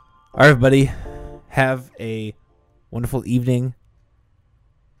 All right, everybody, have a wonderful evening.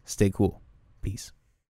 Stay cool. Peace.